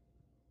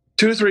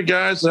 two or three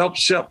guys that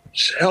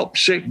helped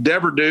shape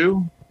Dever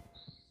Do.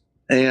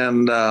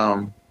 And I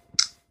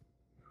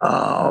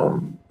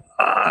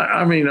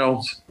mean,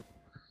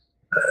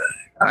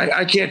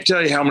 I can't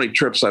tell you how many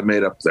trips I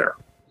made up there.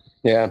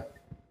 Yeah.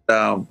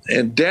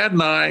 And Dad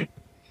and I,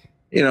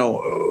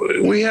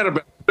 we had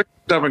about 6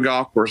 or 7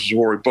 golf courses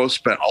where we both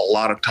spent a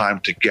lot of time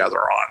together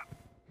on.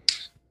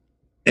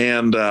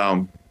 And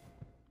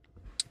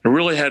I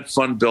really had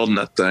fun building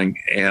that thing.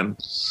 And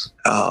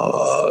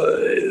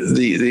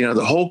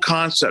the whole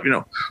concept,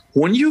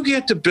 when you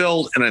get to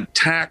build an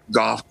intact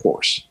golf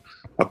course,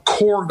 a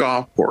core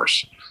golf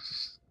course,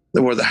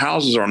 where the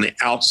houses are on the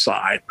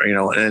outside,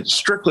 and it's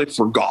strictly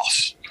for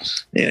golf.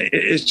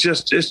 It's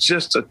just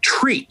a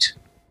treat,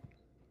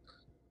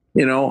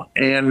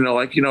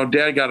 and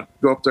Dad got to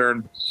go up there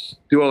and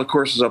do all the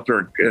courses up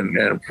there,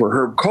 and for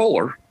Herb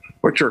Kohler,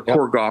 which are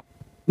core golf,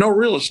 no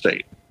real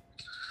estate.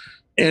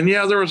 And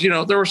yeah, there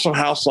were some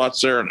house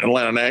lots there in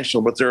Atlanta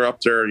National, but they're up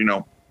there,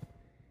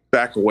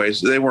 back a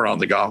ways. They weren't on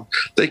the golf.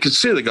 They could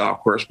see the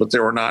golf course, but they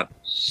were not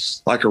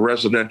like a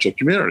residential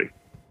community.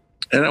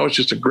 And that was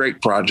just a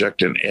great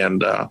project.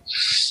 And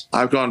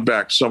I've gone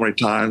back so many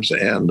times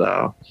and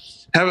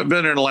haven't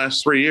been there in the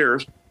last 3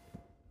 years.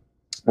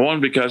 One,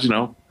 because,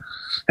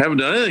 haven't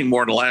done anything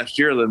more in the last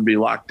year than be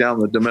locked down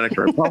in the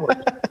Dominican Republic.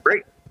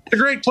 It's a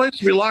great place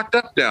to be locked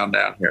up down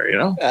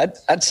here,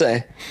 I'd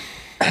say.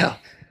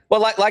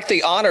 Well, like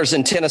the honors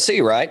in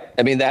Tennessee, right?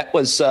 I mean, that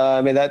was,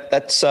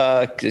 that's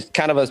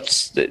kind of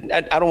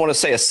I don't want to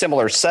say a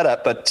similar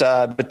setup, but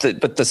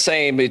the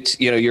same. It's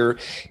you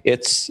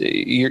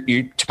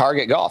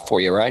target golf for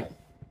you, right?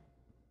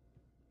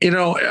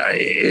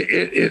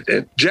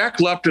 Jack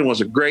Lupton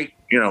was a great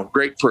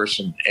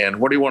person, and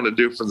what he wanted to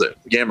do for the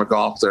game of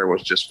golf there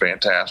was just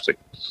fantastic.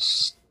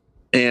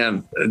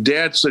 And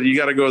Dad said, "You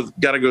got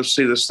to go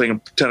see this thing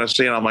in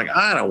Tennessee," and I'm like,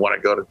 "I don't want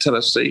to go to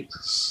Tennessee,"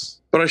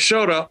 but I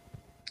showed up.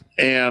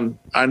 And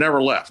I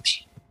never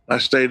left. I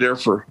stayed there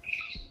for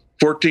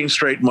 14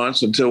 straight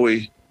months until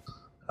we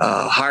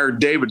hired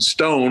David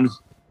Stone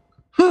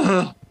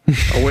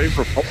away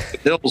from the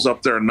hills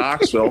up there in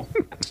Knoxville.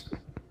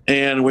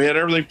 And we had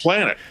everything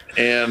planted.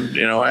 And,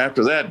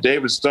 after that,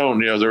 David Stone,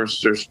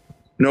 there's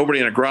nobody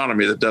in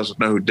agronomy that doesn't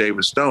know who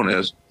David Stone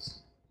is.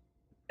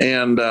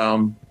 And,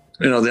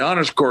 the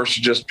honors course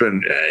has just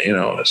been,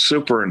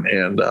 super.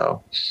 And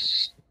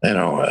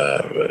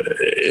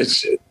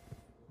it's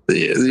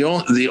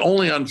the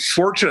only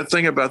unfortunate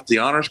thing about the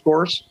honors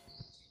course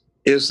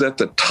is that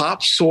the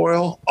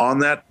topsoil on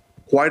that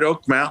White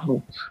Oak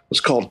Mountain was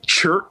called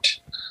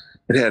chert.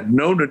 It had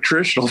no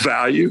nutritional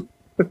value.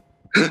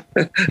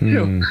 It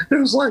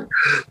was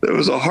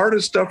the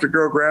hardest stuff to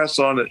grow grass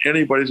on that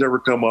anybody's ever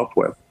come up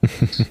with.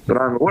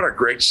 But what a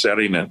great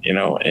setting,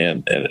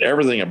 and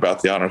everything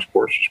about the honors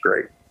course is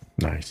great.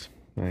 Nice.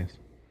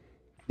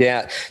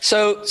 Yeah.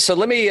 So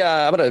let me.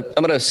 I'm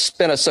gonna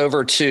spin us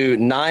over to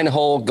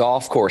 9-hole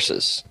golf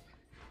courses,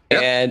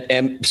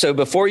 and so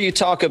before you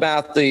talk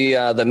about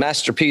the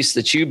masterpiece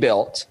that you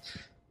built,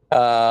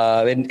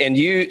 and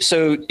you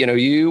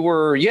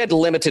had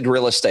limited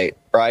real estate,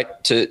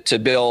 right, to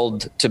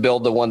build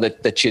the one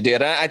that you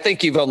did. I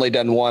think you've only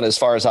done one, as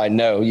far as I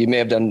know. You may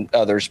have done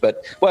others,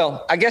 but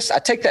I guess I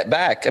take that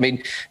back. I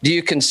mean, do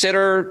you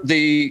consider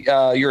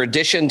your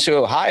addition to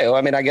Ohio?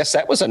 I mean, I guess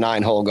that was a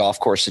 9-hole golf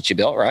course that you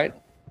built, right?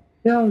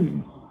 Yeah.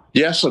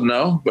 Yes and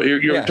no, but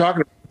you're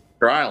talking about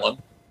Fisher Island.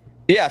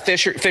 Yeah,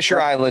 Fisher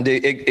Island,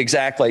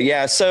 exactly.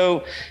 Yeah.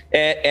 So,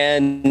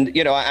 and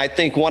I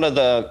think one of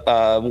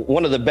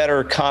the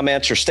better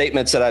comments or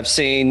statements that I've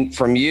seen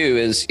from you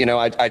is,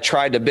 I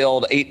tried to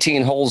build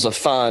 18 holes of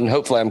fun.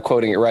 Hopefully, I'm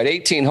quoting it right.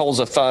 18 holes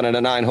of fun in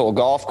a 9-hole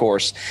golf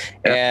course,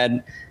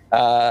 and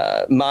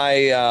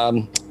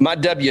my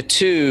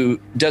W-2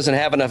 doesn't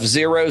have enough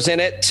zeros in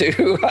it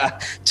to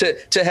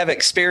have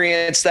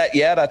experienced that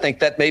yet. I think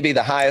that may be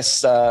the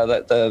highest,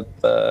 the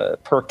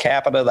per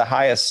capita, the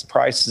highest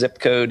price zip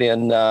code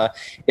in the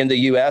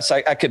U.S.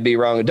 I could be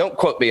wrong. Don't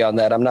quote me on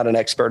that. I'm not an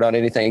expert on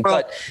anything.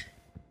 Well, but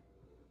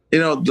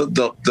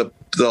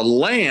the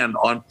land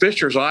on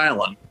Fisher's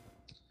Island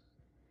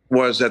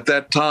was at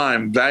that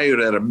time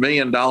valued at $1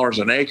 million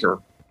an acre.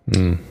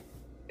 Mm.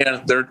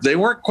 And they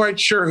weren't quite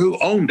sure who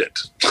owned it.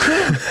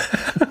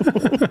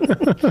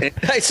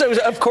 So,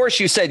 of course,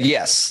 you said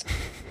yes.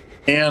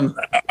 And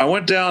I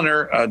went down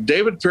there.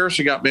 David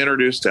Pearson got me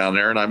introduced down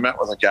there, and I met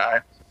with a guy.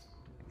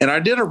 And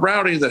I did a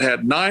routing that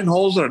had 9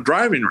 holes and a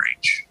driving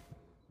range.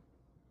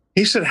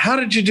 He said, "How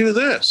did you do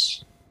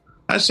this?"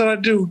 I said, "I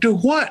do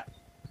what?"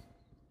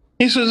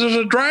 He says, "There's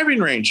a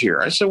driving range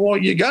here." I said, "Well,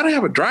 you got to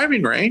have a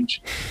driving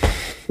range."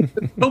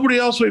 Nobody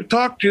else we've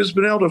talked to has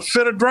been able to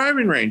fit a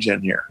driving range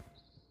in here.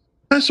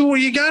 I said, "Well,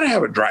 you got to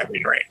have a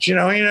driving range,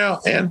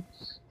 and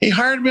he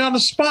hired me on the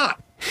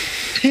spot.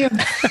 And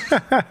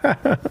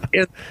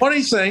the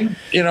funny thing,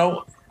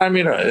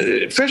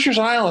 Fisher's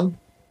Island,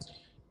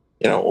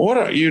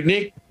 what a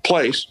unique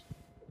place,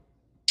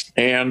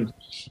 and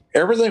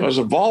everything was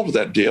involved with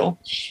that deal.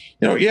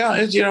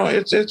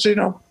 It's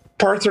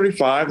par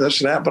 35,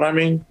 this and that, but I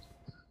mean,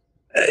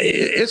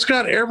 it's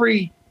got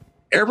every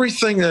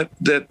everything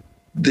that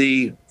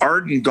the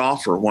ardent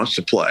golfer wants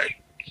to play.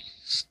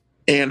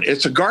 And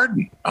it's a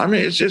garden. I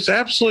mean, it's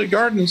absolutely a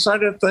garden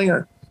inside that thing.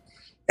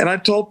 And I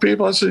told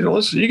people, I said,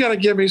 listen, you got to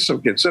give me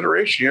some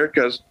consideration here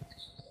because,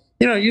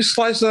 you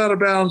slice it out of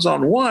bounds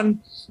on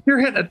one, you're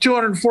hitting a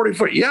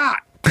 240-foot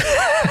yacht.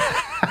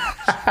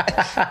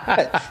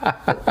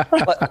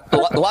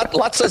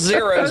 Lots of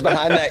zeros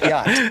behind that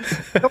yacht.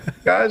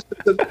 Guys,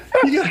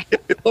 you got to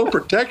get a little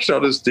protection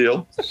on this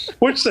deal,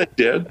 which they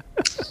did.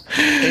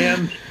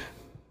 And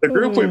the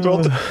group we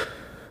built,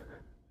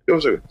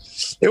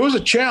 it was a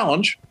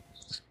challenge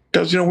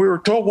because, we were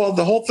told, well,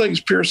 the whole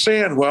thing's pure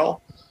sand.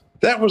 Well,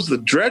 that was the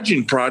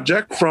dredging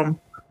project from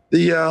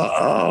the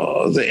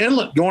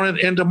inlet going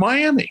into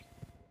Miami.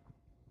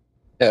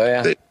 Oh,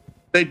 yeah.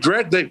 They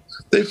filled it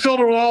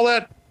with all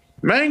that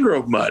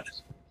mangrove mud.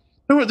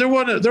 There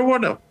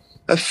wasn't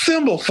a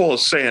thimble full of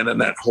sand in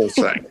that whole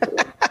thing.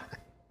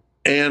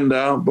 And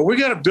but we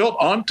got it built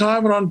on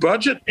time and on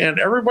budget, and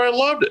everybody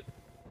loved it.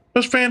 It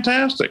was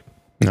fantastic.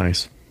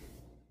 Nice.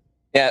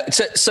 Yeah.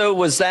 So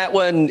was that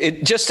one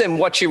just in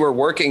what you were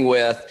working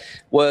with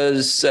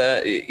was,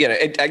 I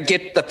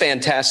get the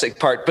fantastic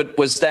part, but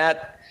was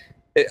that,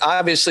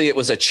 obviously it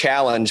was a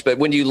challenge, but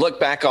when you look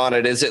back on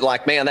it, is it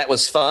like, man, that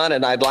was fun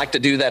and I'd like to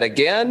do that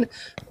again?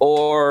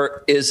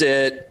 Or is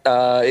it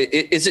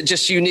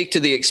just unique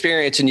to the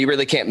experience and you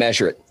really can't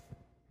measure it?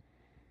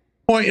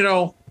 Well, did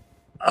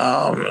a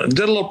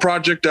little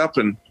project up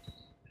in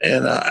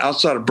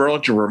outside of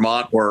Burlington,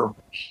 Vermont, where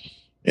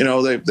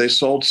they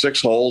sold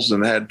 6 holes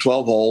and had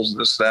 12 holes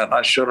and this, that. And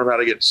I showed them how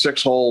to get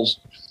 6 holes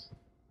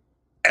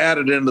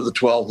added into the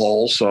 12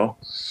 holes. So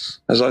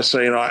as I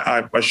say,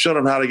 I showed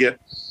them how to get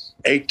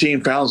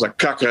 18 pounds of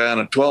caca in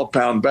a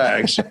 12-pound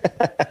bag. So,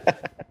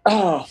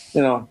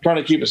 trying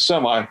to keep it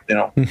semi,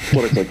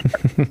 politically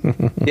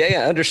correct.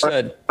 Yeah,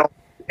 understood.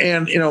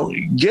 And,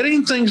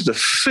 getting things to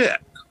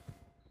fit,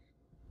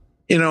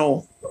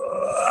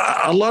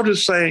 I love to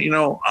say,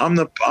 I'm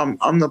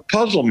the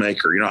puzzle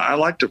maker. I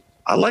like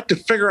to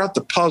figure out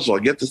the puzzle,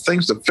 get the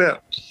things to fit,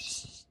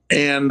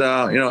 and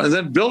and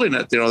then building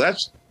it.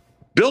 It's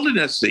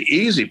the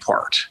easy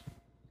part.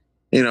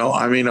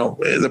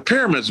 The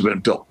pyramids have been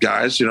built,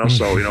 guys. So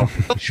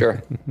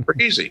Sure,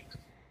 easy.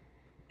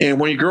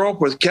 And when you grow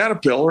up with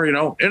Caterpillar,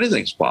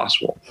 anything's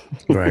possible.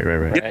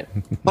 Right.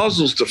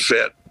 Puzzles to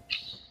fit,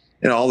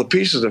 all the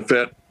pieces to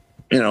fit.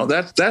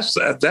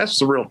 That's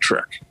the real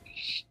trick.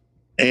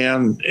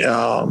 And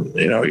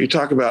you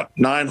talk about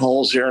 9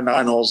 holes here,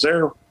 9 holes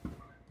there.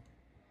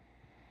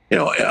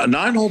 A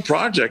 9-hole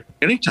project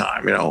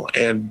anytime,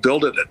 and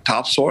build it at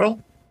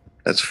topsoil,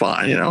 that's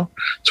fine, That's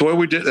the way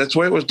we did. That's the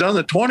way it was done in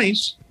the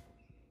 20s.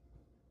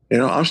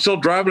 I'm still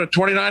driving a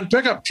 29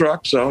 pickup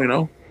truck,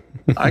 so,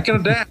 I can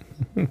adapt.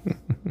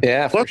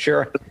 Yeah, for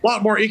sure. It's a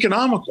lot more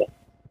economical.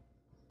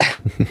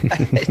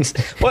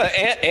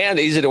 And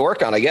easy to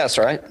work on, I guess,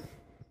 right?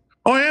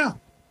 Oh, yeah.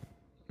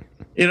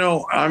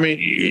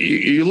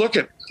 You look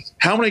at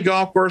how many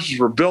golf courses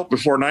were built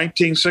before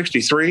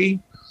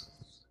 1963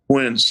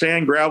 when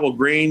sand, gravel,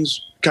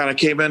 greens kind of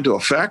came into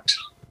effect.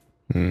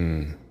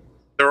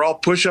 They're all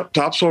push-up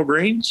topsoil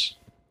greens.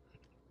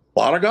 A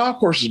lot of golf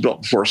courses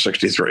built before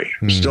 63.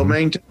 Still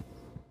maintained.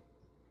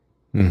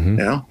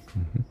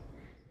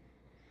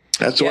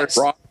 That's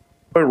the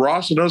way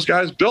Ross and those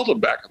guys built them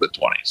back in the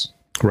 20s.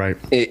 Right.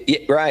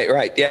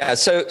 Right. Yeah.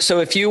 So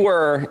if you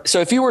were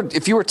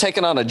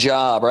taking on a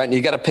job, right, and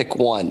you got to pick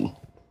one,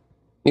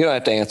 you don't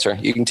have to answer.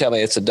 You can tell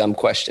me it's a dumb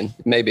question,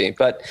 maybe.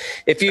 But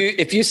if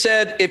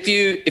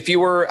you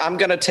were, I'm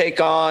going to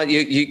take on,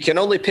 you can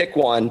only pick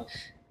one.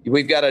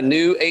 We've got a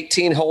new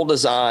 18-hole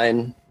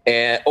design,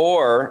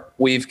 or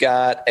we've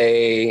got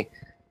it's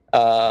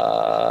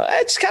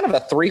kind of a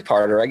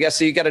 3-parter, I guess.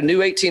 So you got a new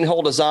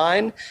 18-hole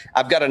design.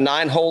 I've got a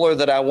 9-holer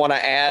that I want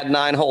to add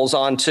 9 holes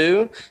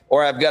onto,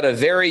 or I've got a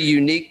very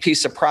unique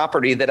piece of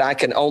property that I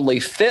can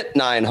only fit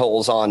 9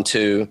 holes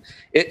onto.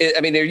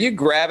 Are you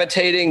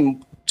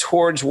gravitating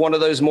towards one of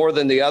those more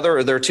than the other, or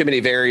are there too many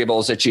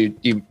variables that you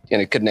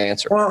couldn't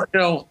answer? Well,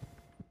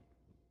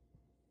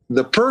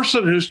 the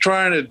person who's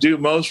trying to do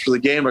most for the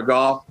game of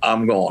golf,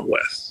 I'm going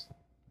with.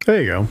 There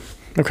you go.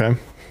 Okay.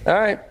 All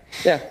right.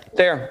 Yeah.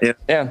 Fair.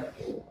 Yeah.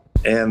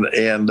 And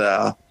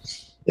the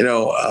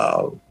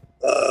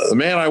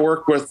man I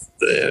worked with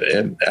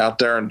out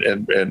there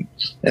in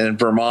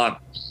Vermont,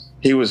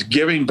 he was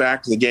giving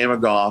back to the game of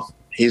golf.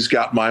 He's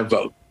got my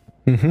vote.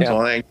 Mm-hmm. So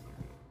I think,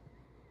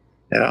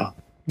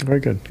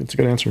 very good. It's a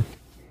good answer.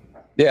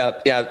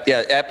 Yeah,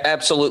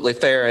 absolutely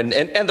fair, and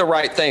the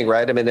right thing,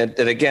 right? And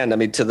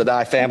again, to the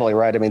Dye family,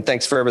 right?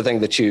 Thanks for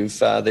everything that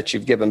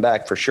you've given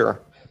back, for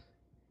sure.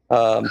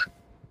 Let's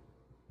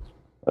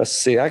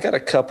see. I got a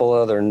couple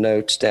other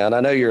notes down. I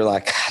know you're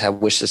like, God, I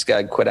wish this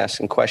guy would quit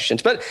asking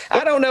questions, but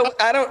I don't know.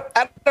 I don't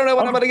know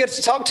when I'm going to get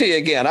to talk to you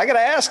again. I got to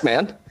ask,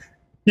 man.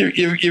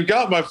 You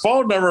got my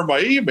phone number and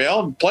my email,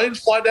 and planes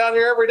fly down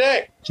here every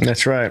day.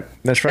 That's right.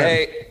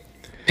 Hey,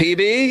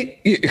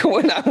 PB,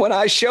 when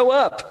I show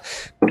up,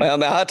 well,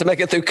 now I have to make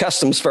it through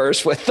customs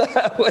first with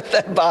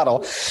that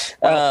bottle.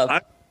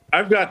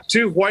 I've got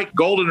 2 white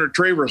golden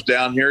retrievers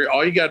down here.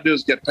 All you got to do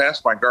is get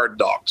past my guard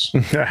dogs.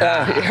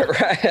 Yeah,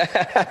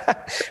 right.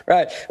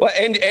 Right. Well,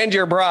 and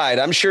your bride,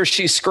 I'm sure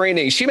she's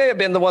screening. She may have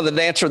been the one that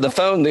answered the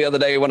phone the other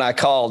day when I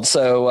called.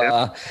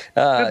 So,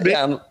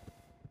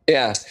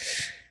 yeah.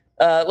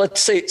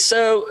 Let's see.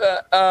 So,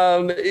 I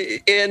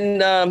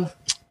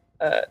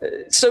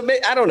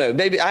don't know.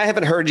 Maybe I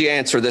haven't heard you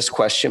answer this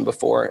question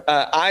before.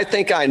 I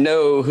think I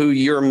know who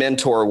your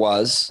mentor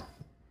was,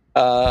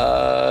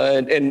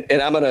 and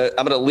I'm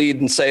gonna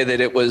lead and say that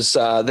it was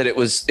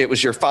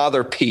your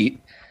father, Pete.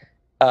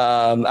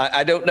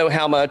 I don't know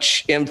how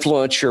much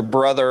influence your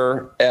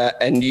brother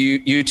and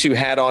you two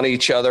had on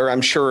each other.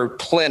 I'm sure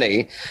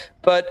plenty.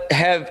 But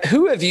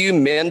who have you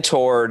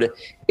mentored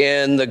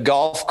in the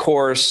golf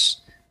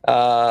course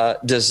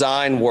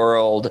design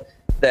world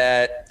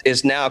that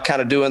is now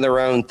kind of doing their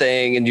own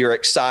thing, and you're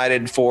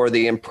excited for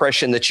the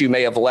impression that you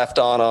may have left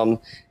on them,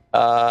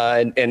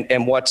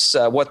 and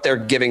what they're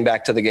giving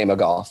back to the game of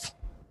golf?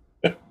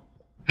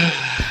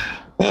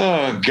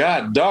 Oh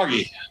God,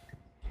 doggy.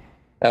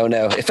 Oh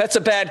no! If that's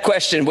a bad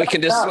question, we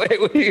can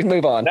we can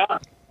move on.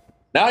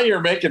 Now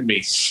you're making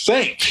me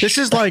think. This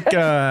is like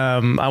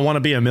I want to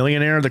be a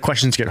millionaire. The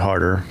questions get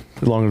harder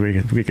as long as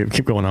we can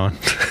keep going on.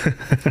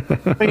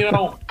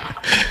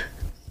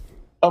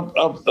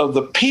 Of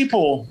the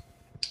people,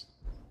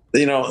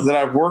 that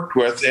I've worked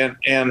with,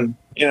 and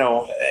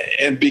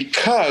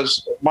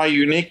because my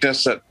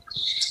uniqueness that,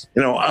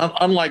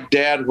 unlike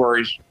Dad, where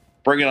he's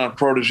bringing on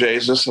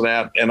proteges, this and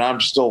that, and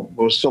was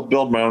still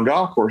building my own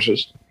golf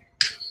courses.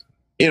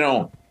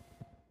 There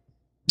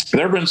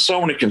have been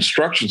so many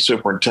construction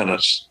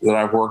superintendents that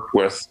I've worked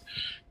with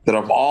that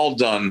have all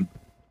done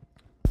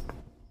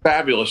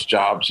fabulous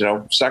jobs,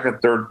 second,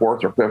 third,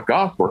 fourth, or fifth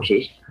golf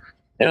courses.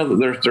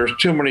 There's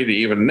too many to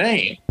even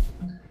name.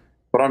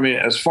 But I mean,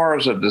 as far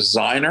as a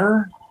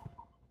designer,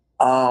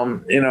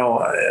 not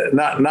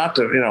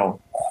to,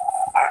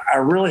 I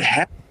really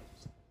have,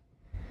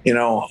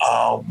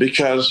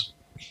 because,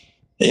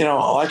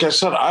 like I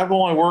said, I've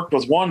only worked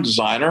with one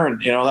designer,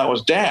 and, that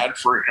was Dad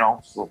for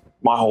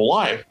my whole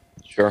life.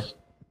 Sure.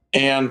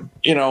 And,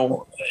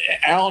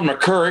 Alan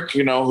McCurrick,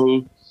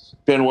 who's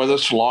been with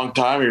us a long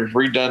time, he's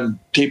redone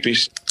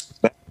TPC.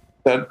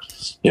 Said,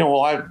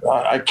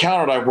 I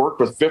counted, I've worked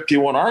with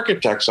 51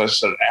 architects. I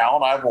said,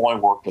 Alan, I've only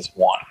worked with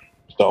one.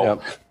 So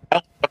yep. I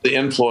don't have the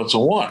influence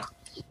of one.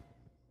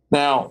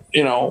 Now,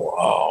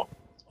 the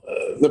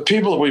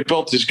people that we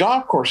built these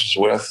golf courses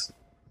with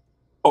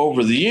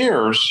over the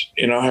years,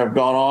 have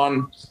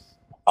gone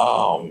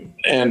on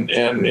and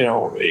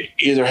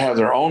either have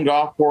their own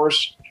golf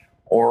course,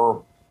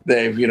 or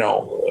they've,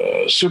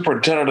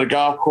 superintended a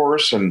golf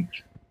course. And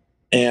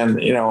I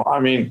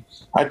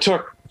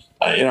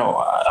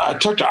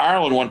took to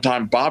Ireland one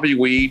time, Bobby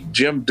Weed,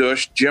 Jim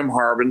Dush, Jim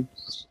Harbin,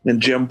 and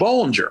Jim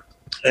Bollinger.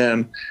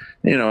 And,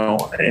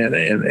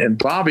 and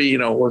Bobby,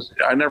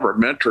 I never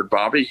mentored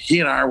Bobby. He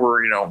and I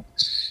were,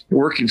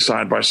 working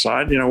side by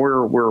side,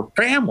 we're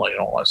family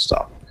and all that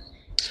stuff.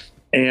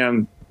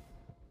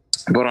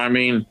 But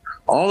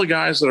all the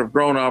guys that have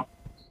grown up,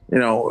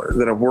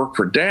 that have worked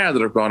for Dad,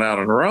 that have gone out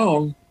on their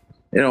own,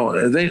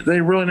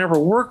 they really never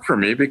worked for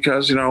me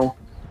because,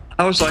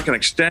 I was like an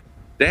extended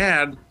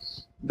Dad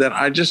that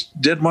I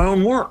just did my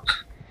own work.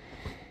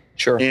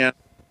 Sure. And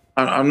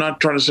I'm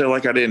not trying to say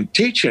like I didn't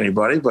teach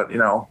anybody, but, I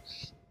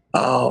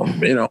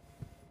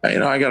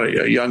got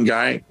a young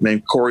guy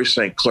named Corey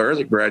St. Clair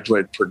that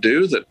graduated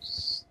Purdue that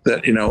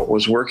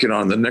was working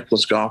on the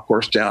Nicklaus Golf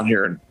Course down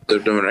here in the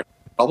Dominican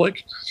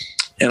Republic.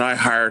 And I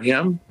hired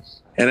him.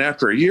 And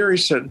after a year, he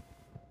said,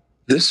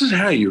 this is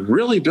how you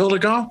really build a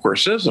golf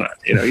course, isn't it?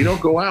 You don't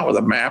go out with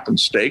a map and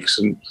stakes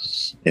and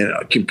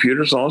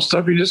computers and all that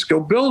stuff. You just go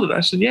build it.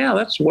 I said, yeah,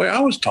 that's the way I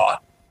was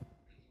taught.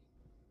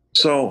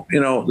 So,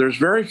 there's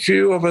very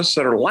few of us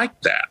that are like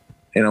that.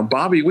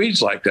 Bobby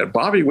Weed's like that.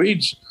 Bobby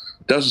Weed's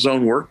does his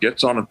own work,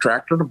 gets on a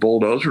tractor and a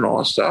bulldozer and all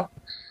that stuff.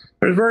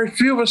 There's very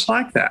few of us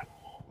like that.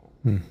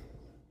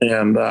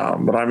 And,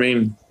 but I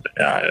don't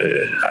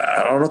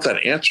know if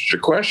that answers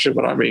your question,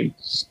 but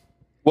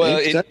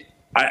well,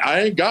 I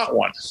ain't got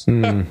one.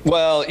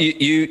 Well,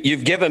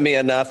 you've given me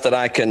enough that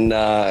I can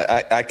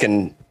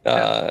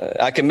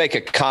make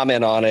a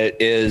comment on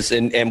it.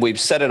 And we've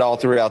said it all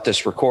throughout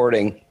this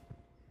recording,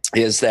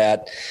 is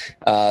that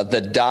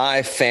the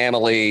Dye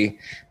family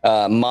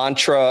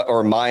mantra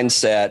or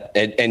mindset,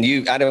 and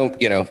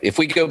if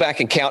we go back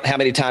and count how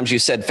many times you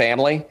said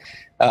family,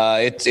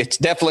 it's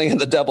definitely in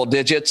the double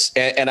digits.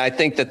 And I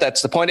think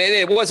that's the point. And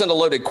it wasn't a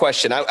loaded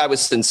question. I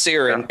was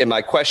sincere in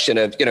my question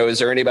of, is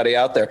there anybody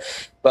out there?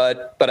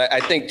 But I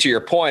think to your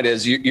point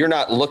is you're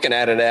not looking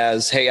at it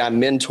as, hey,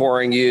 I'm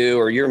mentoring you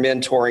or you're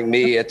mentoring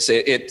me.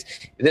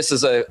 This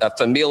is a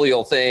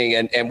familial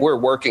thing, and we're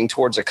working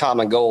towards a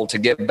common goal to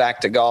give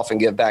back to golf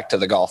and give back to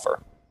the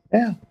golfer.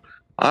 Yeah.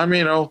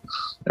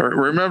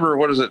 Remember,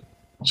 what is it?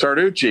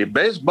 Sarducci,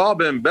 baseball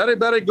been very,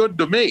 very good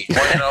to me.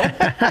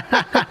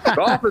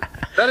 Golf is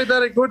very,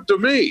 very good to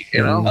me.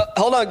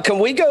 Hold on, can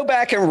we go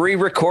back and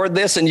re-record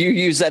this and you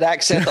use that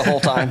accent the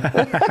whole time?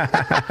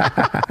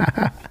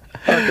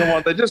 come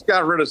on. They just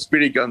got rid of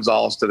Speedy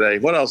Gonzalez today.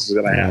 What else is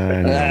going to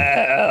happen?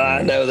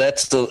 I know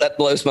that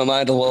blows my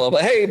mind a little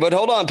bit. Hey, but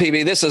hold on,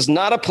 PB. This is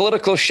not a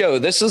political show.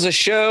 This is a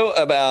show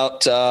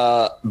about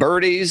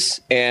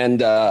birdies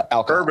and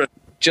alcohol. Bourbon.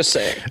 Just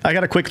saying. I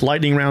got a quick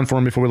lightning round for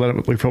him before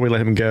we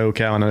let him go,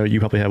 Cal. I know you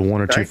probably have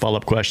one or two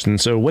follow-up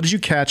questions. So what did you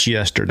catch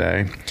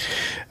yesterday?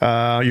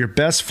 Your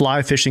best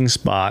fly fishing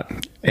spot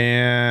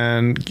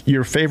and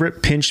your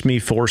favorite pinch me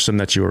foursome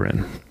that you were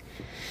in.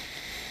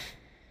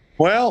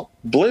 Well,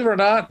 believe it or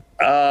not,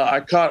 I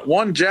caught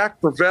one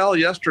Jack Prevail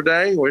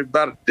yesterday. We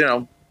about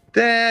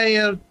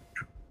 12,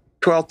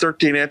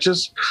 13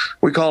 inches.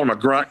 We call them a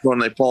grunt when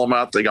they pull them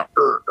out. They go,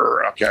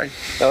 okay.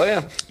 Oh,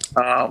 yeah.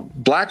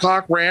 Black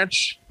Hawk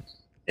Ranch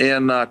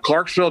in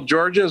Clarksville,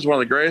 Georgia is one of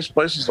the greatest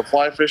places to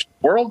fly fish in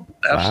the world.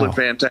 Absolutely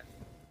fantastic.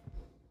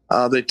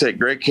 They take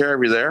great care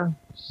of you there.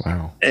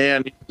 Wow.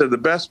 And the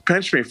best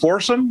pinch me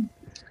foursome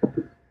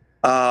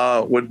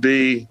would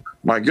be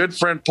my good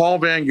friend Paul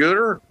Van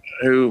Gooter,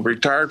 who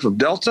retired from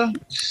Delta,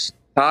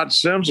 Todd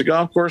Sims, the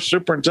golf course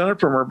superintendent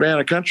from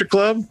Urbana Country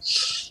Club,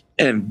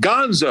 and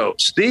Gonzo,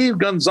 Steve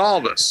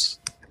Gonzalez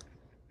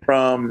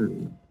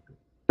from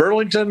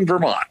Burlington,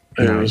 Vermont,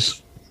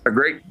 who's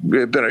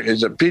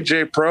he's a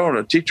PGA pro and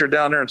a teacher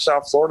down there in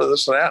South Florida,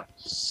 this and that.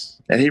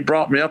 And he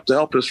brought me up to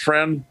help his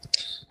friend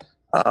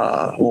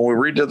when we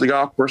redid the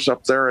golf course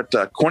up there at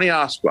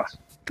Quiniasqua.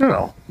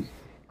 So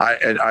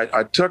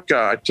I took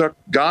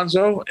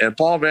Gonzo and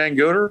Paul Van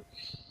Gooter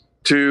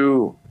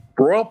to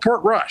Royal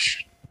Port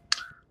Rush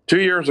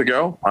 2 years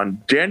ago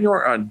on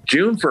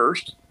June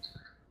 1st,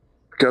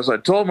 because I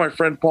told my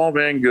friend Paul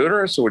Van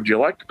Gooter, I said, would you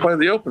like to play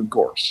the open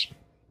course?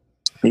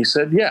 He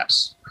said,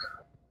 yes.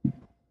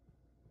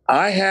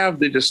 I have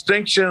the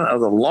distinction of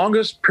the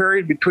longest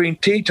period between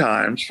tee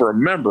times for a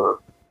member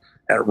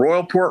at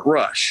Royal Port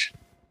Rush,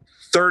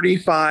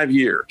 35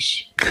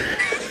 years.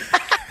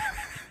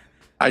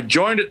 I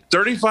joined it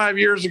 35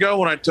 years ago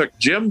when I took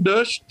Jim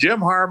Dush, Jim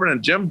Harbin,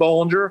 and Jim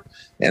Bollinger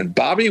and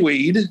Bobby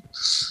Weed,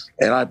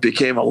 and I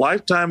became a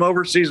lifetime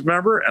overseas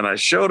member, and I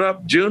showed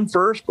up June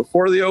 1st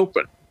before the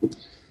Open.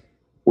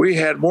 We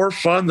had more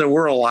fun than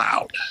we're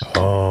allowed.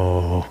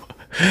 Oh,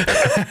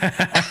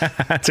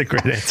 that's a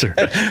great answer.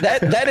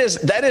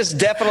 That is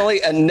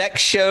definitely a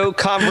next show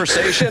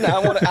conversation. I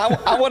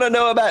want to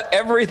know about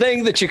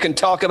everything that you can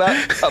talk about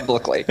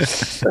publicly.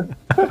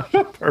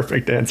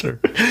 Perfect answer.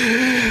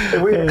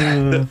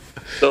 The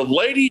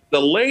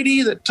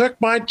lady that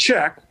took my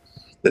check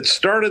that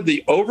started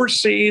the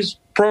overseas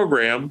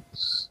program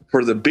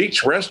for the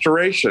beach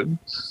restoration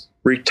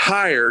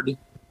retired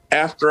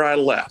after I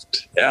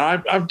left.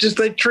 And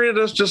they treated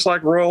us just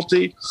like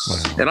royalty.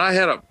 Wow. And I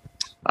had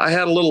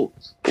a little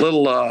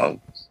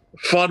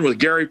fun with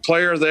Gary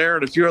Player there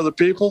and a few other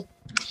people.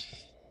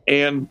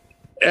 And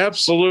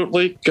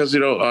absolutely, because,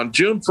 on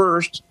June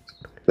 1st,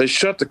 they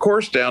shut the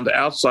course down to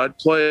outside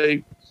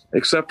play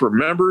except for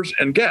members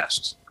and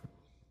guests.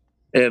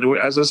 And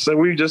as I said,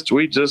 we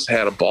just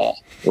had a ball.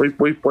 We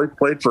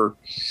played for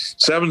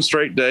 7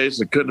 straight days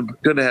and couldn't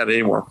have had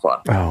any more fun.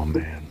 Oh,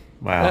 man.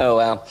 Wow. Oh,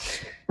 wow.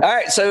 All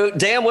right, so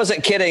Dan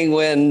wasn't kidding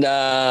when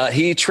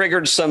he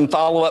triggered some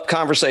follow-up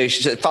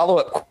questions.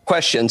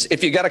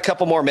 If you got a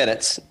couple more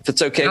minutes, if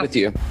it's okay with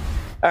you.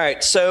 All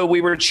right, so we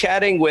were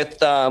chatting with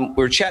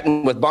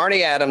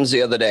Barney Adams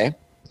the other day,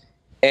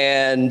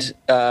 and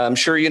I'm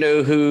sure you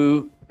know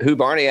who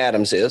Barney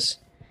Adams is.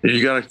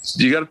 You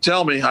gotta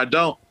tell me. I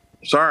don't.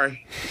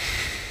 Sorry.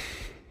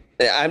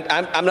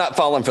 I'm not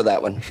falling for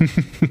that one.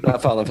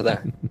 Not falling for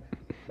that.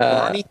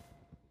 Barney.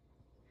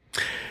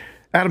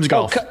 Adams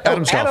Golf.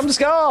 Adams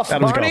Golf.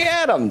 Barney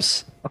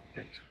Adams.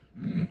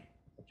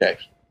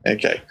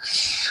 Okay.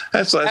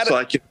 That's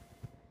like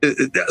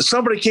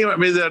somebody came at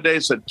me the other day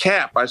and said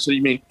Cap. I said,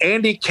 you mean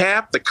Andy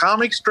Cap, the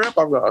comic strip?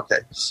 I'm going, okay.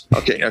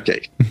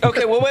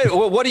 Okay. Well, wait.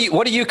 Well, what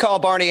do you call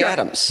Barney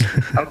Adams?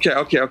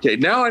 Okay.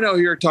 Now I know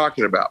who you're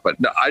talking about, but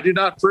no, I do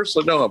not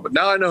personally know him. But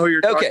now I know who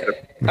you're talking about.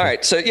 All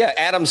right. So yeah,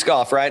 Adams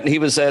Golf, right? And he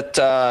was at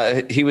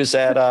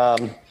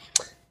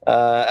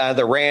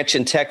the ranch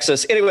in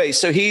Texas. Anyway,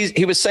 so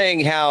he was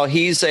saying how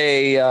he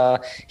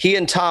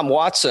and Tom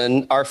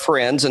Watson are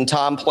friends, and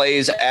Tom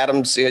plays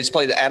Adams. He's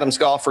played Adams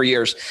Golf for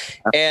years,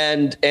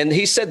 and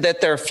he said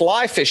that they're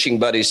fly fishing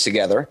buddies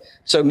together.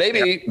 So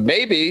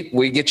maybe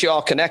we get you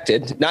all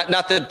connected.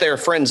 Not that they're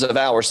friends of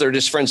ours; they're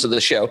just friends of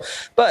the show.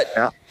 But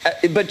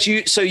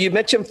you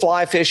mentioned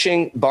fly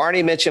fishing.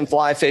 Barney mentioned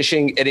fly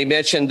fishing, and he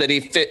mentioned that he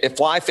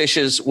fly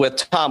fishes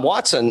with Tom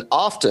Watson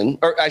often,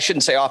 or I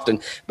shouldn't say often,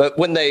 but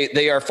when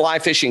they are fly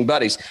fishing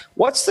buddies.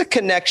 What's the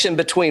connection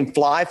between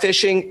fly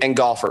fishing and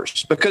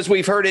golfers? Because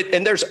we've heard it,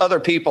 and there's other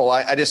people.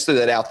 I just threw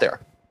that out there.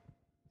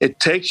 It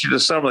takes you to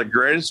some of the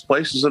greatest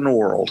places in the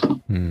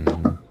world.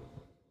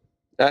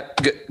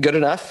 Good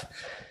enough.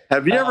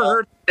 Have you ever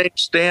heard the name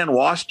Stan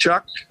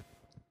Waschuk?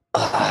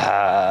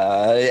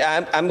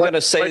 I'm going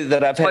to say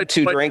that I've had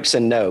two drinks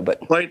and no,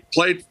 but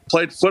played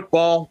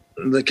football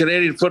in the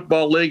Canadian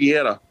Football League. He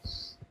had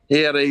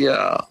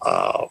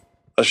a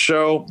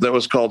show that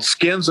was called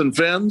Skins and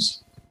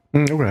Fins.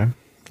 Okay.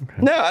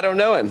 No, I don't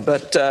know him,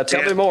 but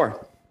tell me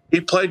more. He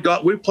played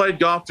golf. We played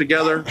golf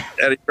together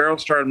at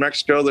Iberostar in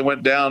Mexico. They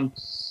went down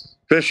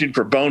fishing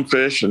for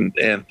bonefish and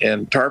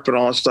tarpon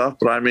and all that stuff.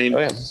 But I mean,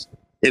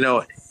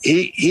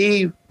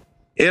 he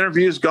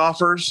interviews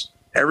golfers.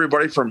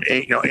 Everybody from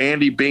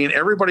Andy Bean,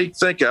 everybody you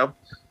think of,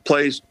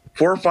 plays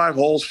 4 or 5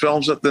 holes,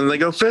 films it, then they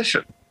go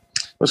fishing.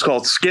 It's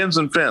called Skins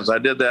and Fins. I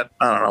did that,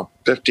 I don't know,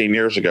 15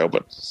 years ago.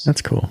 But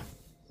that's cool.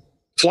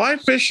 Fly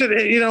fishing,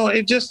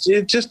 it's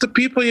just the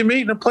people you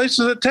meet and the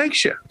places it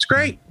takes you. It's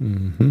great.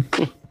 Mm-hmm.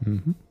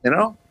 Mm-hmm.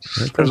 Cool.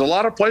 There's a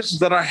lot of places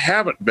that I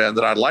haven't been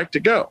that I'd like to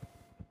go.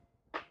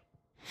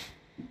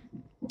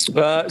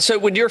 So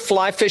when you're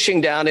fly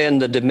fishing down in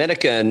the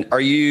Dominican, are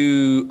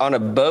you on a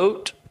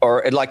boat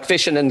or like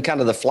fishing in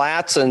kind of the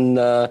flats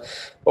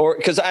or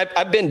because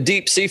I've been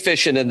deep sea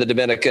fishing in the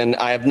Dominican.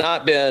 I've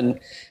not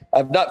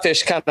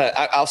fished kind of,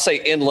 I'll say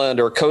inland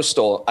or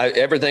coastal.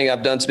 Everything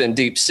I've done's been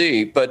deep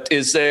sea, but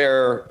is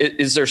there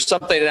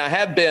something, and I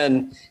have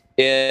been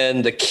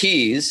in the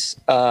Keys.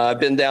 I've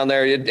been down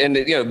there and,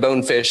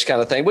 bonefish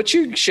kind of thing, which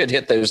you should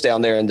hit those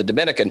down there in the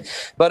Dominican.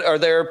 But are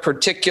there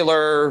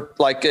particular,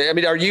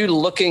 are you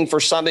looking for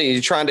something? Are you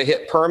trying to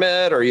hit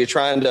permit, or are you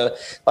trying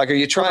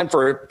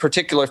for a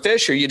particular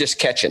fish, or are you just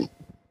catching?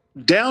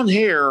 Down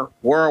here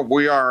where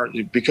we are,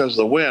 because of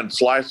the wind,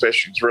 fly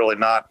fishing is really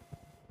not,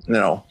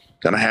 going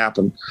to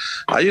happen.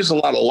 I use a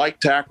lot of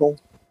light tackle,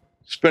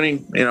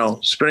 spinning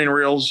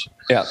reels.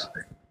 Yeah.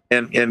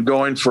 And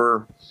going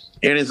for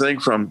anything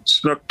from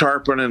snook,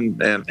 tarpon,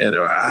 and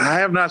I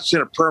have not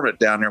seen a permit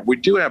down there. We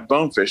do have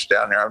bonefish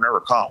down there. I've never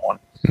caught one.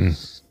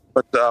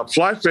 But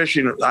fly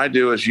fishing I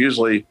do is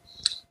usually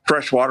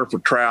freshwater for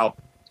trout,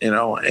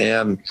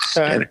 and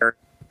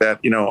that,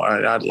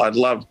 I'd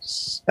love.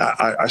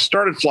 I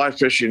started fly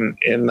fishing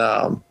in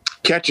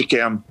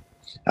Ketchikan,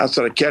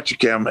 outside of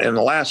Ketchikan in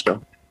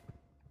Alaska,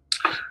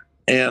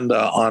 and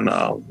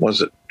on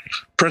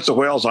Prince of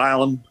Wales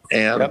Island,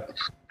 and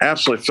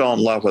absolutely fell in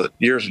love with it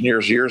years and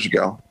years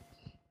ago.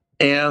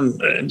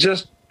 And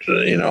just,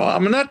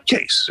 I'm a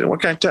nutcase.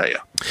 What can I tell you?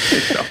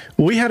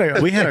 We had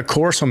a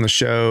course on the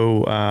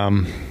show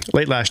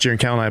late last year,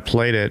 and Cal and I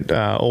played at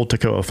Old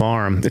Toccoa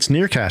Farm. It's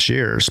near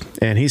Cashiers,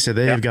 and he said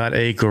they've got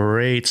a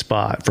great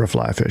spot for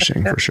fly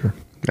fishing for sure.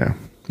 Yeah.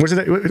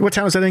 What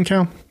town is that in,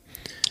 Cal?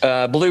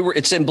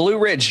 It's in Blue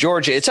Ridge,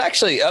 Georgia. It's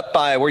actually up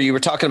by where you were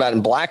talking about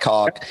in Black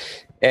Hawk.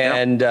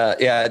 And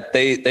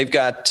they've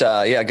got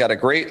a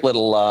great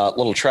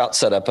little trout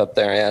setup up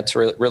there. Yeah, it's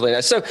really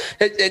nice. So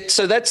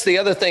so that's the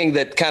other thing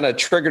that kind of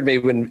triggered me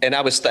and I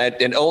was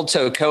in Old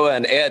Toccoa,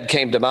 and Ed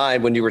came to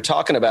mind when you were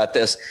talking about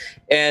this,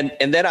 and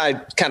then I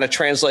kind of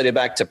translated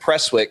back to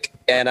Prestwick,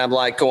 and I'm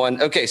like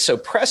going, okay, so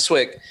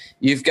Prestwick,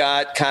 you've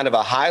got kind of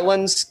a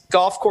Highlands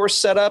golf course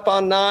set up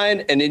on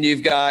 9, and then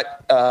you've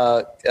got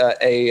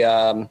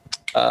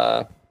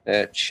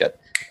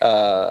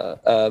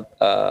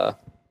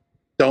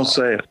Don't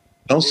say it.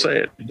 Don't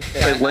say it.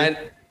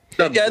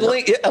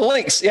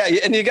 Links. Yeah,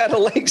 and you got a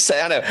link.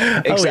 I know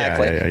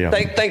exactly.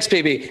 Thanks,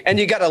 PB. And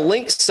you got a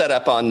link set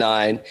up on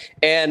 9.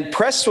 And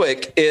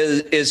Prestwick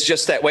is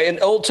just that way,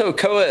 and Old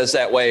Toccoa is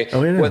that way,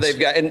 where they've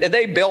got and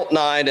they built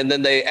 9, and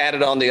then they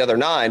added on the other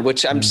 9,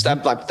 which I'm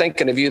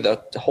thinking of you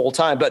the whole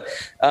time. But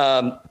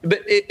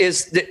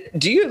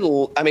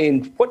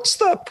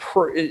what's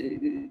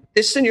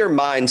it's in your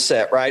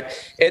mindset,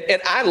 right?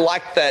 And I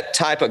like that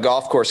type of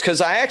golf course because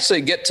I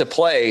actually get to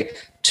play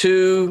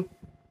 2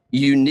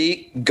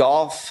 unique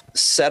golf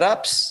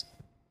setups,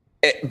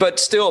 but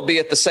still be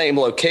at the same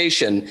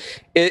location.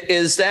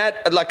 Is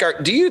that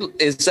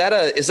is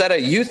that a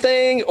you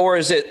thing, or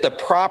is it the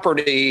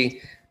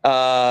property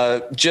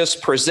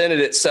just presented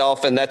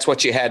itself and that's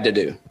what you had to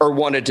do or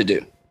wanted to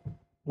do?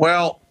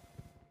 Well,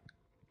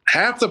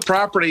 half the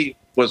property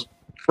was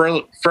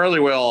fairly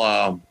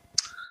well,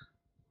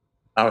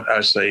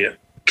 I say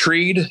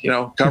treed,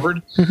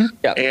 covered. Mm-hmm.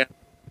 Yeah. And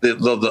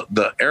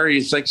the area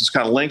you think is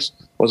kind of links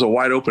was a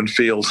wide open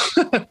field.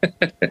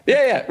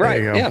 Yeah,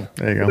 right. There you go.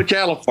 There you go. The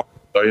cattle farm,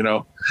 so,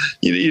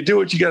 you do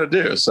what you got to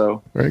do.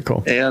 So very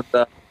cool. And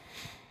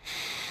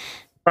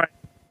right,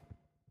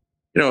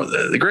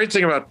 the great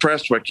thing about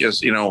Prestwick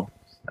is you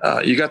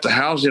got the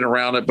housing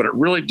around it, but it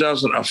really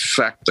doesn't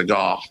affect the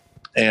golf.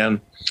 And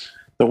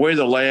the way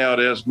the layout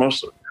is,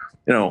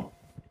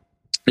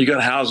 you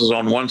got houses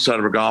on one side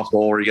of a golf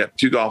hole, or you got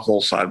 2 golf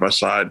holes side by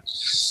side,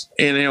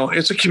 and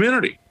it's a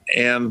community.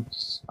 And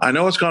I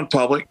know it's gone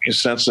public in the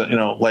sense that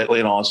lately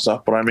and all that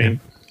stuff, but I mean,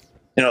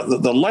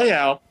 the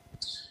layout.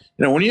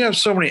 When you have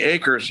so many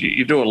acres,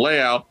 you do a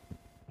layout.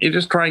 You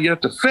just try and get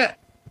it to fit.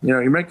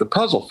 You make the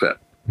puzzle fit.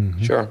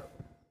 Mm-hmm. Sure.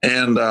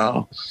 And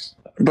but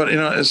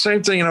the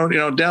same thing.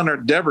 Down there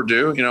at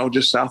Devereux,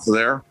 just south of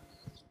there,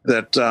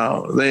 that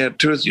they had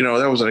 2.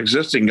 That was an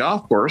existing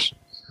golf course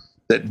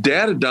that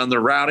Dad had done the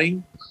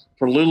routing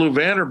for Lulu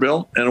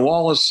Vanderbilt and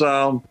Wallace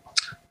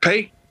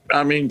Pate.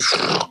 I mean,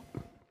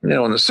 in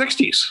the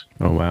 60s.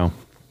 Oh, wow.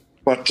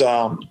 But,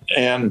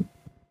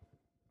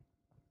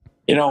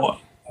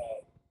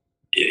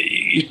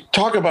 you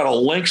talk about a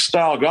link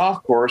style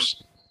golf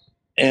course,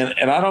 and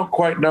I don't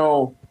quite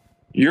know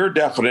your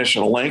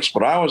definition of links,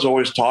 but I was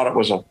always taught it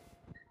was a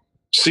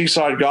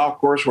seaside golf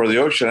course where the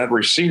ocean had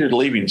receded,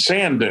 leaving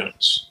sand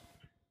dunes.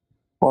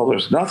 Well,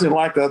 there's nothing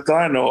like that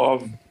I know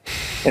of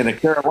in the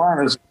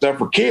Carolinas except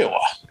for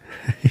Kiowa.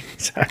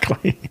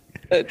 Exactly.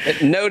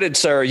 Noted,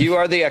 sir. You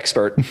are the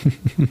expert.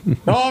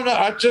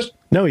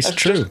 No, it's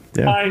true.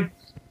 Yeah.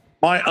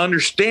 My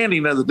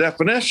understanding of the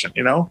definition,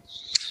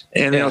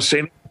 and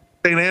St.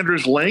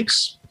 Andrews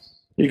Links.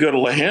 You go to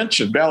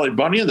Lahinch and Valley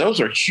Bunyan; those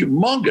are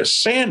humongous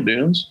sand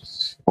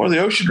dunes where the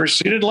ocean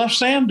receded, left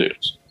sand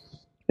dunes.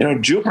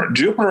 Jupiter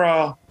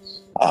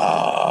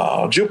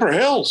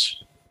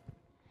Hills.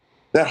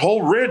 That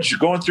whole ridge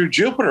going through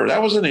Jupiter,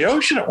 that was in the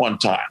ocean at one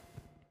time.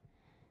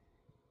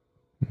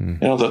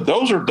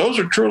 Those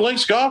are true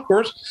links golf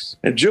course,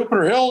 and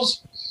Jupiter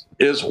Hills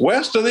is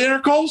west of the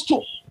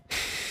Intercoastal.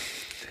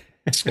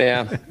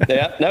 Yeah.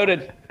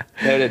 Noted.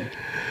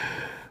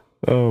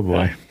 Oh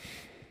boy.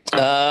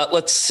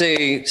 Let's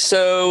see.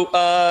 So,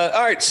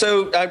 all right.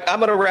 So I'm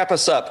going to wrap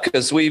us up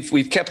because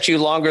we've kept you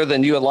longer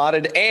than you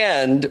allotted,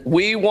 and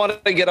we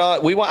want to get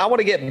on. I want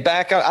to get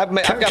back. I've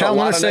got a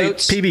lot of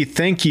notes. PB,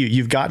 thank you.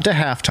 You've got to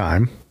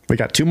halftime. We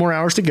got 2 more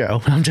hours to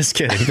go. I'm just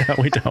kidding. No,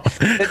 we don't.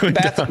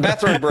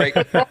 Bathroom break.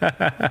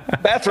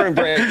 Bathroom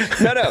break.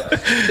 No.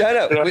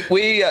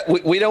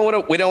 We don't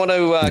want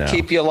to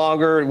keep you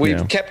longer.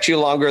 We've kept you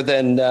longer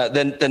than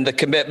the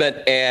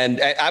commitment.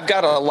 And I've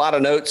got a lot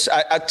of notes.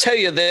 I tell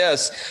you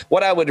this: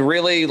 what I would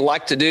really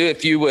like to do,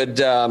 if you would,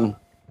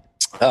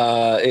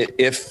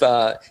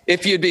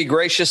 if you'd be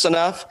gracious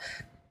enough,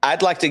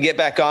 I'd like to get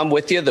back on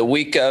with you the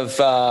week of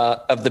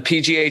the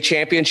PGA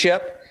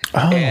Championship.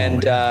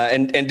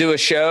 And do a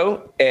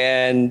show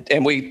and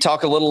we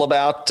talk a little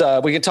about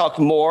we can talk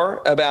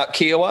more about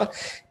Kiowa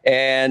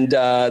and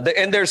I've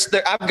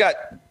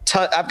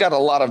got a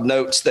lot of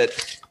notes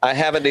that I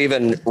haven't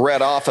even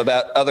read off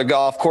about other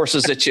golf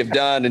courses that you've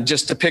done, and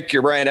just to pick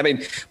your brain. I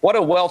mean, what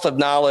a wealth of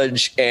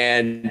knowledge,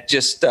 and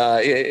just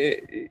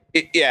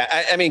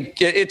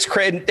it's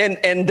crazy.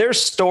 And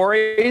there's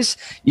stories.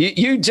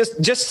 You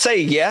just say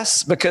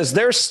yes, because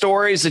there's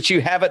stories that you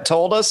haven't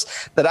told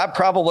us that I've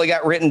probably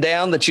got written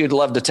down that you'd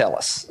love to tell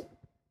us.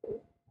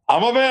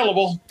 I'm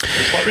available.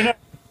 Just let me know.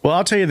 Well,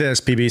 I'll tell you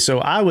this, PB. So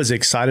I was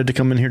excited to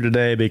come in here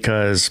today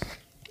because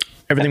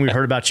everything we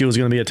heard about you was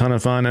going to be a ton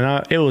of fun,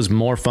 and it was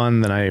more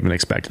fun than I even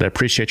expected. I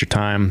appreciate your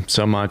time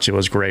so much. It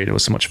was great. It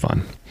was so much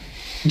fun.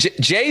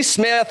 Jay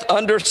Smith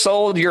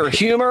undersold your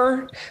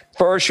humor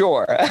for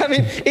sure. I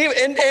mean,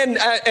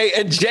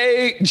 and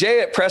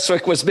Jay at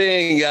Prestwick was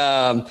being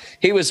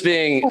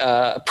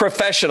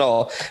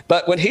professional,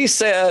 but when he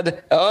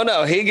said, "Oh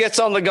no," he gets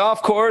on the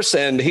golf course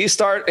and he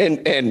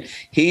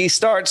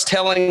starts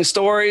telling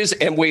stories,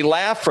 and we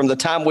laugh from the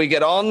time we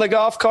get on the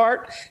golf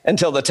cart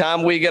until the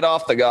time we get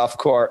off the golf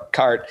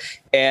cart.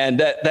 And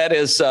that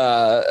is,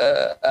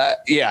 I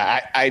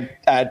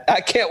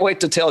can't wait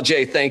to tell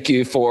Jay thank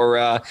you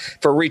for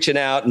reaching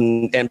out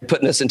and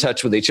putting us in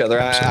touch with each other.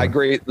 I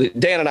agree.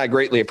 Dan and I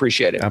greatly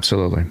appreciate it.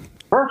 Absolutely.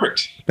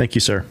 Perfect. Thank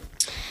you, sir.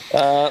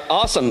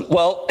 Awesome.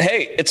 Well,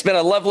 hey, it's been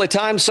a lovely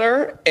time,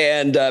 sir.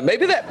 And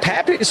maybe that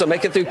Pappy's will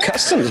make it through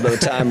customs by the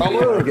time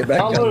we get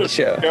back on the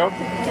show.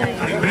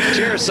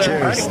 Cheers,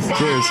 sir.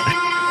 Cheers.